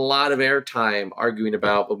spent a lot of airtime arguing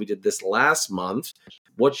about when we did this last month.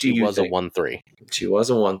 What do you think? She was a 1/3. She was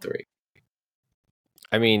a 1/3.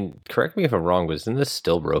 I mean, correct me if I'm wrong, but isn't this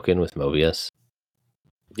still broken with Mobius?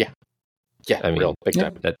 Yeah, I mean, real big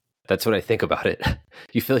time. That's what I think about it.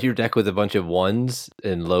 You fill your deck with a bunch of 1s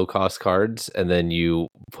and low cost cards, and then you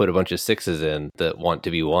put a bunch of 6s in that want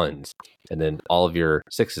to be 1s. And then all of your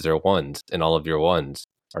 6s are 1s, and all of your 1s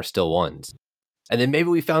are still 1s. And then maybe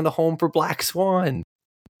we found a home for Black Swan.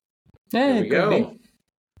 Yeah, There we go.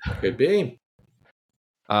 Could be.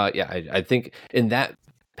 I think in that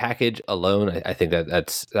package alone, I think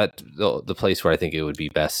that's the place where I think it would be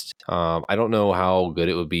best. I don't know how good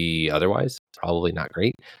it would be otherwise. Probably not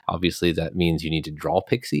great. Obviously, that means you need to draw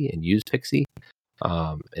Pixie and use Pixie.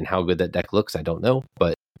 And how good that deck looks, I don't know.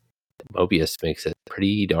 But Mobius makes it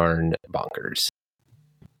pretty darn bonkers.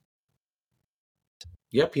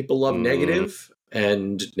 Yeah, people love negative,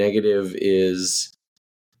 and negative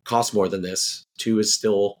costs more than this. 2 is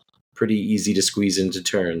still pretty easy to squeeze into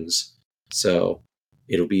turns. So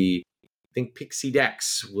it'll be, I think Pixie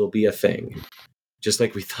decks will be a thing. Just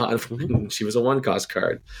like we thought when she was a 1-cost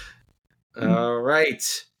card. All right.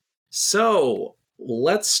 So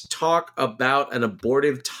let's talk about an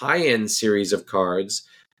abortive tie-in series of cards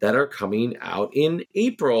that are coming out in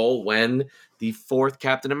April when the 4th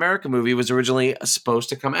Captain America movie was originally supposed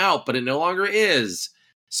to come out, but it no longer is.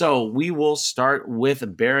 So we will start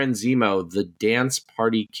with Baron Zemo, the Dance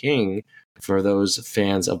Party King, for those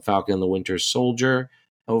fans of Falcon and the Winter Soldier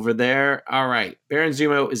over there. All right. Baron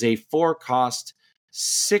Zemo is a 4-cost,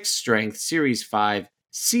 6 strength, Series 5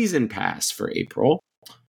 season pass for April.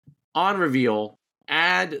 On reveal,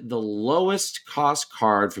 add the lowest cost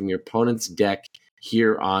card from your opponent's deck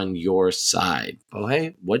here on your side.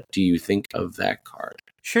 Bohe, what do you think of that card?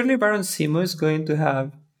 Surely Baron Zemo is going to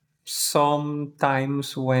have some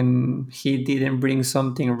times when he didn't bring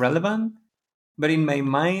something relevant. But in my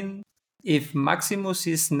mind, if Maximus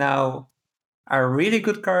is now a really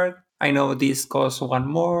good card, I know this costs 1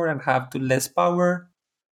 more and have 2 less power.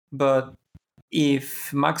 But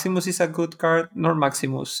if Maximus is a good card, not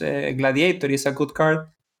Maximus, Gladiator is a good card,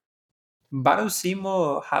 Baron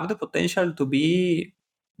Zemo have the potential to be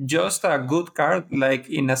just a good card, like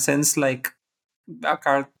in a sense, like a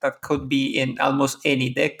card that could be in almost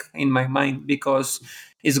any deck in my mind, because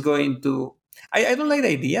it's going to. I don't like the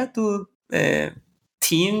idea to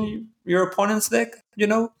thin your opponent's deck,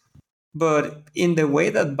 But in the way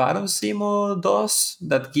that Baron Simo does,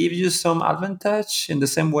 that gives you some advantage, in the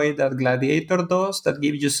same way that Gladiator does, that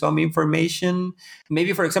gives you some information.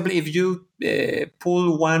 Maybe, for example, if you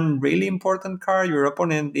pull one really important card, your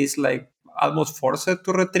opponent is like almost forced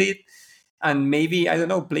to retreat. And maybe, I don't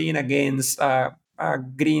know, playing against a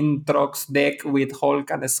Green Trox deck with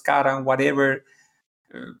Hulk and Scar and whatever,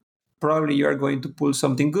 probably you are going to pull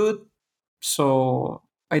something good. So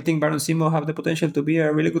I think Baron Simo have the potential to be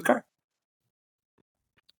a really good card.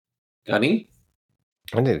 Gunny?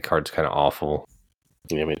 I think the card's kind of awful.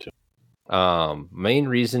 Yeah, me too. Main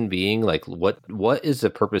reason being, like, what is the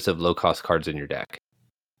purpose of low cost cards in your deck?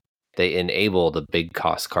 They enable the big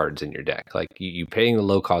cost cards in your deck. Like, you paying the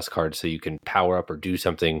low cost cards so you can power up or do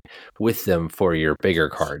something with them for your bigger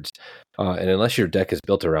cards. And unless your deck is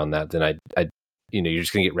built around that, then I you're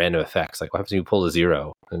just gonna get random effects. Like, what happens when you pull a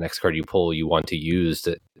 0? The next card you pull, you want to use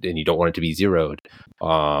it, and you don't want it to be zeroed.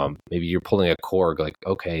 Maybe you're pulling a Korg. Like,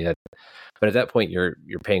 okay, but at that point, you're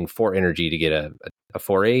paying 4 energy to get a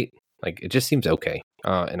 4/8. Like, it just seems okay.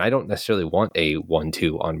 And I don't necessarily want a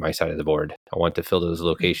 1/2 on my side of the board. I want to fill those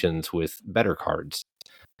locations with better cards.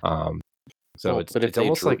 So it's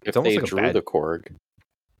almost like a bad, the Korg.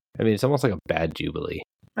 I mean, it's almost like a bad Jubilee.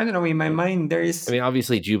 I don't know. In my mind, there is. I mean,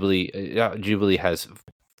 obviously, Jubilee has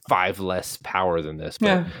 5 less power than this, but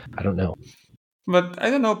Yeah. I don't know. But I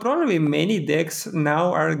don't know. Probably many decks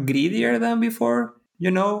now are greedier than before.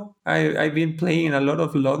 I've been playing a lot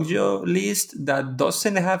of Lockjaw list that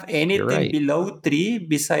doesn't have anything right. below 3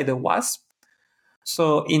 beside the Wasp.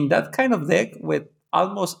 So in that kind of deck, with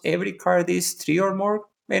almost every card is 3 or more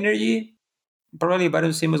energy, probably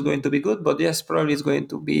Baron Simo is going to be good. But yes, probably it's going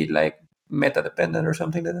to be like meta dependent or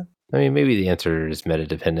something like that. I mean, maybe the answer is meta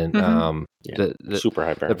dependent. Mm-hmm. Super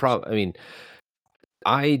high the problem. I mean,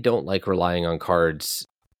 I don't like relying on cards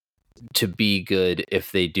to be good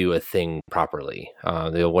if they do a thing properly.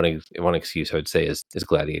 The one excuse I would say is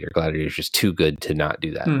Gladiator. Gladiator is just too good to not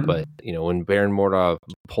do that. Mm-hmm. But when Baron Mordov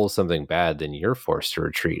pulls something bad, then you're forced to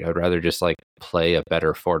retreat. I'd rather just like play a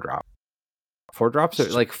better 4-drop.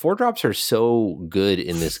 4-drops are so good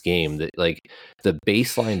in this game that like the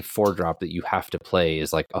baseline 4-drop that you have to play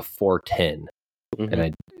is like a 4/10.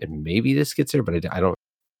 Mm-hmm. And maybe this gets there, but I don't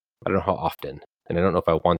know how often, and I don't know if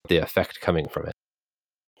I want the effect coming from it.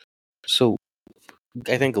 So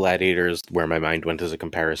I think Gladiator is where my mind went as a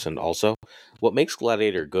comparison also. What makes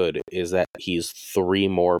Gladiator good is that he's 3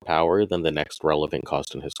 more power than the next relevant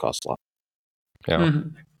cost in his cost slot. Yeah.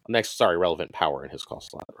 Mm-hmm. Relevant power in his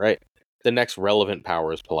cost slot, right? The next relevant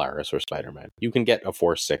power is Polaris or Spider-Man. You can get a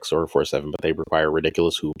 4/6 or a 4/7, but they require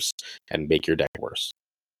ridiculous hoops and make your deck worse.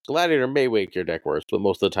 Gladiator may make your deck worse, but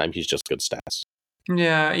most of the time he's just good stats.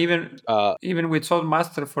 Yeah, even with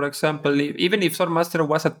Swordmaster, for example, even if Swordmaster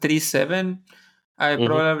was a 3/7, I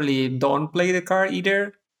probably don't play the card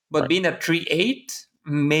either. But being a 3/8,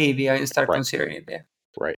 maybe I start considering it there.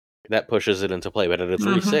 Right. That pushes it into play. But at a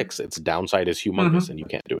 3/6, its downside is humongous and you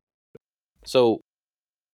can't do it. So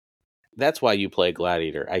that's why you play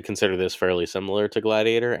Gladiator. I consider this fairly similar to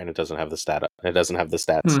Gladiator, and it doesn't have the stats.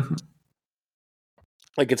 Mm-hmm.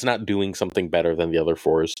 Like, it's not doing something better than the other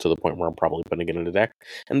 4s to the point where I'm probably putting it in a deck.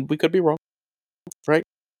 And we could be wrong, right?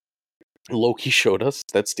 Loki showed us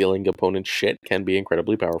that stealing opponent's shit can be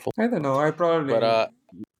incredibly powerful. I don't know. I probably... But,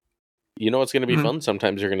 it's going to be fun.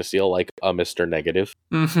 Sometimes you're going to steal, like, a Mr. Negative.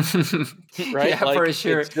 Right? Yeah, like, for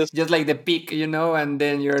sure. Just like the peak, and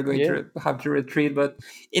then you're going to have to retreat. But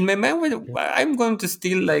in my mind, I'm going to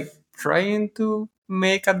still, like, trying to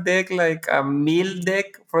make a deck like a mill deck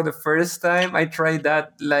for the first time. I tried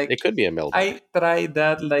that, like... It could be a mill deck. I tried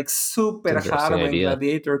that, like, super hard when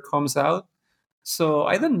Gladiator comes out. So,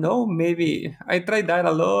 I don't know, maybe I tried that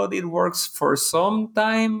a lot. It works for some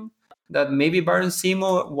time. That maybe Baron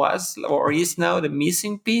Simo was or is now the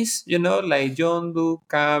missing piece, like Yondu,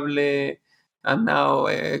 Cable, and now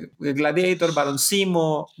Gladiator, Baron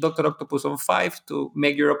Simo, Dr. Octopus on 5 to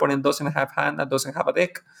make your opponent doesn't have hand and doesn't have a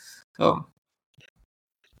deck.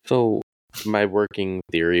 So my working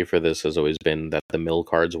theory for this has always been that the mill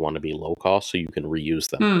cards want to be low cost so you can reuse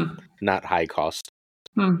them, not high cost.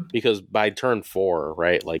 Because by turn 4,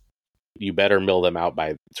 right, like, you better mill them out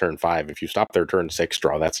by turn 5. If you stop their turn 6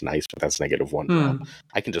 draw, that's nice, but that's -1 draw.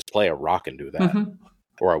 I can just play a rock and do that.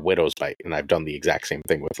 Or a Widow's Bite, and I've done the exact same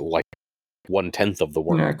thing with, like, 1/10 of the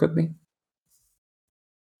work. Yeah, it could be.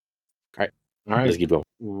 All right. Let's keep going.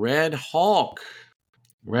 Red Hulk.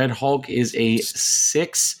 Red Hulk is a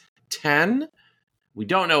 6/10. We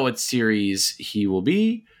don't know what series he will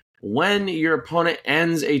be. When your opponent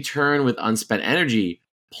ends a turn with unspent energy,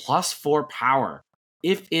 +4 power.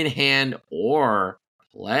 If in hand or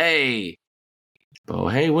play.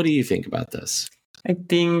 Bohe, what do you think about this? I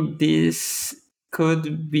think this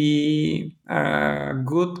could be a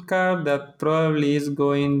good card that probably is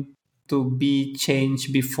going to be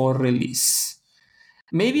changed before release.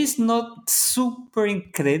 Maybe it's not super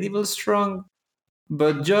incredible strong,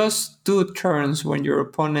 but just 2 turns when your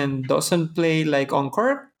opponent doesn't play like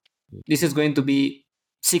Encore, this is going to be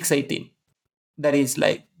 618. That is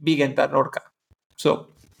like bigger than Orca. So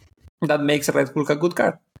that makes Red Hulk a good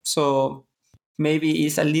card. So maybe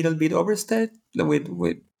it's a little bit overstated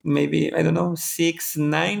with maybe, I don't know,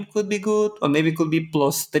 6-9 could be good, or maybe it could be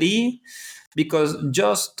 +3, because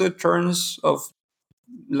just 2 turns of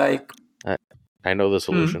like. I know the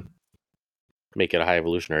solution. Make it a high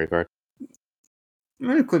evolutionary card.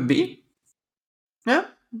 It could be. Yeah,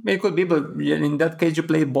 it could be, but in that case, you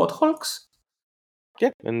play both Hulks. Yeah,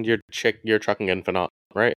 and you're chucking Infinite,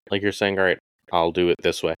 right? Like you're saying, all right, I'll do it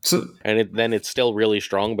this way. So And then it's still really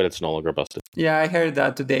strong, but it's no longer busted. yeah, I heard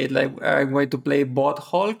that today. Like I'm going to play both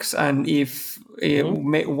Hulks, and if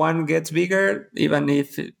one gets bigger, even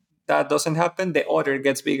if that doesn't happen, the other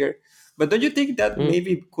gets bigger. But don't you think that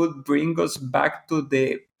maybe could bring us back to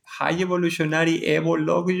the high evolutionary Evo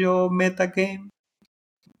Logio meta game?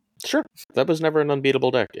 Sure. That was never an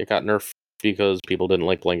unbeatable deck. It got nerfed because people didn't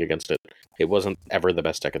like playing against it. It wasn't ever the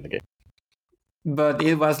best deck in the game. But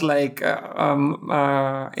it was like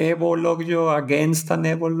Evo Logio against an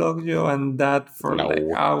Evo Logio, and that for No. like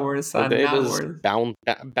hours and hours.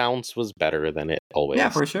 Bounce was better than it always. Yeah,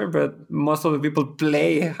 for sure. But most of the people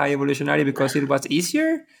play high evolutionary because it was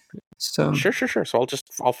easier. So Sure. So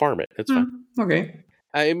I'll farm it. It's fine. Okay.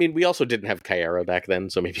 I mean, we also didn't have Kyara back then,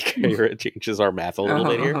 so maybe Kyara changes our math a little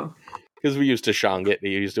bit here. Because we used to Shang it.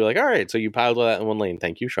 You used to be like, all right, so you piled that in one lane.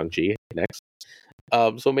 Thank you, Shang-Chi. Next.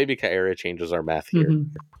 So maybe Kyara changes our math here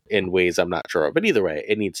in ways I'm not sure of. But either way,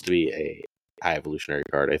 it needs to be a high evolutionary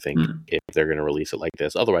card, I think, if they're going to release it like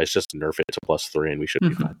this. Otherwise, just nerf it to +3 and we should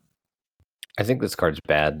be fine. I think this card's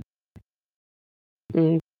bad.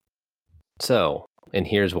 So, and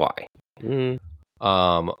here's why.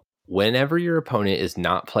 Whenever your opponent is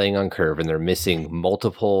not playing on curve and they're missing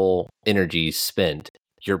multiple energies spent,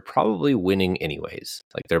 you're probably winning anyways.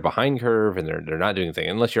 Like they're behind curve and they're not doing anything,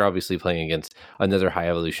 unless you're obviously playing against another high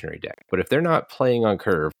evolutionary deck. But if they're not playing on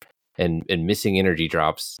curve and missing energy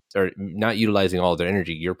drops or not utilizing all their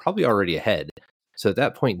energy, you're probably already ahead. So at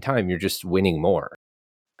that point in time, you're just winning more.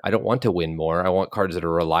 I don't want to win more. I want cards that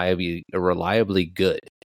are reliably good.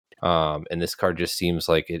 And this card just seems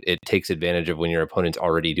like it takes advantage of when your opponent's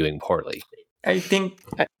already doing poorly. I think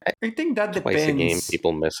that depends. Twice a game,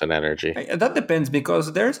 people miss an energy. That depends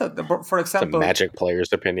because there's for example, it's a Magic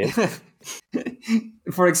player's opinion.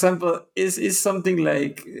 For example, is something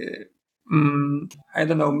like I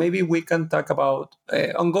don't know. Maybe we can talk about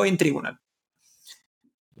ongoing tribunal.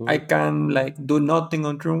 I can like do nothing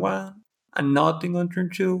on turn 1 and nothing on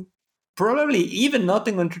turn 2, probably even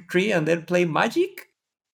nothing on turn 3, and then play Magic,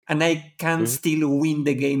 and I can still win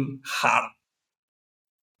the game hard.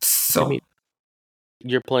 So. I mean,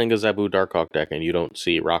 you're playing a Zabu Darkhawk deck and you don't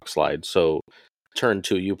see Rock Slide. So turn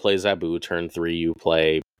 2 you play Zabu, turn 3 you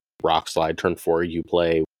play Rock Slide, turn 4 you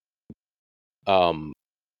play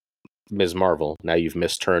Ms. Marvel. Now you've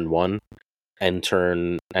missed turn 1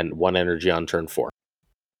 and 1 energy on turn 4.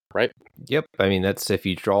 Right? Yep. I mean, that's if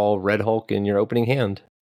you draw Red Hulk in your opening hand.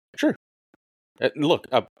 Sure. Look,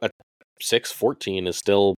 a 6-14 is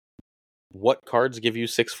still... What cards give you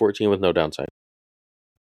 6-14 with no downside?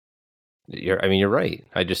 You're right.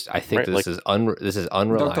 I think right, this is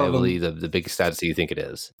unreliably the big stats that you think it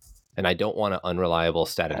is, and I don't want an unreliable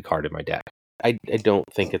statted card in my deck. I don't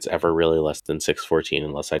think it's ever really less than 6-14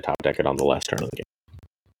 unless I top deck it on the last turn of the game.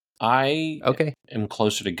 I am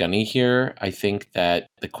closer to Gunny here. I think that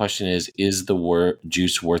the question is the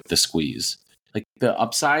juice worth the squeeze? Like the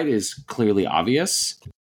upside is clearly obvious,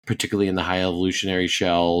 particularly in the high evolutionary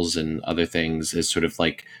shells and other things, is sort of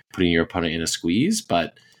like putting your opponent in a squeeze,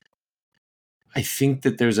 but I think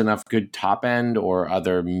that there's enough good top end or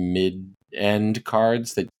other mid end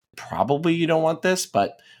cards that probably you don't want this,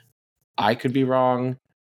 but I could be wrong.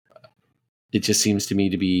 It just seems to me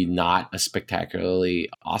to be not a spectacularly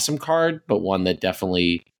awesome card, but one that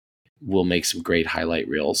definitely will make some great highlight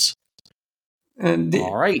reels.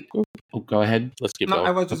 All right. Go ahead. Let's keep going.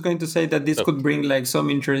 I was just going to say that this could bring like some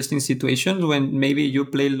interesting situations when maybe you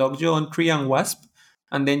play Lockjaw on 3 and Wasp,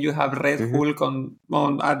 and then you have Red Hulk on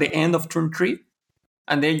at the end of turn 3,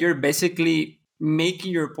 and then you're basically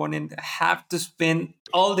making your opponent have to spend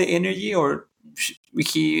all the energy, or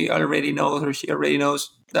he already knows or she already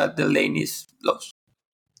knows that the lane is lost.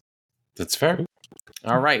 That's fair.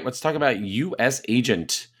 All right, let's talk about U.S.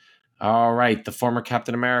 Agent. All right, the former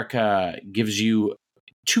Captain America gives you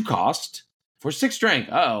 2 cost for 6 strength.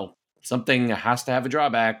 Oh, something has to have a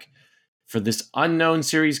drawback. For this unknown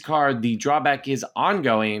series card, the drawback is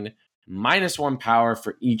ongoing, -1 power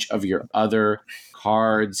for each of your other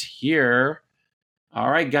cards here. All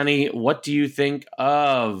right, Gunny, what do you think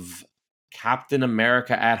of Captain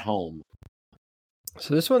America at Home?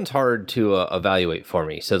 So this one's hard to evaluate for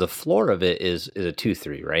me. So the floor of it is a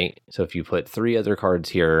 2/3, right? So if you put 3 other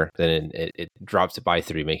cards here, then it drops it by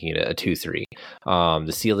 3, making it a 2/3.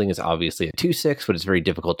 The ceiling is obviously a 2/6, but it's very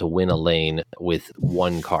difficult to win a lane with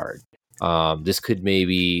 1 card. This could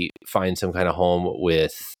maybe find some kind of home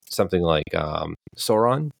with something like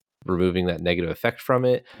Sauron, removing that negative effect from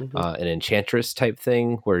it, an Enchantress type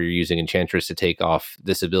thing where you're using Enchantress to take off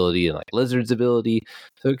this ability and like Lizard's ability.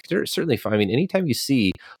 So certainly, I mean, anytime you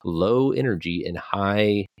see low energy and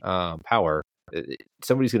high power,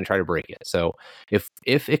 somebody's going to try to break it. So if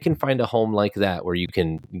it can find a home like that where you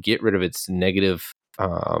can get rid of its negative,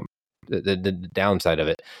 the downside of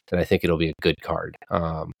it, then I think it'll be a good card.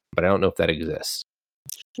 But I don't know if that exists.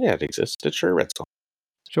 Yeah, it exists. It's sure Red Skull.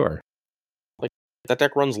 Sure. That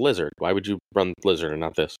deck runs Lizard. Why would you run Lizard and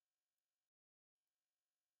not this?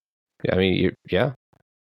 I mean, yeah.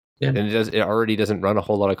 And it already doesn't run a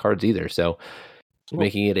whole lot of cards either. So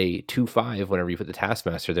making it a 2/5 whenever you put the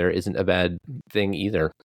Taskmaster there isn't a bad thing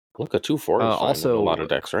either. Look, a 2/4 is also a lot of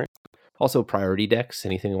decks, right? Also, priority decks.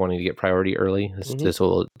 Anything wanting to get priority early, this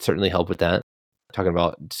will certainly help with that. Talking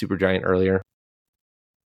about Supergiant earlier.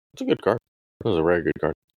 It's a good card. It was a very good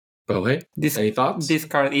card. Bohe, any thoughts? This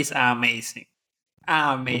card is amazing.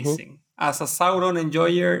 Amazing. As a Sauron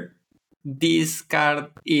enjoyer, this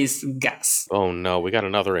card is gas. Oh no, we got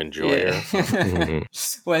another enjoyer. Yeah.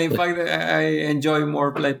 Well, in fact, I enjoy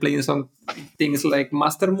more like playing some things like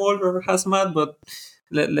Master Mold or Hazmat, but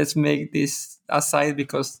let's make this aside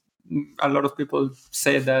because a lot of people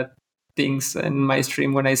say that things in my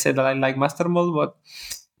stream when I said that I like Master Mold, but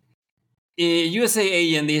USA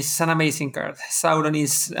Agent is an amazing card. Sauron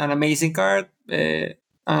is an amazing card.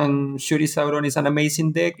 And Shuri Sauron is an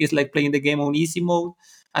amazing deck. It's like playing the game on easy mode.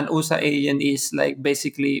 And USA Agent is like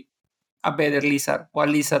basically a better Lizard, or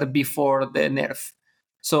Lizard before the nerf.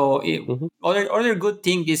 So other good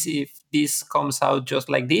thing is if this comes out just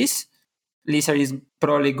like this, Lizard is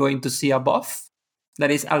probably going to see a buff.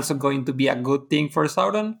 That is also going to be a good thing for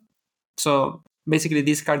Sauron. So basically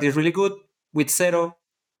this card is really good with Zero,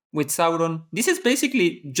 with Sauron. This is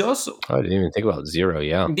basically just... I didn't even think about Zero,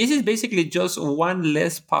 yeah. This is basically just 1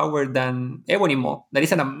 less power than Ebonimo. That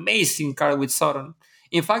is an amazing card with Sauron.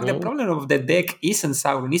 In fact, the problem of the deck isn't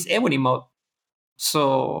Sauron, it's Ebonimo.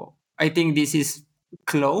 So I think this is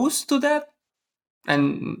close to that.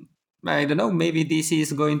 And I don't know, maybe this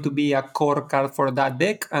is going to be a core card for that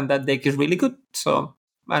deck, and that deck is really good. So,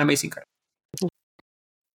 an amazing card.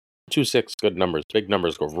 2/6, good numbers. Big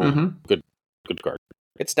numbers go room. Good card.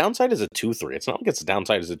 Its downside is a 2/3. It's not like its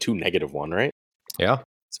downside is a 2 -1, right? Yeah.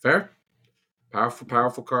 It's fair.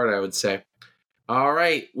 Powerful card, I would say. All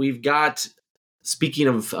right, we've got, speaking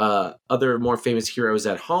of other more famous heroes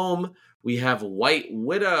at home, we have White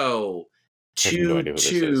Widow.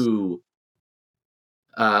 2/2.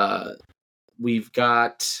 We've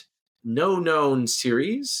got no known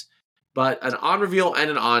series, but an on reveal and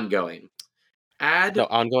an ongoing.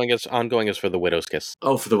 Ongoing is for the Widow's Kiss.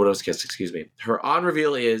 Oh, for the Widow's Kiss, excuse me. Her on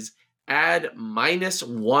reveal is add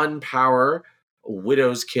 -1 power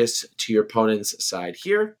Widow's Kiss to your opponent's side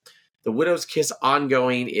here. The Widow's Kiss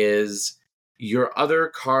ongoing is your other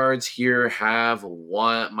cards here have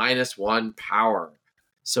 -1 power.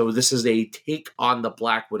 So this is a take on the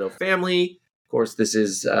Black Widow family. Of course, this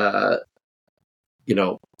is the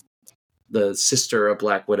sister of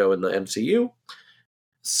Black Widow in the MCU.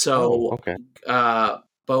 So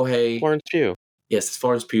Bohe, Florence Pugh. Yes, it's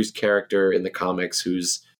Florence Pugh's character in the comics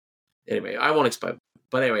who's... Anyway, I won't explain.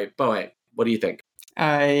 But anyway, Bohe, what do you think?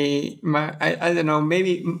 I don't know,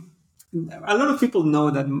 maybe a lot of people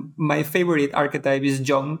know that my favorite archetype is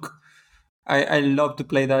Junk. I love to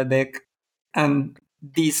play that deck, and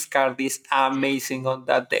this card is amazing on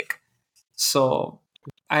that deck. So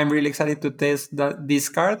I'm really excited to test this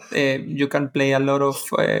card. You can play a lot of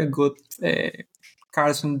good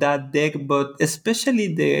cards on that deck, but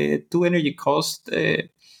especially the 2 energy cost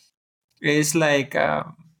is like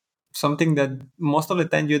something that most of the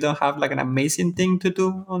time you don't have like an amazing thing to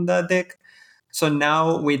do on that deck. So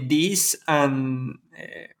now with this and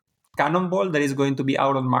Cannonball that is going to be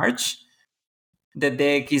out on March, the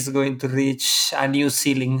deck is going to reach a new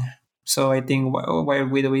ceiling. So I think White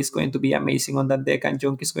Widow is going to be amazing on that deck, and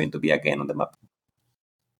Junk is going to be again on the map.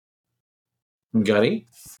 Gunny?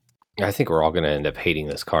 I think we're all going to end up hating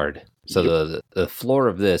this card. So the floor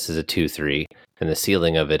of this is a 2/3, and the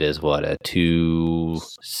ceiling of it is what, a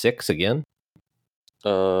 2/6 again?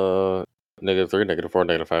 -3,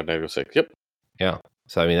 -4, -5, -6. Yep. Yeah.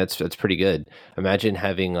 So I mean that's pretty good. Imagine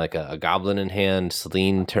having like a goblin in hand,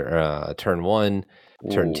 Celine turn 1,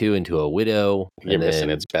 turn 2 into a widow. You're missing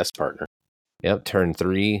its best partner. Yep, turn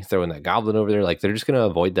 3, throwing that goblin over there. Like they're just going to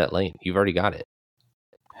avoid that lane. You've already got it.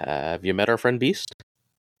 Have you met our friend Beast?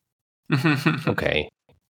 Okay.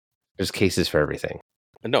 There's cases for everything.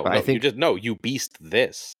 No, I think you beast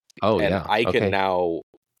this. Oh and yeah. I can now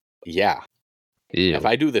Ew. If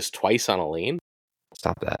I do this twice on a lane,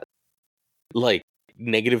 Stop that. like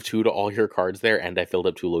 -2 to all your cards there, and I filled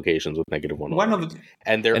up 2 locations with -1. One of the,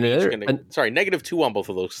 and they're and each another- gonna and- -2 on both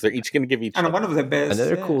of those. They're each gonna give each and one of the best.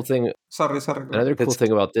 Another cool thing. Sorry. Another cool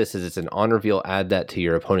thing about this is it's an on reveal. Add that to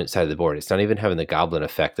your opponent's side of the board. It's not even having the goblin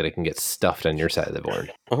effect that it can get stuffed on your side of the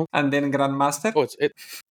board. And then Grandmaster. Oh, it.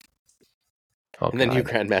 Oh, And then you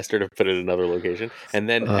God. Grandmaster to put it in another location, and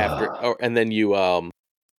then and then you oh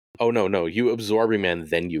no, you Absorbing Man,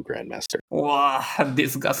 then you Grandmaster. Wow,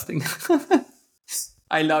 disgusting.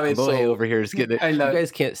 I love it. Bohe over here is getting it. I You love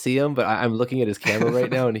guys can't see him, but I'm looking at his camera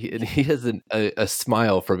right now, and he has a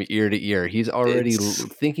smile from ear to ear. He's already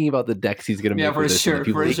thinking about the decks he's going to make for with this sure, and the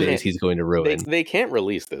people for he sure. thinks he's going to ruin. They can't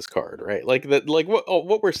release this card, right? Like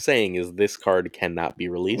what we're saying is this card cannot be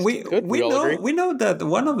released. We all agree? know that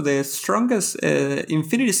one of the strongest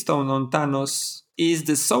Infinity Stone on Thanos is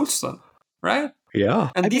the Soul Stone, right? Yeah.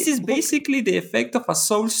 And this is basically the effect of a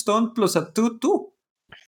Soul Stone plus a 2/2.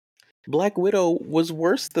 Black Widow was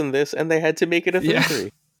worse than this, and they had to make it a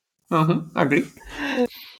 3/3. Agree.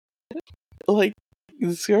 Like,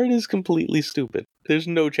 this card is completely stupid. There's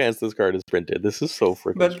no chance this card is printed. This is so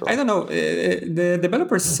freaking But strong. I don't know. The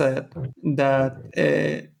developers said that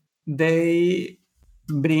they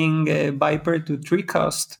bring Viper to 3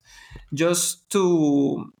 cost just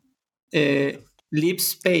to leave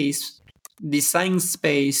space, design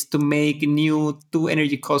space to make new 2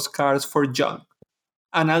 energy cost cards for junk.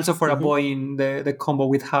 And also for avoiding the combo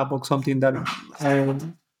with Havoc, something that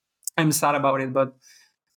I'm sad about it. But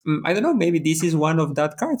I don't know. Maybe this is one of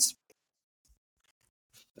that cards.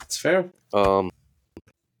 That's fair. They're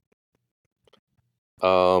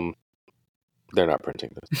not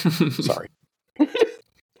printing this. Sorry.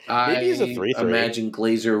 Maybe he's a 3/3. Imagine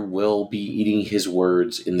Glazer will be eating his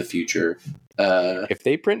words in the future. If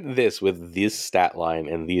they print this with this stat line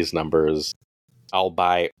and these numbers, I'll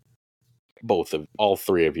buy all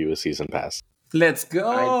 3 of you a season pass. Let's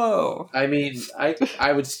go. I mean, I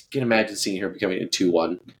can imagine seeing her becoming a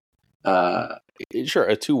 2/1. Sure,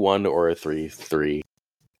 a 2/1 or a 3/3.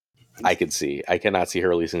 I could see. I cannot see her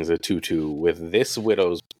releasing as a 2/2 with this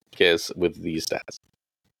Widow's Kiss with these stats.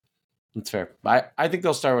 That's fair. I think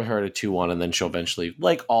they'll start with her at a 2/1, and then she'll eventually,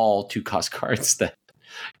 like all 2 cost cards that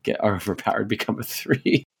are overpowered, become a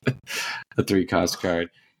 3 cost card.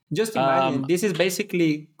 Just imagine, this is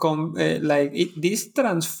basically this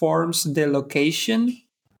transforms the location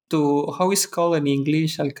to, how is it called in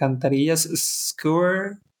English? Alcantarillas,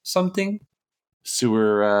 sewer, something?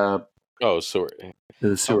 Sewer. Sewer.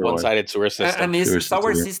 The sewer one-sided sewer system. And it's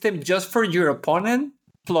sewer system just for your opponent,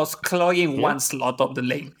 plus clogging one slot of the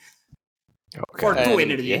lane. Okay. For 2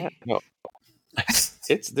 energy. Yeah, no.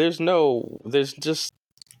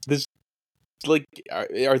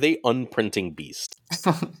 Are they unprinting Beast,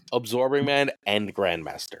 Absorbing Man, and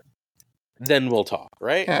Grandmaster? Then we'll talk,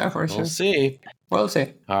 right? Yeah, for sure. We'll see. We'll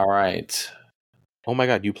see. All right. Oh my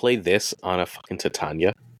god, you play this on a fucking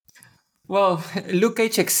Titania? Well, Luke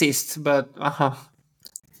Cage exists, but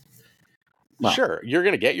Well. Sure, you're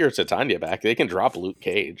gonna get your Titania back. They can drop Luke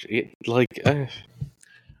Cage. All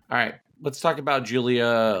right. Let's talk about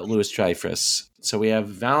Julia Louis-Dreyfus. So we have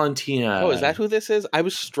Valentina. Oh, is that who this is? I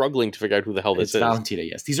was struggling to figure out who the hell this is. Valentina,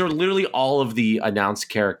 yes. These are literally all of the announced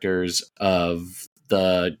characters of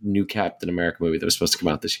the new Captain America movie that was supposed to come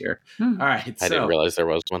out this year. All right. I didn't realize there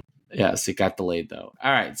was one. Yes, it got delayed though.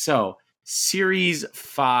 All right. So Series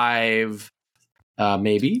 5,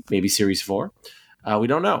 maybe Series 4. We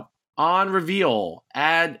don't know. On reveal,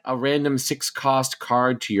 add a random 6 cost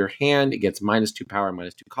card to your hand. It gets -2 power and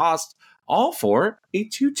 -2 cost. All for a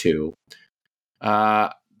 2/2.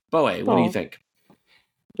 Bohe, what do you think?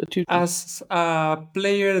 As a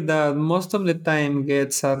player that most of the time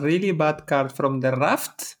gets a really bad card from the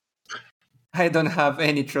raft, I don't have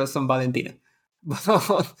any trust on Valentina.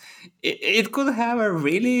 But it could have a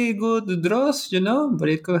really good draws, but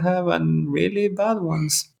it could have a really bad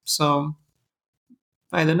ones. So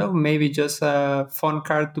I don't know, maybe just a fun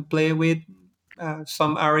card to play with,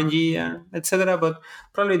 some RNG, etc. But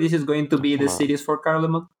probably this is going to be the series for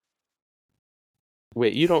Carloman.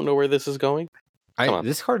 Wait, you don't know where this is going? Come on.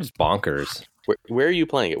 This card is bonkers. Where are you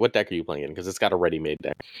playing it? What deck are you playing it in? Because it's got a ready-made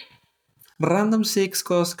deck. Random 6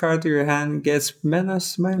 cost card to your hand gets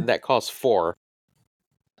menace. That costs 4.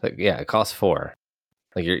 Like, yeah, it costs 4.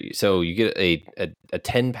 Like you get a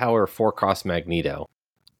 10 power 4 cost Magneto.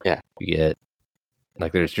 Yeah, you get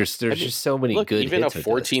like there's just so many good. Even hits a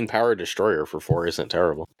 14 power destroyer for 4 isn't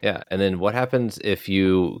terrible. Yeah, and then what happens if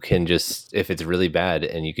you can if it's really bad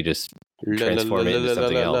and you could just transform it into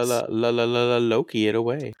something else? Loki it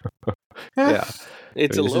away. Yeah,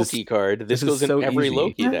 it's a Loki card. This goes in every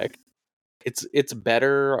Loki deck. It's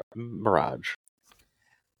better Mirage.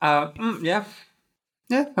 Yeah,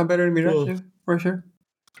 a better Mirage for sure.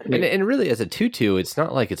 And really, as a 2/2, it's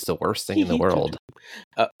not like it's the worst thing in the world.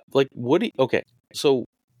 Like, okay, so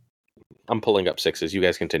I'm pulling up 6s. You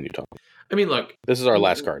guys continue talking. I mean, look. This is our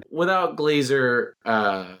last card. Without Glazer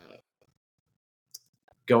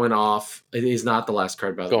going off, it is not the last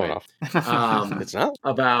card, by the way. Going off. It's not?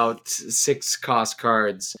 About 6 cost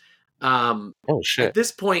cards. Oh, shit. At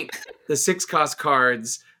this point, the 6 cost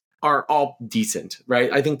cards are all decent,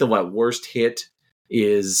 right? I think the worst hit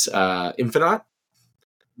is Infinite,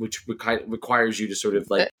 which requires you to sort of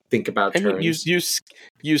like think about turns. Mean,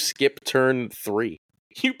 you skip turn 3.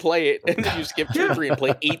 You play it, and then you skip turn 3 and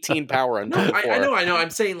play 18 power on turn 4. I know. I'm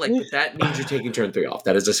saying, like, but that means you're taking turn 3 off.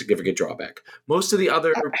 That is a significant drawback. Most of the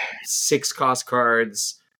other 6 cost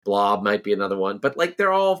cards, Blob might be another one, but, like,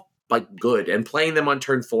 they're all, like, good. And playing them on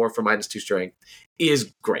turn 4 for -2 strength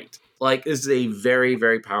is great. Like, this is a very,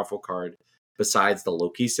 very powerful card. Besides the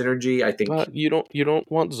Loki synergy, I think you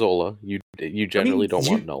don't want Zola. You generally don't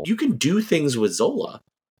want Null. You can do things with Zola.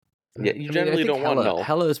 Yeah, you generally don't want Null.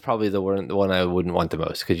 Hela is probably the one I wouldn't want the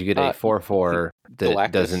most because you get a 4/4 that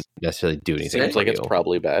Galactus doesn't necessarily do anything. Seems like it's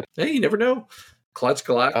probably bad. Hey, you never know. Clutch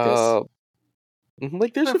Galactus.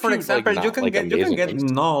 Like there's for example, you can get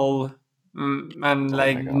Null and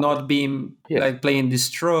like not being like playing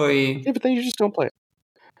Destroy. Yeah, but then you just don't play it.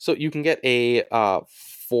 So you can get a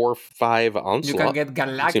 4/5 Onslaught. You can get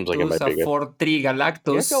Galactus, seems like it might be 4/3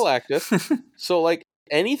 Galactus. Yeah, Galactus. So like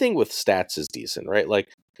anything with stats is decent, right? Like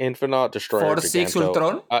Infinite, Destroyer, 4/6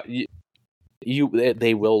 Ultron.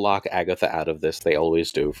 They will lock Agatha out of this. They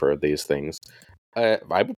always do for these things. I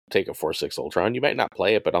would take a 4/6 Ultron. You might not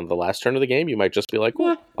play it, but on the last turn of the game, you might just be like,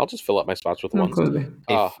 "Well, I'll just fill up my spots with ones."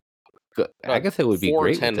 Agatha would be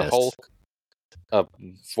great with this. Hulk,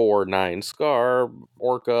 4/9 Scar,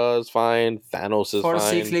 Orca is fine, Thanos is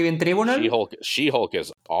 4/6 fine. Living Tribunal. She-Hulk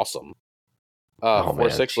is awesome.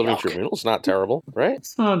 4/6 Living Tribunal is not terrible, right?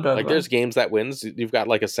 It's not that like bad. There's games that wins. You've got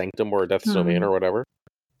like a Sanctum or a Death's Domain or whatever.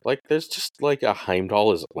 Like there's just like a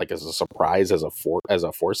Heimdall is like as a surprise as a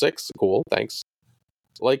 4/6. Cool, thanks.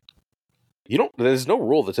 Like there's no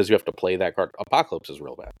rule that says you have to play that card. Apocalypse is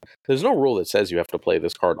real bad. There's no rule that says you have to play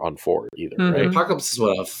this card on 4 either, right? Apocalypse is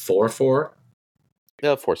what, a 4/4?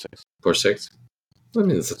 Yeah, 4/6. 4/6. I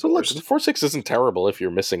mean, it's so look, 4/6 isn't terrible if you're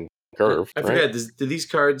missing curve. I forget. Do these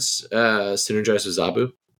cards synergize with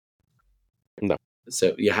Zabu? No.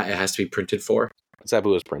 So yeah, it has to be printed for.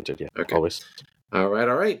 Zabu is printed. Yeah, okay. Always. All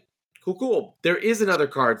right. Cool. There is another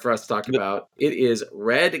card for us to talk about. It is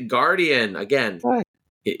Red Guardian. Again,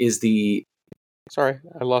 it is the. Sorry,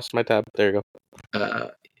 I lost my tab. There you go.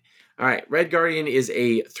 All right, Red Guardian is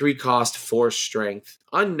a 3-cost 4 strength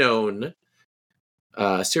unknown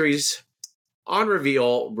series. On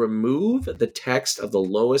reveal, remove the text of the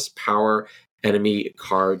lowest power enemy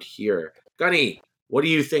card here. Gunny, what do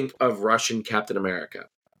you think of Russian Captain America?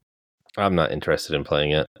 I'm not interested in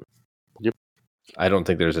playing it. Yep. I don't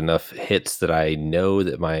think there's enough hits that I know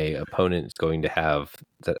that my opponent is going to have.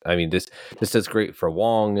 That I mean, this does great for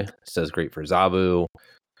Wong. This does great for Zabu.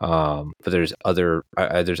 But there's other.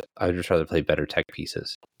 I'd just rather play better tech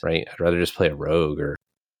pieces, right? I'd rather just play a rogue or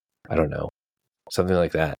I don't know, something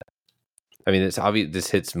like that. I mean, it's obvious this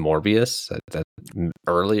hits Morbius, that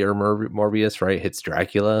earlier Morbius, right? Hits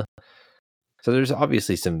Dracula. So there's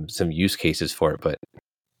obviously some use cases for it, but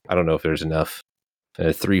I don't know if there's enough. And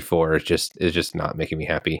a 3/4 is just not making me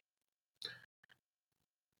happy.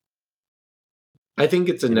 I think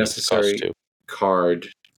it's a necessary card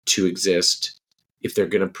to exist if they're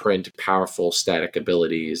going to print powerful static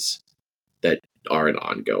abilities that are in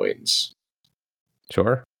ongoings.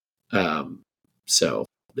 Sure. So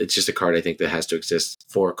it's just a card I think that has to exist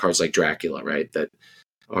for cards like Dracula, right? That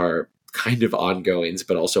are kind of ongoings,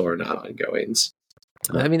 but also are not ongoings.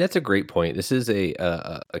 I mean, that's a great point. This is a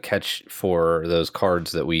catch for those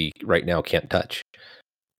cards that we right now can't touch.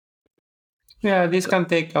 Yeah, this can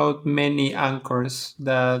take out many anchors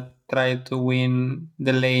that try to win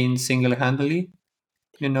the lane single-handedly.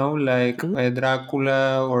 Like by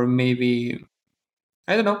Dracula or maybe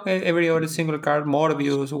I don't know, every other single card,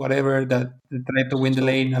 Morbius, whatever, that try to win the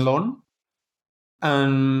lane alone.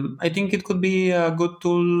 And I think it could be a good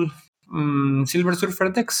tool, Silver Surfer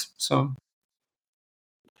decks. So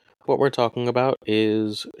What we're talking about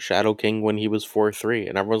is Shadow King when he was 4-3,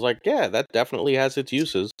 and everyone's like, yeah, that definitely has its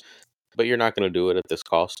uses, but you're not going to do it at this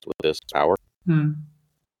cost with this power.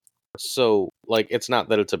 So, like, it's not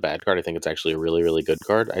that it's a bad card. I think it's actually a really, really good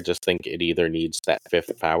card. I just think it either needs that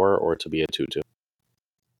 5th power or to be a 2/2.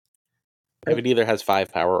 If it either has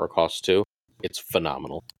 5 power or costs 2, it's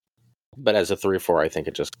phenomenal. But as a 3/4, I think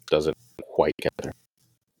it just doesn't quite get there.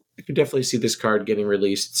 I could definitely see this card getting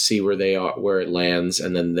released, see where they are, where it lands,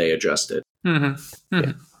 and then they adjust it.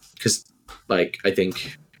 Because, like, I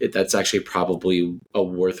think that's actually probably a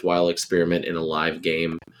worthwhile experiment in a live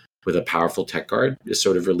game with a powerful tech card. Just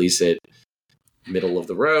sort of release it middle of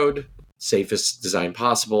the road, safest design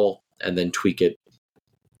possible, and then tweak it.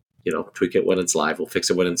 You know, tweak it when it's live. We'll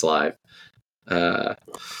fix it when it's live.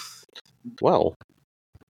 Well,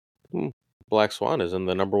 Black Swan is in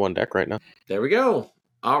the number 1 deck right now. There we go.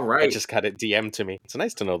 All right. I just got it DM'd to me. It's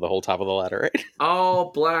nice to know the whole top of the ladder, right?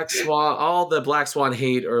 All the Black Swan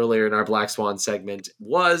hate earlier in our Black Swan segment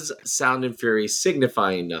was Sound and Fury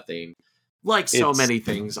signifying nothing, like so many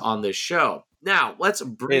things on this show. Now, let's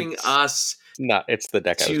bring us it's the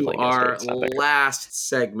deck I was to playing our yesterday. last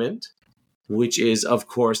segment, which is, of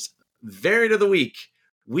course, Variant of the Week.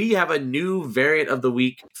 We have a new Variant of the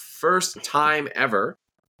Week, first time ever,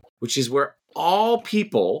 which is where all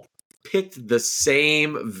people picked the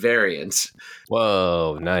same variant.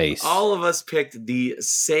 Whoa, nice. All of us picked the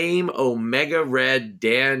same Omega Red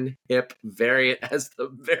Dan Hip variant as the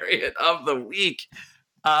variant of the week.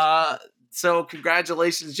 So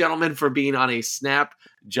congratulations, gentlemen, for being on a Snap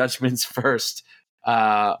Judgments first.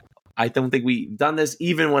 I don't think we've done this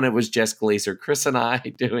even when it was just Glazer, Chris, and I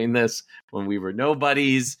doing this when we were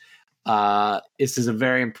nobodies. This is a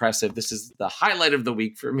very impressive. This is the highlight of the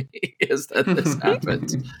week for me, is that this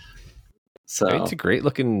happened. So it's a great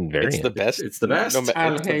looking variant. It's the best. It's the best. It's the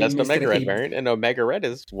best Omega Red variant, and Omega Red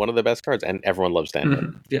is one of the best cards, and everyone loves Dan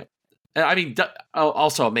Hip. Yeah. I mean,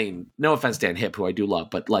 also, no offense, Dan Hip, who I do love,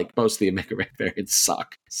 but like most of the Omega Red variants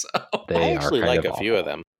suck. So I actually like a few of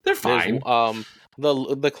them. They're fine.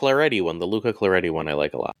 The Claretti one, the Luca Claretti one, I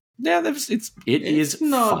like a lot. Yeah, it is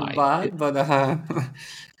not fine. bad, but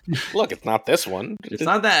look, it's not this one. It's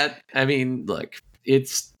not that. I mean, look,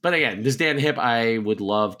 but again, this Dan Hip I would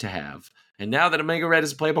love to have. And now that Omega Red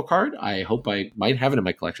is a playable card, I hope I might have it in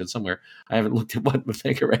my collection somewhere. I haven't looked at what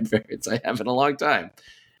Omega Red variants I have in a long time.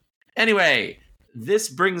 Anyway, this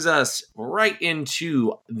brings us right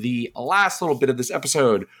into the last little bit of this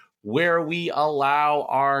episode where we allow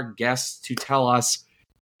our guests to tell us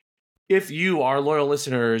if you, our loyal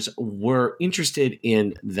listeners, were interested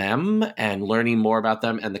in them and learning more about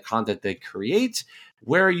them and the content they create,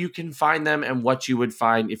 where you can find them and what you would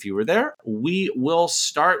find if you were there. We will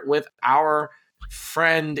start with our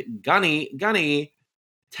friend Gunny. Gunny,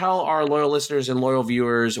 tell our loyal listeners and loyal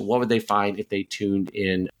viewers what would they find if they tuned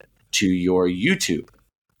in to your YouTube.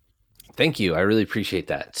 Thank you. I really appreciate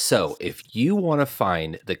that. So if you want to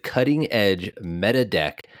find the cutting edge meta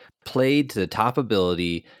deck played to the top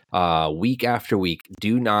ability week after week,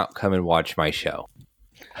 do not come and watch my show.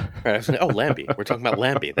 Right. Oh, Lambie. We're talking about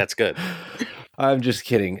Lambie. That's good. I'm just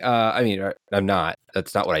kidding. I mean, I'm not.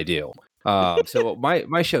 That's not what I do. So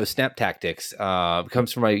my show, Snap Tactics,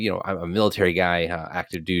 comes from I'm a military guy,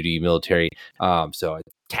 active duty military. So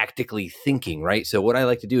tactically thinking, right? So what I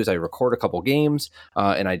like to do is I record a couple games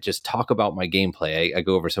and I just talk about my gameplay. I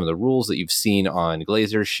go over some of the rules that you've seen on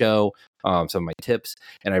Glazer's show, some of my tips,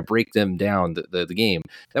 and I break them down the game.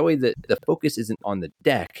 That way the focus isn't on the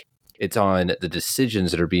deck. It's on the decisions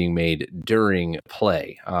that are being made during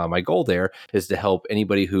play. My goal there is to help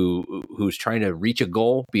anybody who's trying to reach a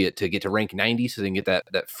goal, be it to get to rank 90 so they can get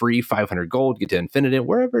that free 500 gold, get to Infinitive,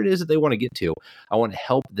 wherever it is that they want to get to. I want to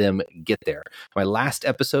help them get there. My last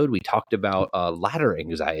episode, we talked about ladder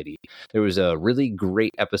anxiety. There was a really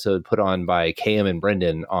great episode put on by KM and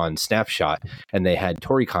Brendan on Snapshot, and they had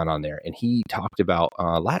Toricon on there, and he talked about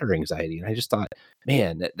ladder anxiety. And I just thought,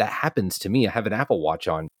 man, that happens to me. I have an Apple Watch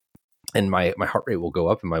on, and my heart rate will go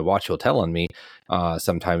up and my watch will tell on me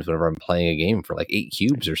sometimes whenever I'm playing a game for like 8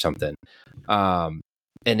 cubes or something. And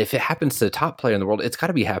if it happens to the top player in the world, it's got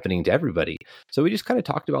to be happening to everybody. So we just kind of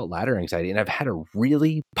talked about ladder anxiety, and I've had a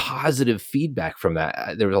really positive feedback from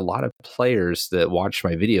that. There was a lot of players that watched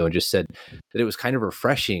my video and just said that it was kind of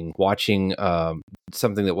refreshing watching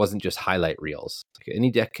something that wasn't just highlight reels. Like,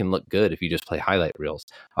 any deck can look good if you just play highlight reels.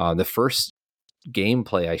 The first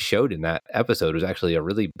gameplay I showed in that episode was actually a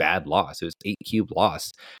really bad loss. It was 8 cube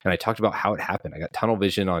loss. And I talked about how it happened. I got tunnel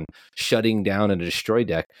vision on shutting down a destroy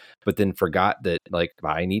deck, but then forgot that like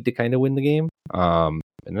I need to kind of win the game. And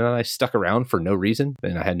then I stuck around for no reason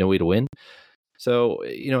and I had no way to win. So,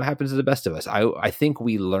 you know, it happens to the best of us. I think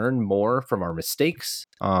we learn more from our mistakes,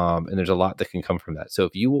 and there's a lot that can come from that. So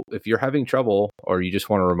if you're having trouble or you just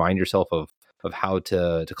want to remind yourself of how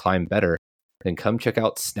to climb better, then come check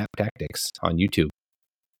out Snap Tactics on YouTube.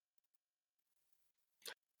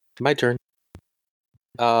 My turn.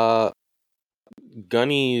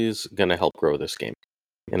 Gunny's gonna help grow this game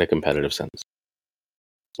in a competitive sense.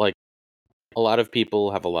 Like, a lot of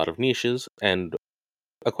people have a lot of niches, and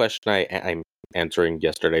a question I'm answering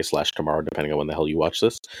yesterday/tomorrow, depending on when the hell you watch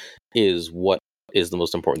this, is what is the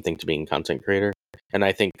most important thing to being a content creator? And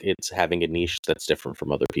I think it's having a niche that's different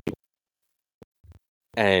from other people.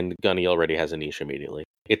 And Gunny already has a niche immediately.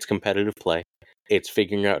 It's competitive play. It's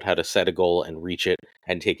figuring out how to set a goal and reach it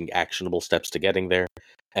and taking actionable steps to getting there.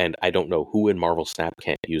 And I don't know who in Marvel Snap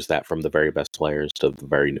can't use that, from the very best players to the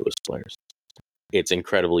very newest players. It's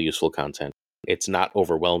incredibly useful content. It's not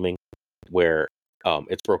overwhelming, where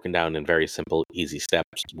it's broken down in very simple, easy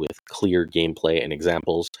steps with clear gameplay and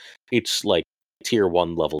examples. It's like tier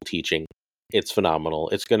 1 level teaching. It's phenomenal.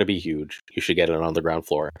 It's going to be huge. You should get it on the ground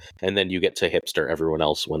floor. And then you get to hipster everyone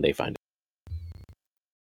else when they find it.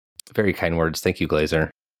 Very kind words. Thank you, Glazer.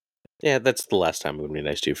 Yeah, that's the last time I'm going to be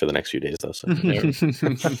nice to you for the next few days, though. So.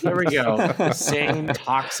 There we go. Same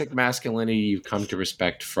toxic masculinity you've come to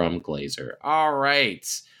respect from Glazer. All right.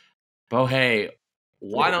 Bohe,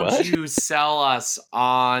 why don't you sell us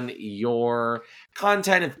on your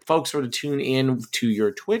content? If folks were to tune in to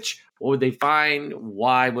your Twitch, what would they find?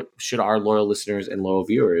 What should our loyal listeners and loyal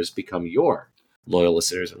viewers become your loyal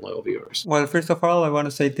listeners and loyal viewers? Well, first of all, I want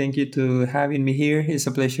to say thank you to having me here. It's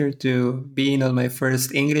a pleasure to be on my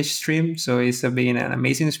first English stream. So it's been an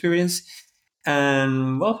amazing experience.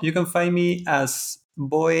 And well, you can find me as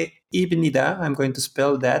Bohe Ibnida. I'm going to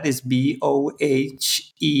spell that. It's BOHEINMMNIDA.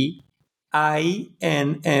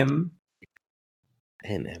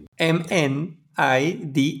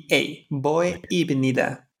 Bohe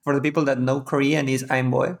Ibnida. For the people that know Korean, is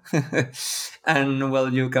I'm Bohe. And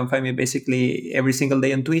well, you can find me basically every single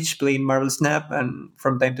day on Twitch playing Marvel Snap, and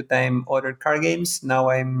from time to time other card games. Now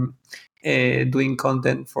I'm doing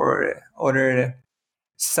content for other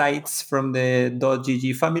sites from the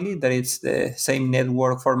 .gg family, that is the same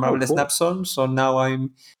network for Marvel cool. Snap Zone. So now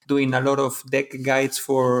I'm doing a lot of deck guides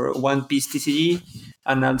for One Piece TCG,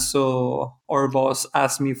 and also our boss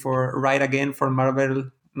asked me for write again for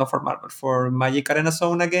for Magic Arena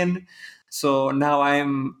Zone again. So now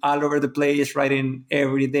I'm all over the place writing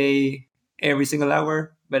every day, every single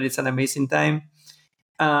hour, but it's an amazing time.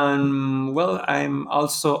 And well, I'm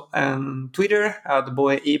also on Twitter at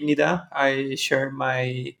Bohe Ibnida. I share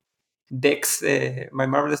my decks, my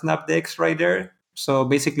Marvel Snap decks right there. So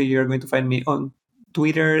basically, you're going to find me on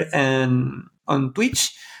Twitter and on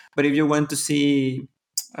Twitch. But if you want to see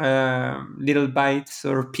little bites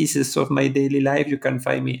or pieces of my daily life, you can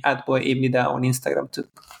find me at Bohe Ibnida on Instagram too.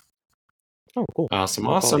 Oh, cool. Awesome.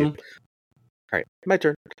 All right, my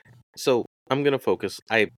turn. So I'm going to focus.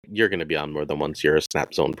 You're going to be on more than once. You're a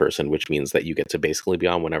Snap Zone person, which means that you get to basically be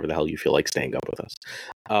on whenever the hell you feel like staying up with us.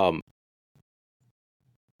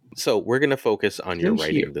 So we're going to focus on your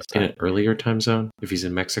writing this time. In an earlier time zone, if he's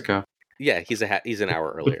in Mexico? Yeah, he's an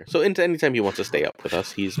hour earlier. So anytime he wants to stay up with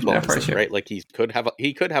us, he's 12 hours, right? Like he could have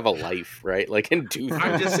a life, right? Like, and do things.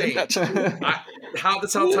 I'm just saying, how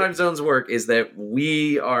time zones work is that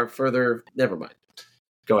we are further. Never mind.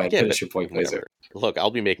 Go ahead, finish your point, Glazer. Look,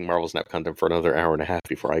 I'll be making Marvel Snap content for another hour and a half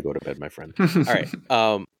before I go to bed, my friend. All right.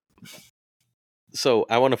 So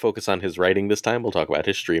I want to focus on his writing this time. We'll talk about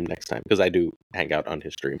his stream next time, because I do hang out on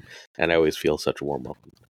his stream, and I always feel such a warm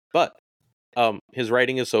welcome. But his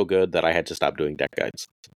writing is so good that I had to stop doing deck guides.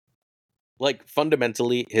 Like,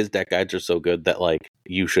 fundamentally, his deck guides are so good that, like,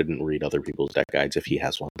 you shouldn't read other people's deck guides if he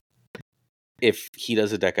has one. If he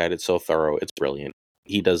does a deck guide, it's so thorough, it's brilliant.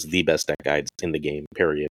 He does the best deck guides in the game,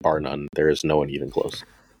 period, bar none. There is no one even close.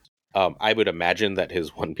 I would imagine that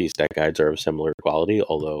his One Piece deck guides are of similar quality,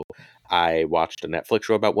 although I watched a Netflix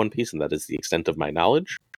show about One Piece, and that is the extent of my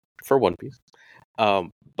knowledge for One Piece.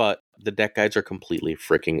 But the deck guides are completely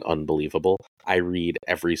freaking unbelievable. I read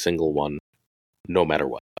every single one, no matter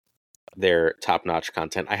what. They're top-notch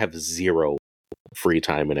content. I have zero free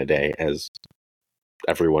time in a day, as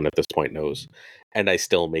everyone at this point knows, and I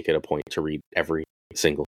still make it a point to read every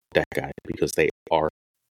single deck guide, because they are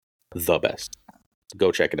the best.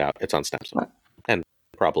 Go check it out. It's on Snapzone and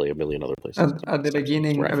probably a million other places. At the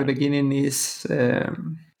beginning is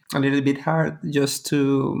a little bit hard just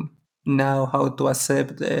to know how to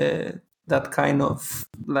accept that kind of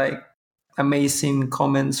like amazing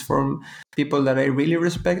comments from people that I really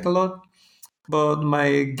respect a lot. But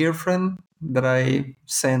my girlfriend that I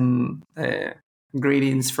send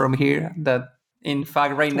greetings from here, that in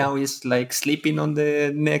fact right now is like sleeping on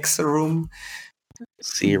the next room.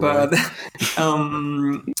 See, But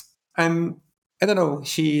right? I don't know.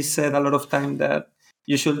 She said a lot of time that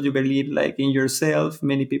you should believe like in yourself.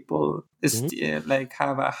 Many people like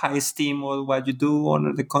have a high esteem on what you do,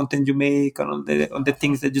 on the content you make, on the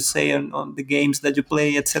things that you say, on the games that you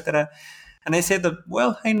play, etc. And I said that,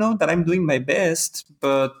 well, I know that I'm doing my best,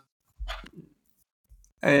 but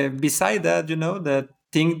beside that, that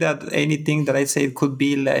think that anything that I say could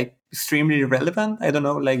be like extremely relevant. I don't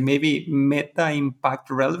know, like maybe meta impact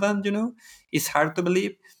relevant, it's hard to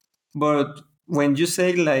believe. But when you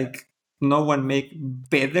say like no one make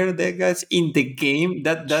better the guys in the game,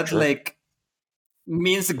 that like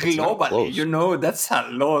means It's not globally, close. that's a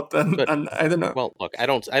lot. And, But and I don't know. well, look, I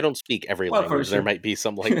don't speak every Well, for language. There sure. might be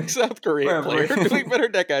some like South Korean Well, player doing better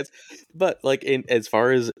than guys, but like in as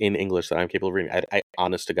far as in English that I'm capable of reading, I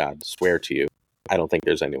honest to God swear to you, I don't think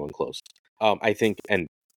there's anyone close. I think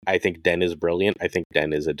Den is brilliant. I think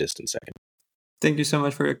Den is a distant second. Thank you so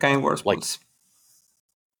much for your kind words, Like, Pulse.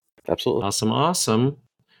 absolutely. Awesome.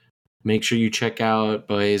 Make sure you check out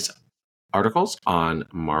Bohe's articles on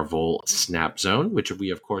Marvel Snap Zone, which we,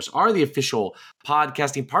 of course, are the official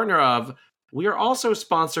podcasting partner of. We are also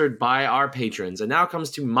sponsored by our patrons. And now comes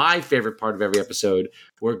to my favorite part of every episode,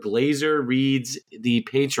 where Glazer reads the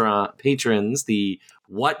patrons, the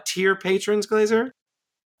what tier patrons, Glazer?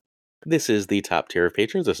 This is the top tier of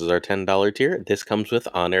patrons. This is our $10 tier. This comes with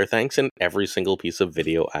on-air thanks in every single piece of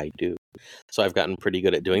video I do. So I've gotten pretty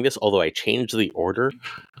good at doing this, although I changed the order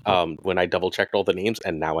when I double-checked all the names,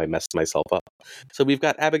 and now I messed myself up. So we've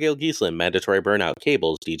got Abigail Giesland, Mandatory Burnout,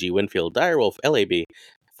 Cables, DG Winfield, Direwolf, LAB,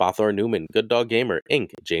 Fothor Newman, Good Dog Gamer, Inc.,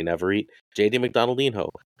 Jay Navarrete, JD McDonaldinho,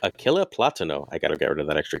 Aquila Platano, I gotta get rid of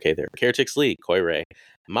that extra K there, Caretix Lee, Coy Ray,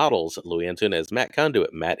 Models, Louis Antunes, Matt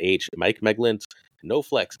Conduit, Matt H., Mike Meglint, No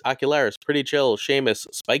Flex, Ocularis, Pretty Chill, Seamus,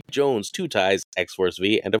 Spike Jones, Two Ties, X-Force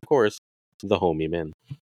V, and of course, the homie Min.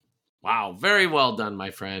 Wow, very well done, my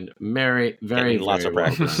friend. Very, very, Getting lots very of well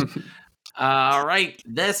practice. done. All right,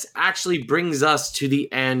 this actually brings us to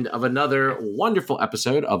the end of another wonderful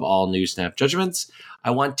episode of All New Snap Judgments.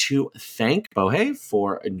 I want to thank Bohe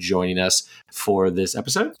for joining us for this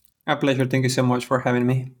episode. A pleasure. Thank you so much for having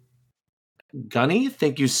me. Gunny,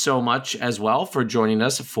 thank you so much as well for joining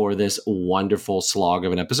us for this wonderful slog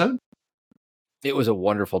of an episode. It was a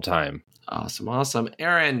wonderful time. Awesome.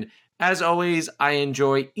 Aaron, as always, I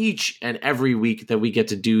enjoy each and every week that we get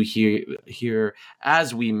to do here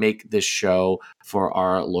as we make this show for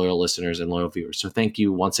our loyal listeners and loyal viewers. So thank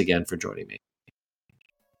you once again for joining me.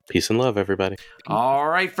 Peace and love, everybody. All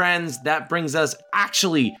right, friends, that brings us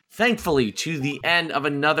actually, thankfully, to the end of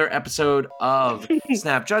another episode of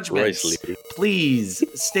Snap Judgments. Please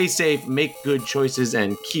stay safe, make good choices,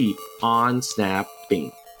 and keep on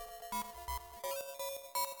snapping.